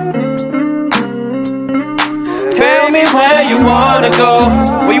 Tell me where you wanna go.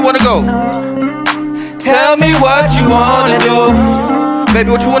 Where you wanna go? Tell me what you wanna do. Baby,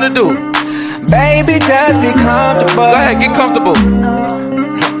 what you wanna do? Baby, just be comfortable. Go ahead, get comfortable.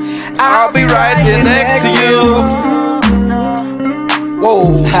 I'll be right here next to you.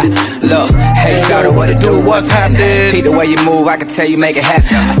 Whoa. Look, hey, shout out what it do, what's happening? See the way you move, I can tell you make it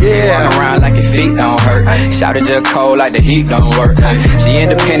happen. I see you walk around like your feet don't hurt. Shout it just cold like the heat don't work. She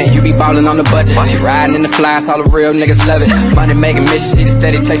independent, you be ballin' on the budget. She riding in the flies, all the real niggas love it. Money making mission, she the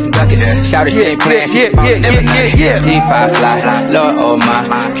steady chasing buckets. Shout it, she ain't playing, she ballin' every night. G5 fly, Lord, oh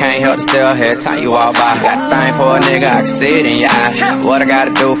my, can't help to still hear time you all by. Got a thing for a nigga, I can see it in your eye. What I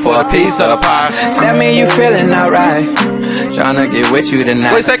gotta do for a piece of the pie? Tell me you feeling alright. Tryna get with you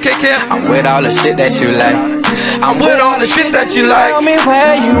tonight. What's that, K-Camp? I'm with all the shit that you like. I'm with all the shit that you like. Tell me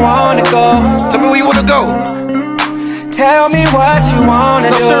where you wanna go. Tell me where you wanna go. Tell me what you wanna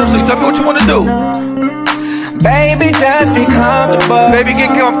do. No, seriously, tell me what you wanna do. Baby, just be comfortable. Baby,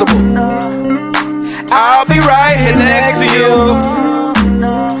 get comfortable. I'll be right here next to you.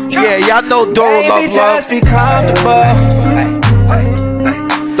 Yeah, y'all know Doru love love. Just be comfortable.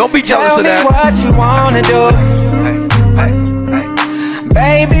 Don't be jealous of that. Tell me what you wanna do.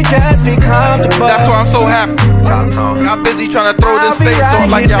 Baby, just be comfortable. That's why I'm so happy. Y'all busy trying to throw this face on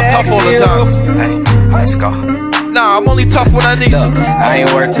like y'all tough all the time. Let's go. Nah, I'm only tough when I need Look, you. I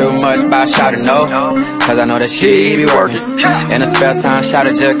ain't worried too much about shouting no, cause I know that she be working. In the spare time, shout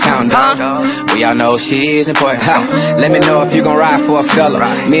it just count down. We all know she's important. Let me know if you gon' ride for a fella.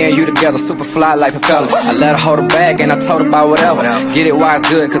 Me and you together, super fly like propellers. I let her hold her bag and I told her about whatever. Get it while it's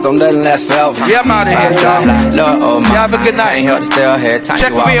good, cause I'm nothing less forever. Yeah, I'm out of here, y'all. Y'all have a good night. Ain't help to stay here.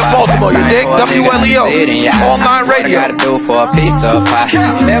 Check for me in Baltimore, you dig? WLEO, online radio. What I gotta do for a piece of pie.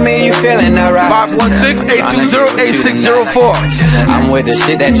 Tell me you feeling alright. 516-820-8604. I'm with the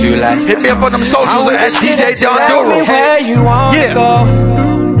shit that you like. Hit me up on them socials at DJ Doru. Where you wanna go?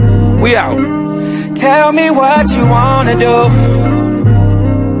 We out. Tell me what you wanna do.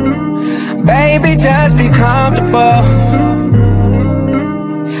 Baby, just be comfortable.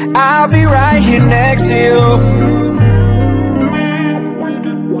 I'll be right here next to you.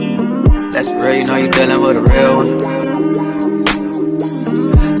 That's real, you know you're dealing with a real one.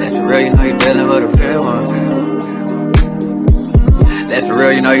 That's real, you know you're dealing with a real one. That's for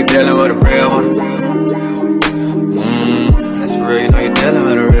real, you know you're dealing with a real one. That's for real, you know you're dealing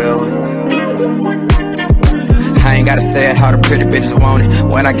with a real one. I ain't gotta say it, how the pretty bitches want it.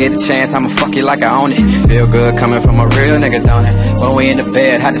 When I get a chance, I'ma fuck you like I own it. Feel good coming from a real nigga, don't it? When we in the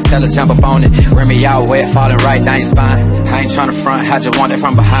bed, I just tell her jump up on it. Rim me out wet, falling right down your spine. I ain't tryna front, I just want it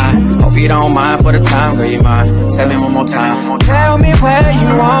from behind. Hope you don't mind for the time, girl, you mind. Tell me one more time. Tell me where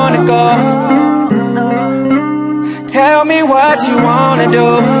you wanna go. Tell me what you wanna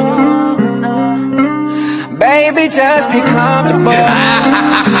do. Baby, just be comfortable.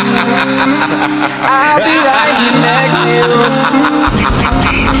 I'll be right here next to you.